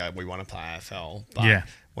younger, we want to play AFL, but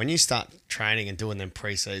when you start training and doing them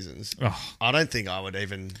pre-seasons, I don't think I would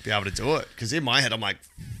even be able to do it, because in my head I'm like,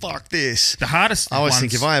 fuck this. The hardest I always ones,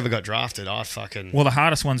 think if I ever got drafted, I fucking... Well, the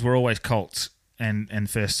hardest ones were always Colts and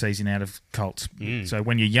first season out of Colts. So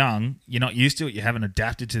when you're young, you're not used to it. You haven't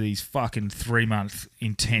adapted to these fucking 3-month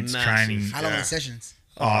intense training. How long are the sessions?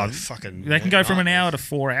 Fucking... They can go from an hour to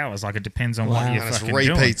 4 hours. Like, it depends on what you're fucking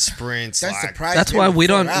repeat doing. sprints. That's why we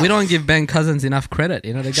don't give Ben Cousins enough credit.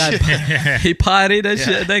 You know, the guy he partied and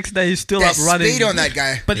shit. Next day he's still up running. Speed on that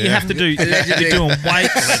guy. But you have to do. You're doing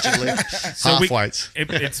weights. Allegedly. Half weights.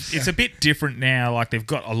 It's a bit different now. Like, they've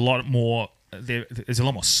got a lot more. There's a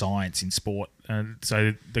lot more science in sport,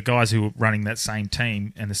 so the guys who are running that same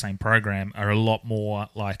team and the same program are a lot more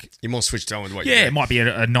like... You're more switched on with what you're it might be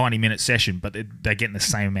a 90-minute session, but they're getting the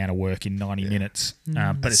same amount of work in 90 minutes.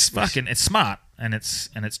 But it's smart, and it's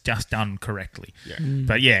just done correctly.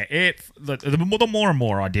 But the more and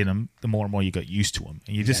more I did them, the more and more you got used to them,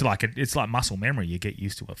 and you just like it's like muscle memory. You get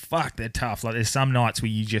used to it. Fuck, they're tough. Like, there's some nights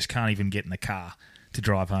where you just can't even get in the car to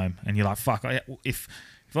drive home, and you're like, fuck, if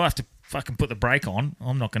I have to fucking put the brake on,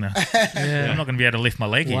 I'm not gonna be able to lift my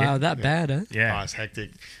leg here. Wow, that bad, eh? Yeah. Oh, it's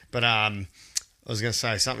hectic. But I was going to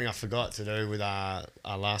say something I forgot to do with our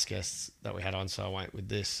last guests that we had on, so I went with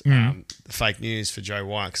this. The fake news for Joe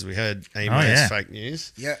White, because we heard Emo's fake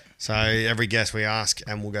news. Yeah. So every guest we ask,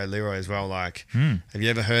 and we'll go Leroy as well, like, have you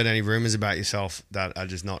ever heard any rumours about yourself that are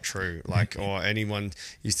just not true? Like, or anyone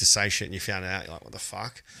used to say shit and you found out, you're like, what the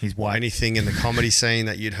fuck? He's white. Or anything in the comedy scene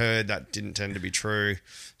that you'd heard that didn't tend to be true.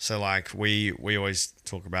 So, like, we always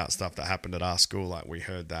talk about stuff that happened at our school. Like, we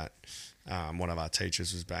heard that one of our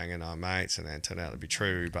teachers was banging our mates, and then it turned out to be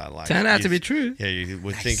true. But like, turned out to be true. Yeah, you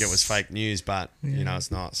would think it was fake news, but you know it's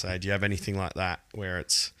not. So, do you have anything like that where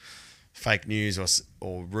it's fake news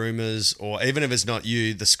or rumors, or even if it's not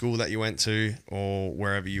you, the school that you went to or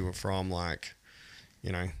wherever you were from? Like,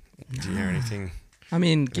 you know, do you hear anything? I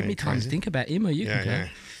mean, give me time to think about Emo. You can go.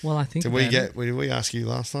 Well, I think. Did we ask you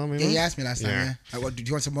last time? Yeah, you asked me last time. Yeah. Like, what, do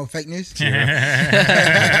you want some more fake news? Plenty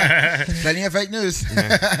of fake news.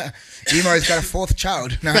 Emo's got a 4th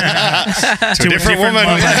child. No. To a different woman.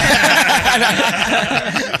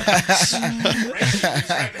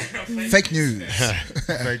 Fake news.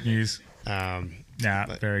 Fake news.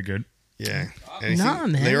 Very good. Yeah. Nah,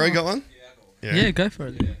 man. Leroy got one? Yeah, go for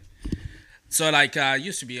it. So, like,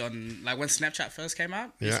 used to be on, like, when Snapchat first came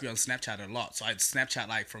out, used to be on Snapchat a lot. So, I'd Snapchat,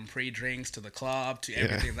 like, from pre-drinks to the club to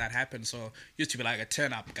everything that happened. So, used to be, like, a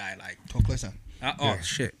turn-up guy, like... Talk closer.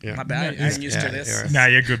 Shit. My bad. I'm used to this. No,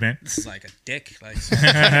 you're good, man. This is like a dick. Like, as far away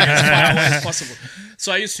as possible.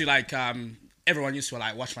 So, I used to, like, everyone used to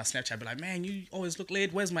like watch my Snapchat, be like, man, you always look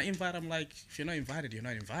late. Where's my invite? I'm like, if you're not invited, you're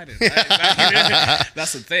not invited. Right?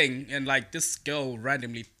 That's the thing. And like this girl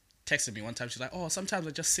randomly texted me one time. She's like, oh, sometimes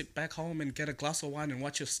I just sit back home and get a glass of wine and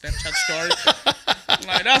watch your Snapchat story. I'm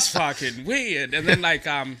like, that's fucking weird. And then like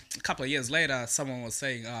a couple of years later, someone was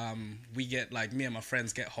saying we get like, me and my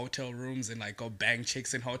friends get hotel rooms and like go bang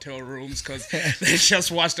chicks in hotel rooms because they just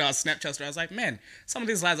watched our Snapchat story. I was like, man, some of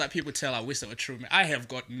these lies that people tell, I wish they were true. Man, I have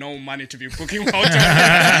got no money to be booking hotel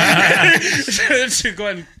to go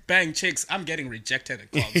and bang chicks. I'm getting rejected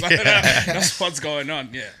at clubs. That's what's going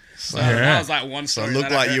on. Yeah. So that was like one story. So it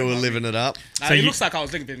looked like you were living it up. So it looks like I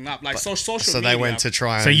was living it up. Like social media. So they went to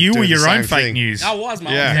try and So you were your own fake news. I was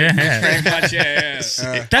my own fake news. Pretty much,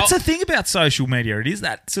 yeah. That's the thing about social media. It is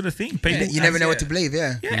that sort of thing. People, You never know what to believe,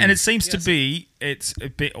 yeah. Yeah, and it seems to be, it's a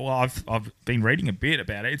bit, well, I've been reading a bit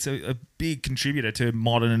about it. It's a big contributor to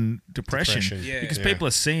modern depression. Yeah. Because people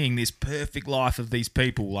are seeing this perfect life of these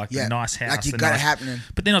people, like the nice house. Like you got it happening.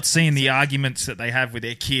 But they're not seeing the arguments that they have with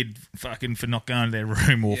their kid fucking for not going to their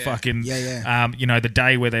room or fucking, you know, the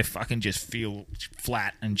day where they fucking just feel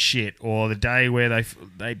flat and shit, or the day where they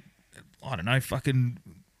I don't know, fucking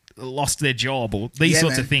lost their job, or these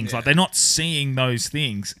sorts of things. Like they're not seeing those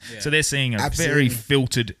things. So they're seeing a very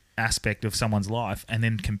filtered aspect of someone's life and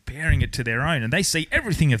then comparing it to their own, and they see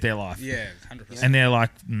everything of their life. Yeah, 100%. And they're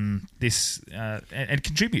like, this and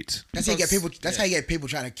contributes. That's how you get people. That's how you get people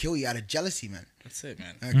trying to kill you out of jealousy, man. That's it,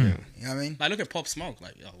 man. Okay. You know what I mean? Like look at Pop Smoke.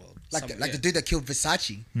 Like, oh well. Like the dude that killed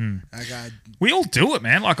Versace. Like, we all do it,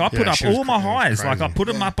 man. Like I put up all my highs. Crazy. Like I put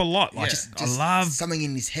them up a lot. Like just I love something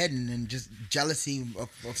in his head and just jealousy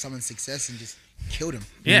of someone's success and just killed him.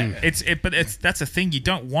 Yeah, but that's a thing you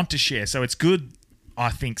don't want to share. So it's good, I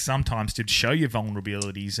think, sometimes to show your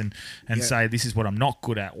vulnerabilities and say this is what I'm not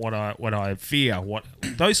good at, what I fear, what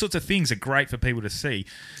those sorts of things are great for people to see.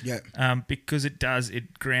 Yeah, because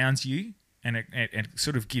it grounds you. And it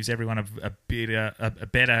sort of gives everyone a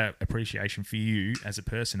better appreciation for you as a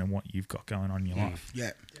person and what you've got going on in your life. Yeah,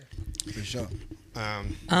 for sure.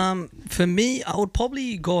 For me, I would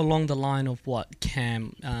probably go along the line of what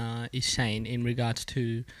Cam is saying in regards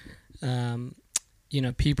to,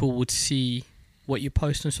 people would see what you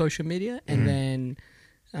post on social media, and then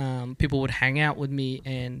people would hang out with me,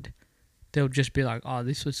 and they'll just be like, "Oh,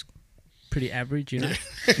 this was pretty average, you know."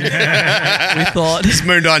 We thought it's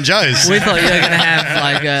Moondine Joe's. We thought you were gonna have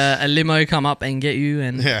like a limo come up and get you,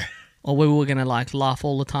 and or we were gonna like laugh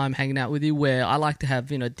all the time hanging out with you. Where I like to have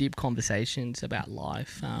deep conversations about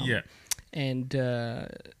life. And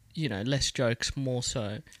less jokes, more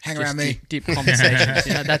so hang around me, deep conversations.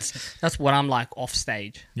 That's what I'm like off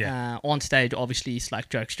stage. On stage, obviously it's like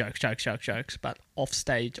jokes. But off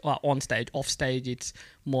stage, it's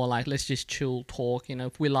more like let's just chill, talk.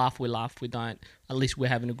 If we laugh, we laugh. We don't, at least we're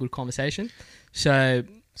having a good conversation. So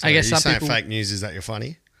I guess some people. Fake news is that you're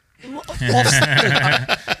funny.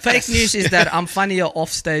 Fake news is that I'm funnier off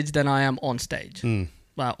stage than I am on stage.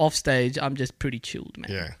 Off stage, I'm just pretty chilled,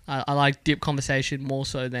 man. Yeah. I like deep conversation more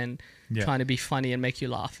so than trying to be funny and make you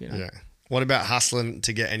laugh, Yeah. What about hustling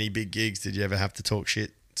to get any big gigs? Did you ever have to talk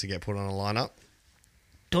shit to get put on a lineup?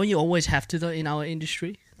 Don't you always have to, though, in our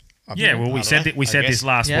industry? We said this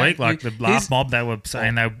last week. Like the Laugh Mob, they were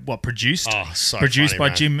saying they produced. Oh, so produced funny,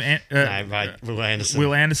 by Jim. Will Anderson.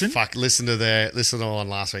 Will Anderson. Fuck, listen to on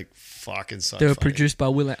last week. Fucking so. They were funny. Produced by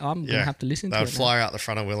Will. I'm gonna have to listen to it. They'd fly out the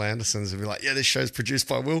front of Will Anderson's and be like, "Yeah, this show's produced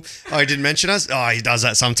by Will." Oh, he didn't mention us. Oh, he does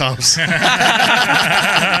that sometimes. That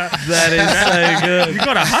is so good. You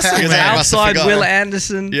got to hustle, man. Outside Will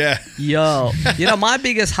Anderson. Yeah. Yo, my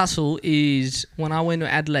biggest hustle is when I went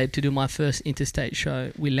to Adelaide to do my first interstate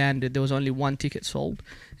show. We landed. There was only one ticket sold.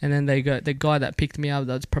 And then the guy that picked me up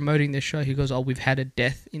that's promoting the show, he goes, "Oh, we've had a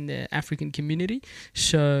death in the African community.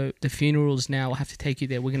 So the funerals now, I'll have to take you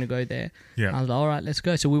there. We're going to go there." Yeah. I was like, "All right, let's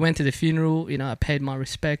go." So we went to the funeral. I paid my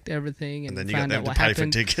respect, everything. And then you got found them out to what pay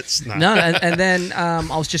happened. for tickets? No, and then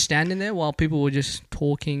I was just standing there while people were just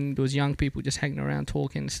talking. There was young people just hanging around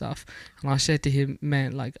talking and stuff. And I said to him,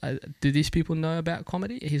 "Man, like, do these people know about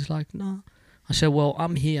comedy?" He's like, "No." I said, "Well,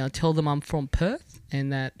 I'm here. Tell them I'm from Perth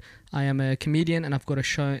and that I am a comedian and I've got a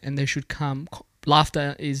show and they should come.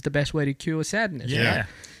 Laughter is the best way to cure sadness." Yeah.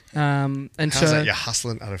 Right? And how's so that you're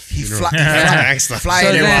hustling at a He funeral?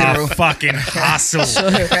 flying then- Fucking hustle.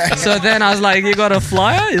 so then I was like, "You got a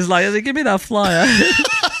flyer?" He's like, "Give me that flyer."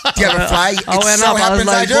 Do you have a fly? I went up. I was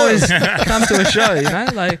like, "Boys, come to a show.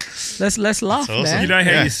 Like let's laugh, awesome. man." You know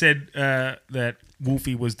how you said that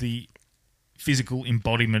Wolfie was the physical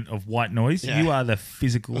embodiment of white noise. Yeah. You are the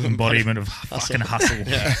physical embodiment of fucking hustle.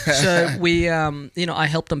 Yeah. So we, I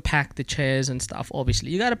helped them pack the chairs and stuff.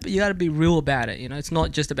 Obviously, you gotta be real about it. It's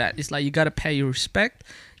not just about. It's like you gotta pay your respect.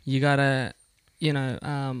 You gotta,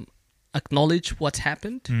 acknowledge what's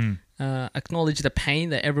happened. Acknowledge the pain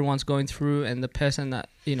that everyone's going through, and the person that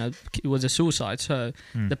it was a suicide. So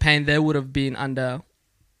the pain they would have been under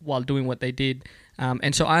while doing what they did.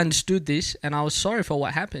 And so I understood this, and I was sorry for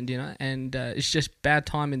what happened, and it's just bad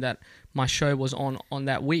timing that my show was on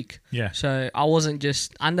that week. Yeah. So I wasn't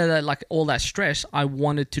just under that, like all that stress. I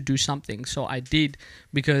wanted to do something, so I did,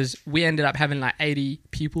 because we ended up having like 80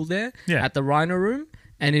 people there at the Rhino Room.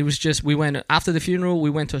 And it was just, we went, after the funeral,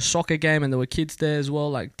 we went to a soccer game, and there were kids there as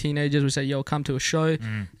well, like teenagers. We said, yo, come to a show.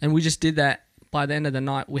 And we just did that. By the end of the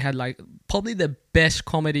night, we had like probably the best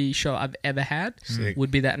comedy show I've ever had. Sick. Would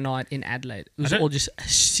be that night in Adelaide. It was all just a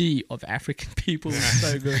sea of African people. It was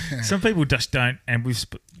so good. Some people just don't, and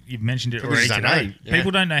you've mentioned it already today.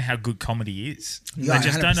 People don't know how good comedy is. Yeah, they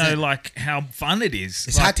just 100%. don't know like how fun it is.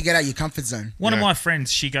 It's hard to get out of your comfort zone. One of my friends,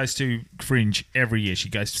 she goes to Fringe every year. She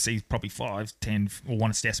goes to see probably 5, 10, or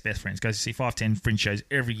one of Steph's best friends goes to see 5, 10 Fringe shows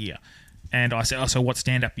every year. And I said, oh, so what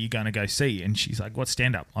stand-up are you going to go see? And she's like, what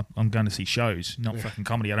stand-up? I'm going to see shows, not fucking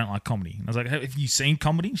comedy. I don't like comedy. And I was like, have you seen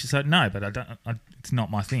comedy? She said, no, but it's not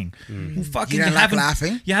my thing. Well, fucking, you don't like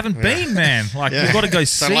laughing? You haven't been, man. Like, you've got to go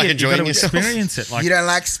see like it. You've got to yourself. experience it. Like, You don't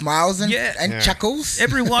like smiles and chuckles?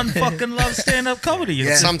 everyone fucking loves stand-up comedy.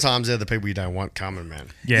 Yeah. Sometimes they're the people you don't want coming, man.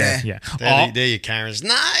 Yeah. They're your Karens.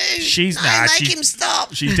 No, She's him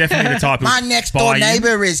stop. She's definitely the type who My next door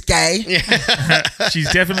neighbour is gay. She's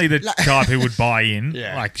definitely the type who would buy in.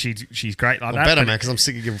 Yeah. Like she's great like that. Better, man, because I'm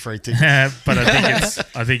sick of giving free tickets. But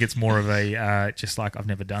I think it's more of a just like I've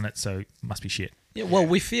never done it, so it must be shit. Yeah, well,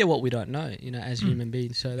 we fear what we don't know, as human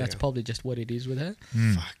beings. So that's probably just what it is with her.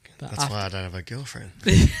 Fuck. That's why I don't have a girlfriend.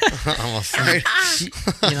 I'm afraid.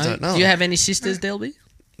 Do you have any sisters, Delby?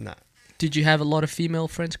 No. Did you have a lot of female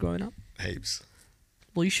friends growing up? Heaps.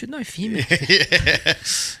 Well, you should know female.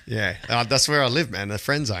 Yeah. That's where I live, man. The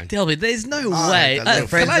friend zone. Delby, there's no way. that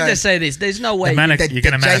Can I just say this? There's no way. You're going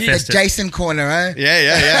to manifest the Jason corner, eh?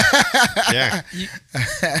 Yeah.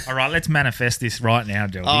 All right, let's manifest this right now,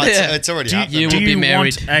 Delby. Oh, it's already happening. You will be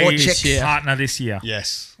married. Want a partner this year?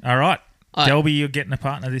 Yes. All right. Delby, you're getting a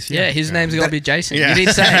partner this year. Yeah, his name's got to be Jason. Yeah. You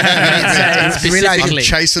didn't say it. Specifically. I'm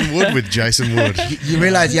Jason Wood with Jason Wood. You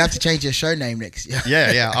realise you have to change your show name next year.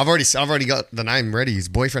 Yeah. I've already got the name ready. It's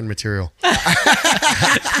boyfriend material.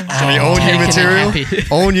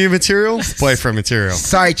 All new material. Boyfriend material.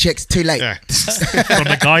 Sorry, chicks, too late. Yeah. From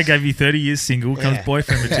the guy who gave you 30 years single comes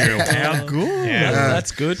boyfriend material. How good. Yeah.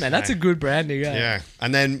 That's good, man. That's a good branding. Yeah.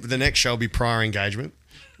 And then the next show will be prior engagement.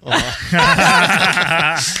 And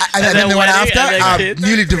then the one after,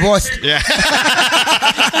 newly divorced. Yeah.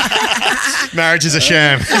 Marriage is a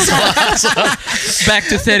sham. Back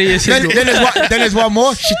to 30 years single. Then there's one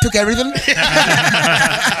more. She took everything.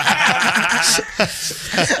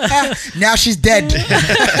 Now she's dead.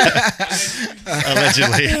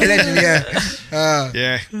 Allegedly. Yeah.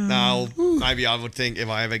 Yeah. No, maybe I would think if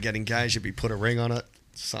I ever get engaged, it'd be put a ring on it.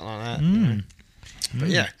 Something like that. But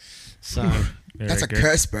yeah. So... That's a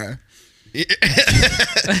curse, bro.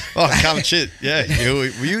 Oh, come shit. Yeah.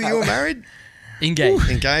 You were married?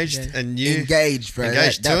 Engaged. And you... Engaged, bro.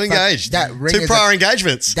 Engaged. Two engaged. That ring Two prior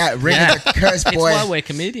engagements. That ring is a curse, boy. It's why we're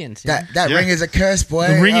comedians. That ring is a curse, boy.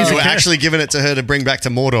 The ring is You were actually giving it to her to bring back to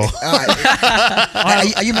Mordor.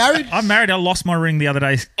 Are you married? I'm married. I lost my ring the other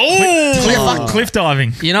day. Cliff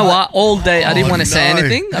diving. You know what? All day I didn't want to say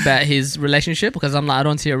anything about his relationship because I'm like, I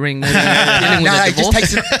don't see a ring. Maybe dealing with a he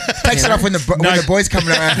divorce. just takes it off when the boys come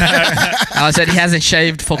around. I said he hasn't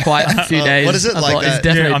shaved for quite a few days. What is it I like thought that? he's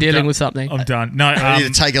definitely I'm dealing done. with something. I'm done. No, You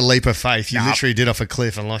need to take a leap of faith. You literally did off a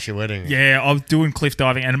cliff and lost your wedding. yeah, I was doing cliff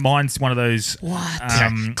diving, and mine's one of those. What?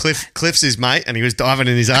 Cliff's his mate, and he was diving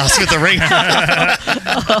in his ass with the ring.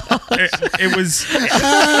 It was.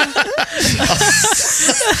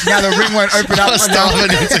 Now the ring won't open up. I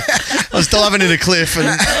was diving in a cliff, and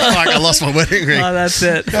I lost my wedding ring. Oh, that's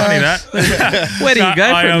it. Funny that. Where do you go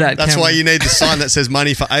from that? That's why you need the sign that says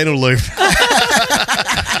money for anal lube.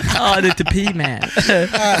 Oh, I need to pee, man.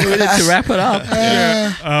 We need to wrap it up.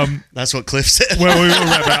 That's what Cliff said. Well, we will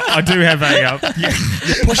wrap up. I do have a.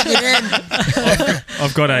 You're pushing it in.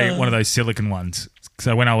 I've got one of those silicon ones.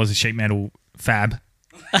 So when I was a sheet metal fab.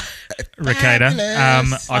 Ricator.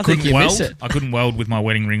 I couldn't weld. I couldn't weld with my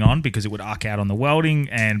wedding ring on because it would arc out on the welding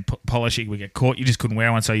and polish it would get caught. You just couldn't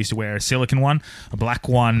wear one, so I used to wear a silicon one, a black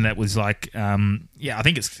one that was like, I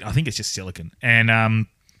think it's just silicon. And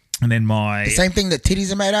And then my... The same thing that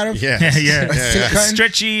titties are made out of? Yeah. It's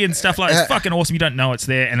stretchy and stuff like that. It's fucking awesome. You don't know it's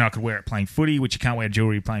there. And I could wear it playing footy, which you can't wear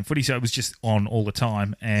jewelry playing footy. So it was just on all the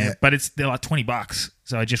time. But they're like $20.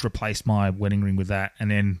 So I just replaced my wedding ring with that.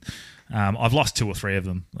 And then I've lost 2 or 3 of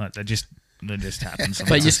them. Like they just happen.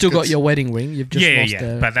 But you still got your wedding ring. You've just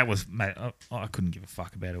lost But that was, mate, I couldn't give a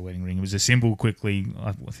fuck about a wedding ring. It was a symbol quickly.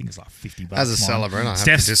 I think it's like $50. As a celebrant, I have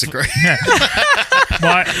to disagree.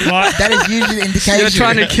 That is usually the indication. You're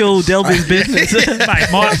trying to kill Delby's business.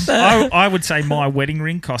 Mate, I would say my wedding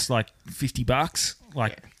ring cost like $50.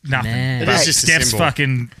 Like nothing. Man. It But is just a Steph's symbol.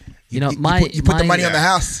 fucking... You know, You put the money on the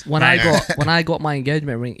house. When I got my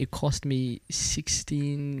engagement ring, it cost me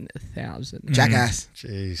 16,000. Jackass.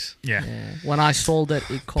 Jeez. Yeah. When I sold it,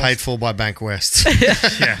 it cost. Paid for by Bank West.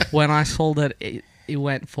 When I sold it, it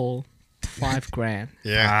went for $5,000.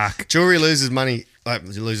 Yeah. Jewelry loses money,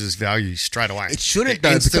 loses value straight away. It shouldn't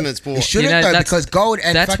though. Instant because- it's bought. It shouldn't though because gold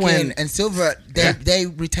and and silver they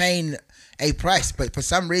retain a price, but for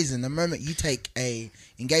some reason, the moment you take a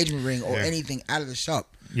engagement ring or anything out of the shop,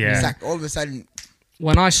 it's like all of a sudden.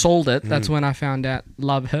 When I sold it, that's when I found out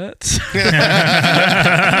love hurts. Like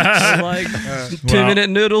 2-minute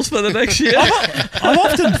noodles for the next year. I've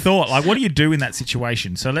often thought, like, what do you do in that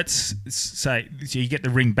situation? So let's say you get the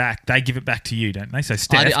ring back, they give it back to you, don't they? So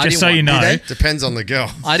Steph, just so you know, depends on the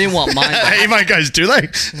girl. I didn't want mine back. Emo goes, do they?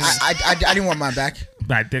 I didn't want mine back,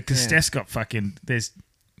 mate, because Steph's got fucking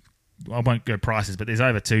I won't go prices, but there's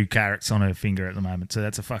over 2 carats on her finger at the moment, so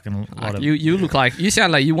that's a fucking lot of... You look like... You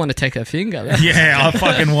sound like you want to take her finger. Yeah, I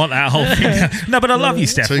fucking want that whole finger. No, but I love you,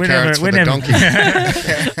 Steph. 2 carats for the donkey.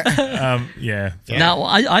 No,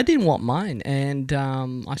 I didn't want mine, and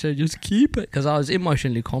I said just keep it because I was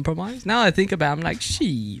emotionally compromised. Now I think about it, I'm like,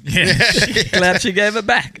 glad she gave it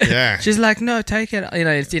back. Yeah. She's like, no, take it. You know,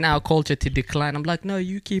 it's in our culture to decline. I'm like, no,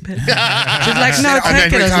 you keep it. She's like, no,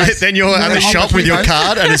 take it. I was like, Then you're at the shop with your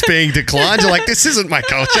card and it's being declined. You're like, this isn't my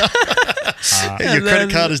culture. Your credit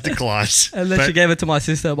card is declined. And then she gave it to my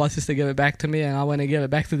sister. My sister gave it back to me, and I went and gave it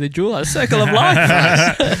back to the jeweler. Circle of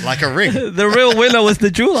life. Like a ring. The real winner was the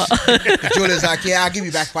jeweler. the jeweler's like, yeah, I'll give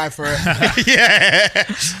you back 5 for it.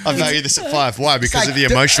 I value this at 5. Why? Because of the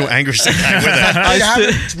emotional anguish that came with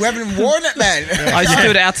it. We haven't even worn it, man. I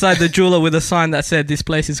stood outside the jeweler with a sign that said, "This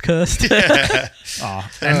place is cursed." And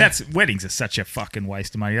weddings are such a fucking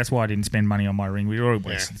waste of money. That's why I didn't spend money on my ring. We already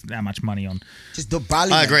wasted that much money on. Just the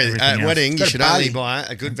Bali. I agree. At else. wedding, you should only buy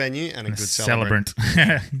a good venue and a good celebrant.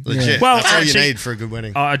 Legit. Well, that's all actually, you need for a good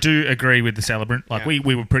wedding. I do agree with the celebrant. Like we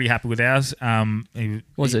were pretty happy with ours.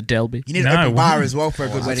 Was it Delby? You need an open bar as well for a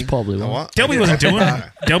good wedding. Probably what? Delby wasn't doing it.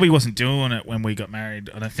 Delby wasn't doing it when we got married,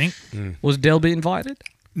 I don't think. Was Delby invited?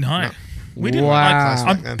 No. We didn't.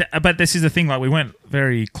 Wow. But this is the thing, like we went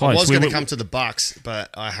very close. I was going to come to the Bucks, but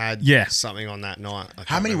I had something on that night.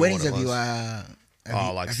 How many weddings have you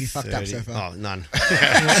have you fucked up so far? Oh, none.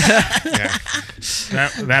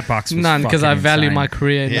 That Bucks was none, because I value insane. my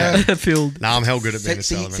career in that field. No, I'm hell good at being a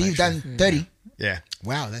celebrant. So you've done 30? Yeah.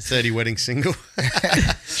 Wow, that's 30 wedding single.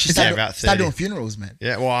 Start doing funerals, man.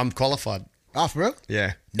 Yeah, well, I'm qualified. Oh, for real?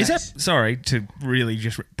 Yeah. Nice. Is that to really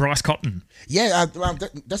just Bryce Cotton? Yeah,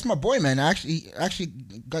 that's my boy, man. I actually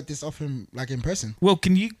got this off him like in person. Well,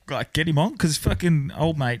 can you get him on? Because fucking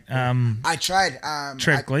old mate. I tried.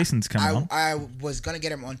 Trev Gleason's coming on. I was gonna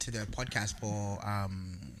get him onto the podcast for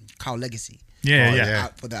Carl Legacy. Yeah.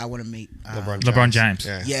 For the I want to meet LeBron James.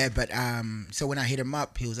 Yeah, but so when I hit him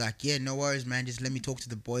up, he was like, "Yeah, no worries, man. Just let me talk to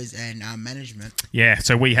the boys and management." Yeah,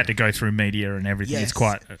 so we had to go through media and everything. Yes. It's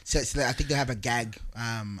quite. So I think they have a gag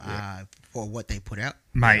for what they put out.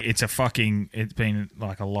 Mate, it's been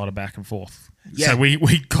like a lot of back and forth. Yeah. So we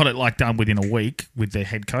got it done within a week with the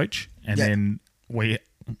head coach, and then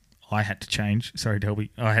I had to change. Sorry,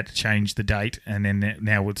 Delby. I had to change the date, and then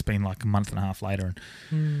now it's been like a month and a half later.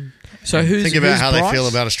 So think about how Bryce? they feel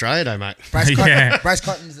about Australia, Day, mate. Bryce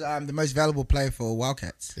Cotton's the most valuable player for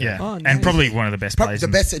Wildcats. Yeah, Oh, nice. and probably one of the best players. The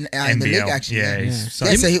best in the NBL. league, actually. Yeah. So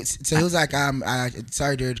he was like,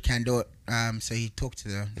 sorry, dude, can't do it. So he talked to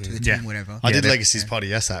the team, whatever. I did Legacy's potty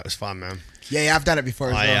yesterday. It was fun, man. Yeah, I've done it before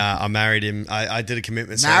as well. I married him. I did a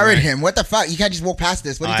commitment ceremony. Married him? What the fuck? You can't just walk past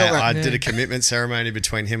this. What are you talking about? I did a commitment ceremony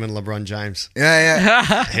between him and LeBron James.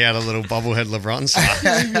 Yeah. He had a little bobblehead LeBron. So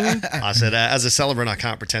I said, as a celebrant, I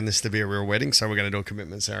can't pretend this to be a real wedding, so we're going to do a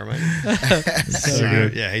commitment ceremony.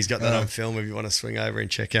 So, yeah, he's got that on film if you want to swing over and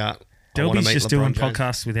check out Delby's just doing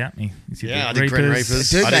podcasts without me. Yeah, I did Grim Reapers.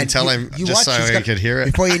 Dude, I didn't tell him just so he could hear it.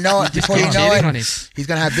 Before you know it, he's going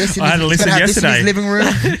to have this in his living room.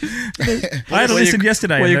 I had to listen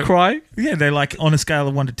yesterday. Were you crying? Yeah, they're like, on a scale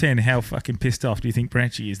of 1 to 10, how fucking pissed off do you think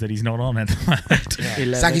Branchy is that he's not on at the moment?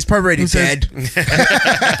 It's like he's probably already dead.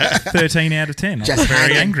 13 out of 10. I was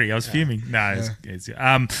very angry. I was fuming. No,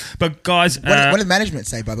 but guys, what did management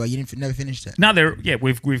say, Bubba? You never finished it. No,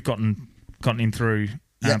 we've gotten in through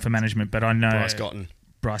for management, but I know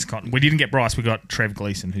Bryce Cotton. We didn't get Bryce. We got Trev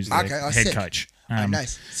Gleeson, who's the head coach.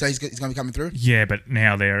 Nice. So he's going to be coming through. Yeah, but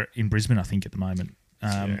now they're in Brisbane, I think, at the moment.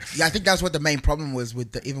 I think that's what the main problem was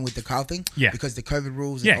even with the Carl thing. Yeah, because the COVID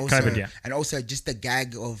rules. And also, COVID. And also just the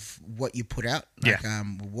gag of what you put out. Like,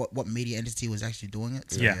 what media entity was actually doing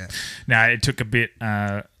it. So, No, it took a bit.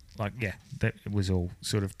 That was all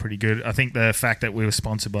sort of pretty good. I think the fact that we were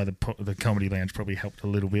sponsored by the Comedy Lounge probably helped a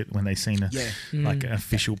little bit when they seen an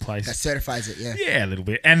official place that certifies it. Yeah, a little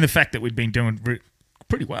bit, and the fact that we'd been doing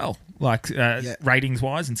pretty well, ratings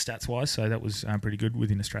wise and stats wise. So that was pretty good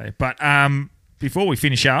within Australia. But before we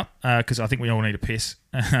finish up, because I think we all need a piss.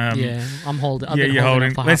 I'm holding. You're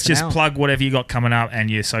holding. Let's just plug whatever you got coming up and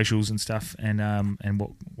your socials and stuff, and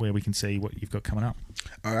where we can see what you've got coming up.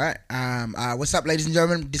 All right. What's up, ladies and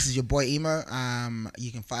gentlemen? This is your boy Emo.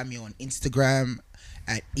 You can find me on Instagram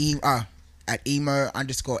at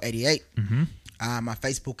emo_88. My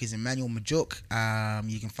Facebook is Emmanuel Majuk.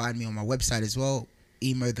 You can find me on my website as well,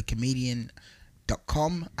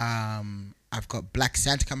 emothecomedian.com. I've got Black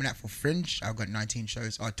Santa coming out for Fringe. I've got 19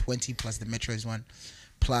 shows, 20 plus the Metros one,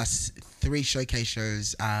 plus 3 showcase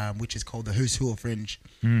shows, which is called the Who's Who of Fringe.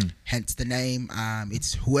 Hence the name.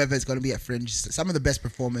 It's whoever's going to be at Fringe. Some of the best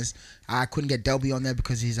performers. I couldn't get Delby on there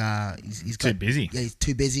because he's too busy. Yeah, he's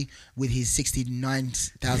too busy with his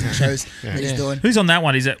 69,000 shows that he's doing. Who's on that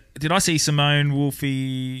one? Did I see Simone,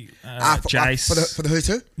 Wolfie, Jace for the Who's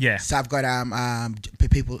Who? Yeah. So I've got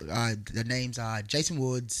people. The names are Jason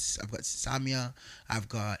Woods. I've got Samia. I've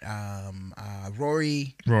got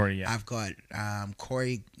Rory. Yeah. I've got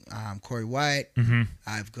Corey White.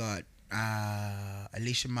 I've got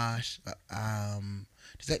Alicia Marsh.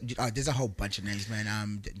 There's a whole bunch of names,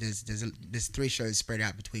 man. There's 3 shows spread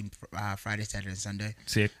out between Friday, Saturday, and Sunday.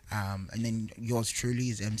 Sick. And then yours truly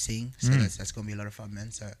is emceeing, so that's gonna be a lot of fun,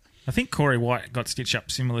 man. So I think Corey White got stitched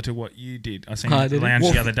up similar to what you did. I seen the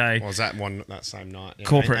lounge the other day. Was that same night? Yeah,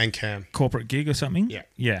 corporate gig or something?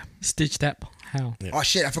 Yeah. Stitched up. How? Yeah. Oh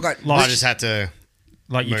shit! I forgot. I just had to.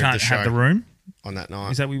 You can't have the room on that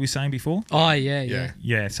night. Is that what we were saying before? Oh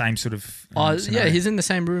yeah. Same sort of. He's in the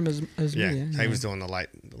same room as me. Yeah, he was doing the late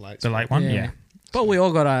one. Yeah. But we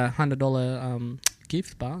all got a $100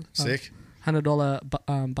 gift bar. Sick.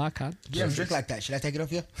 $100 bar card. You don't drink like that. Should I take it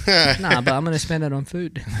off you? Nah, but I'm going to spend it on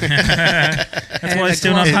food. That's why he's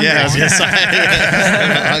still not hungry. Yeah, I was going to say.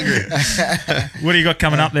 Hungry. What do you got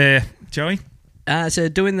coming up there, Joey? So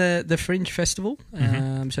doing the Fringe Festival.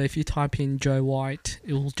 So if you type in Joe White,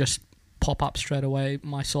 it will just pop up straight away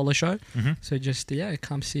my solo show. So just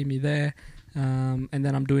come see me there. And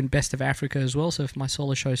then I'm doing Best of Africa as well. So if my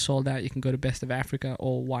solo show is sold out, you can go to Best of Africa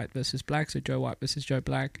or White versus Black. So Joe White versus Joe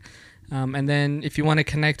Black. And then if you want to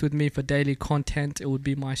connect with me for daily content, it would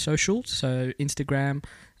be my socials. So Instagram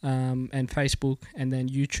and Facebook, and then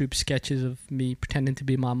YouTube sketches of me pretending to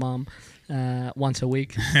be my mum once a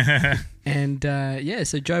week. And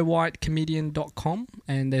so joewhitecomedian.com,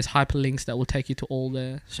 and there's hyperlinks that will take you to all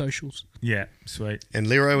the socials. Yeah, sweet. And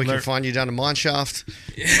Leroy, we can find you down in Mineshaft.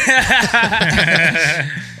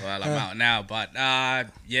 Well, I'm out now, but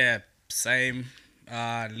same.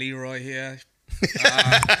 Leroy here.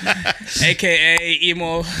 AKA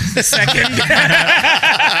Emo second.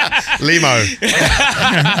 Limo.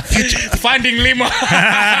 Finding Limo.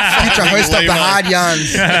 Future host of the Hard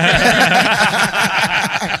Yarns.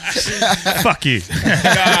 Fuck you.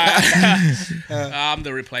 I'm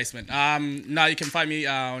the replacement. No, you can find me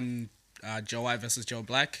on Joe White versus Joe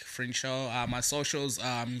Black Fringe Show. My socials,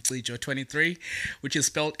 Mcijo23, which is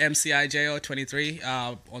spelled MCIJO23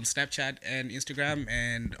 on Snapchat and Instagram,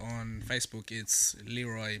 and on Facebook it's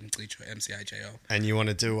Leroy Mcijo MCIJO. And you want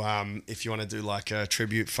to do if you want to do like a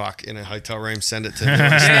tribute fuck in a hotel room, send it to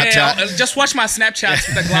Snapchat. Just watch my Snapchats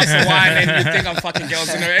with a glass of wine and you think I'm fucking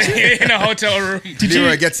girls in a hotel room.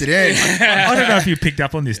 Leroy gets it in. I don't know if you picked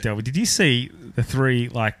up on this, Delby. Did you see the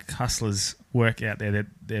 3 hustlers work out there that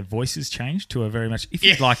their voices changed to a very much, if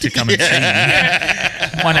you'd like to come and see me,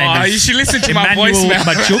 my name is you should listen to my Emmanuel voicemail.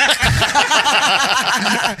 Majuk.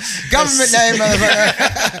 Government name,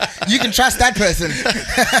 motherfucker. You can trust that person.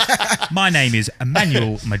 My name is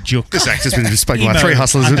Emmanuel Majuk. This act has been spoken by 3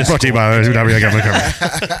 hustlers brought to you by government.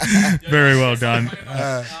 Very well done.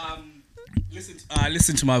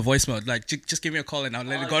 listen to my voicemail. Like, just give me a call and I'll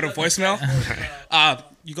let it go to voicemail.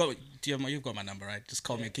 You've got my number, right? Just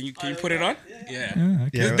call me. Can you put it on? Yeah. Okay.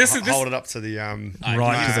 Yeah. This hold it up to the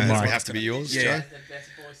right to the mic. Have to be yours. Yeah.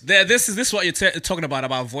 This is what you're talking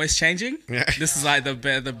about voice changing. Yeah. This is like the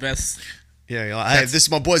best. Yeah, you're like, hey, if this is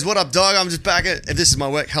my boys, what up, dog? I'm just back at. If this is my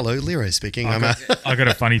work, hello, Leroy speaking. I got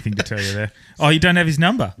a funny thing to tell you there. Oh, you don't have his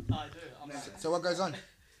number? I do. So what goes on?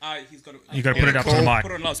 He's got you got to put it up to the mic.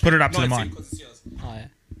 Put it up to the mic. Oh, yeah.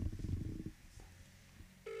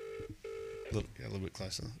 A little bit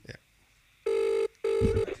closer. Yeah.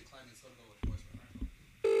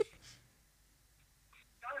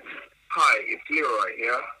 Hi, it's Leroy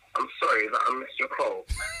here. I'm sorry that I missed your call.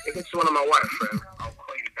 If it's one of my white friends, I'll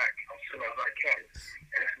call you back as soon as I can.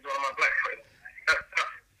 And if it's one of my black friends,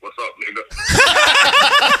 what's up, nigga?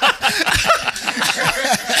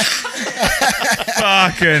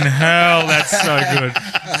 Fucking hell, that's so good.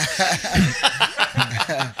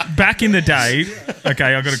 Back in the day,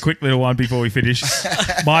 okay, I've got a quick little one before we finish.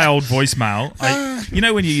 My old voicemail, you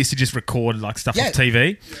know when you used to just record like stuff off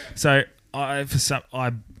TV? So I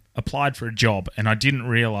applied for a job and I didn't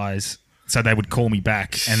realise, so they would call me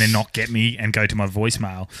back and then not get me and go to my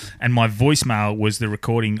voicemail. And my voicemail was the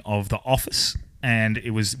recording of The Office. And it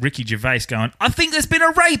was Ricky Gervais going, I think there's been a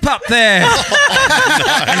rape up there.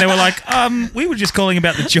 And they were like, we were just calling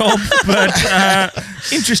about the job, but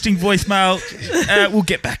interesting voicemail. We'll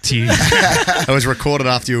get back to you. It was recorded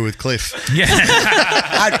after you were with Cliff. Yeah.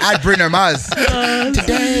 I'd Bruno Mars.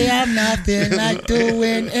 Today I'm not feeling like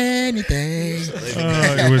doing anything.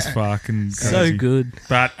 It was fucking crazy. So good.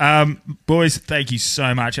 But, boys, thank you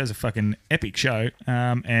so much. That was a fucking epic show.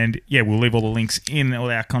 And, yeah, we'll leave all the links in all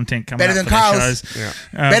our content coming Better up than for the Kyle's. shows. Yeah.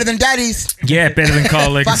 Better than Daddy's. Yeah, better than Kyle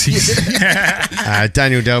Legacy's.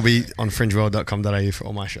 Daniel Delby on fringeworld.com.au for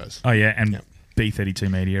all my shows. Oh, yeah, and B32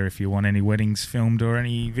 Media if you want any weddings filmed or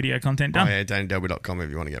any video content done. Oh, yeah, danieldelby.com if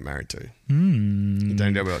you want to get married too.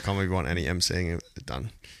 danieldelby.com if you want any MCing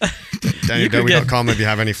done. danieldelby.com if you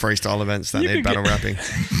have any freestyle events that need battle rapping.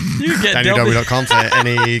 danieldelby.com for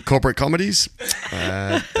any corporate comedies.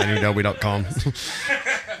 danieldelby.com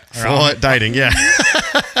for dating, yeah.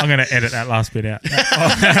 I'm going to edit that last bit out.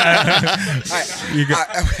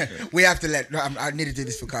 We have to I need to do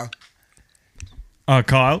this for Kyle. Oh,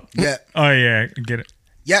 Kyle? Yeah. Oh, yeah. Get it.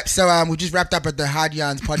 Yep, so we just wrapped up at the Hard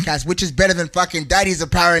Yarns podcast, which is better than fucking Daddy's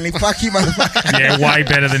apparently. Fuck you, motherfucker. Yeah, way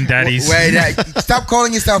better than Daddy's. Stop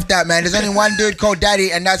calling yourself that, man. There's only one dude called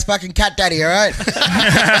Daddy, and that's fucking Cat Daddy, all right?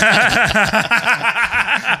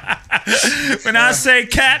 When I say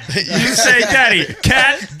cat, you say daddy.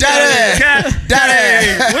 Cat, Daddy. Cat,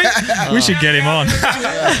 daddy. We should get him on.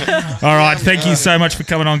 All right, thank you so much for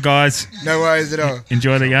coming on, guys. No worries at all.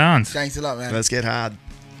 Enjoy the yarns. Thanks a lot, man. Let's get hard.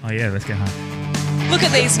 Oh, yeah, let's get hard. Look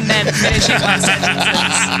at these men finishing my sentences.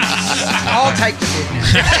 I'll take the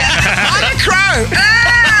shit now. I'm a crow!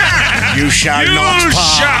 You shall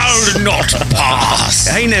not pass.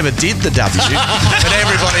 He never did the W, but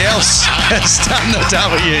everybody else has done the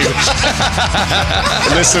W.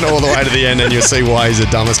 Listen all the way to the end and you'll see why he's the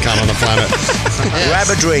dumbest cunt on the planet. Grab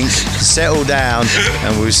a drink, settle down,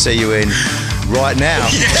 and we'll see you in right now.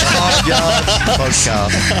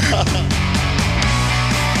 Podcast.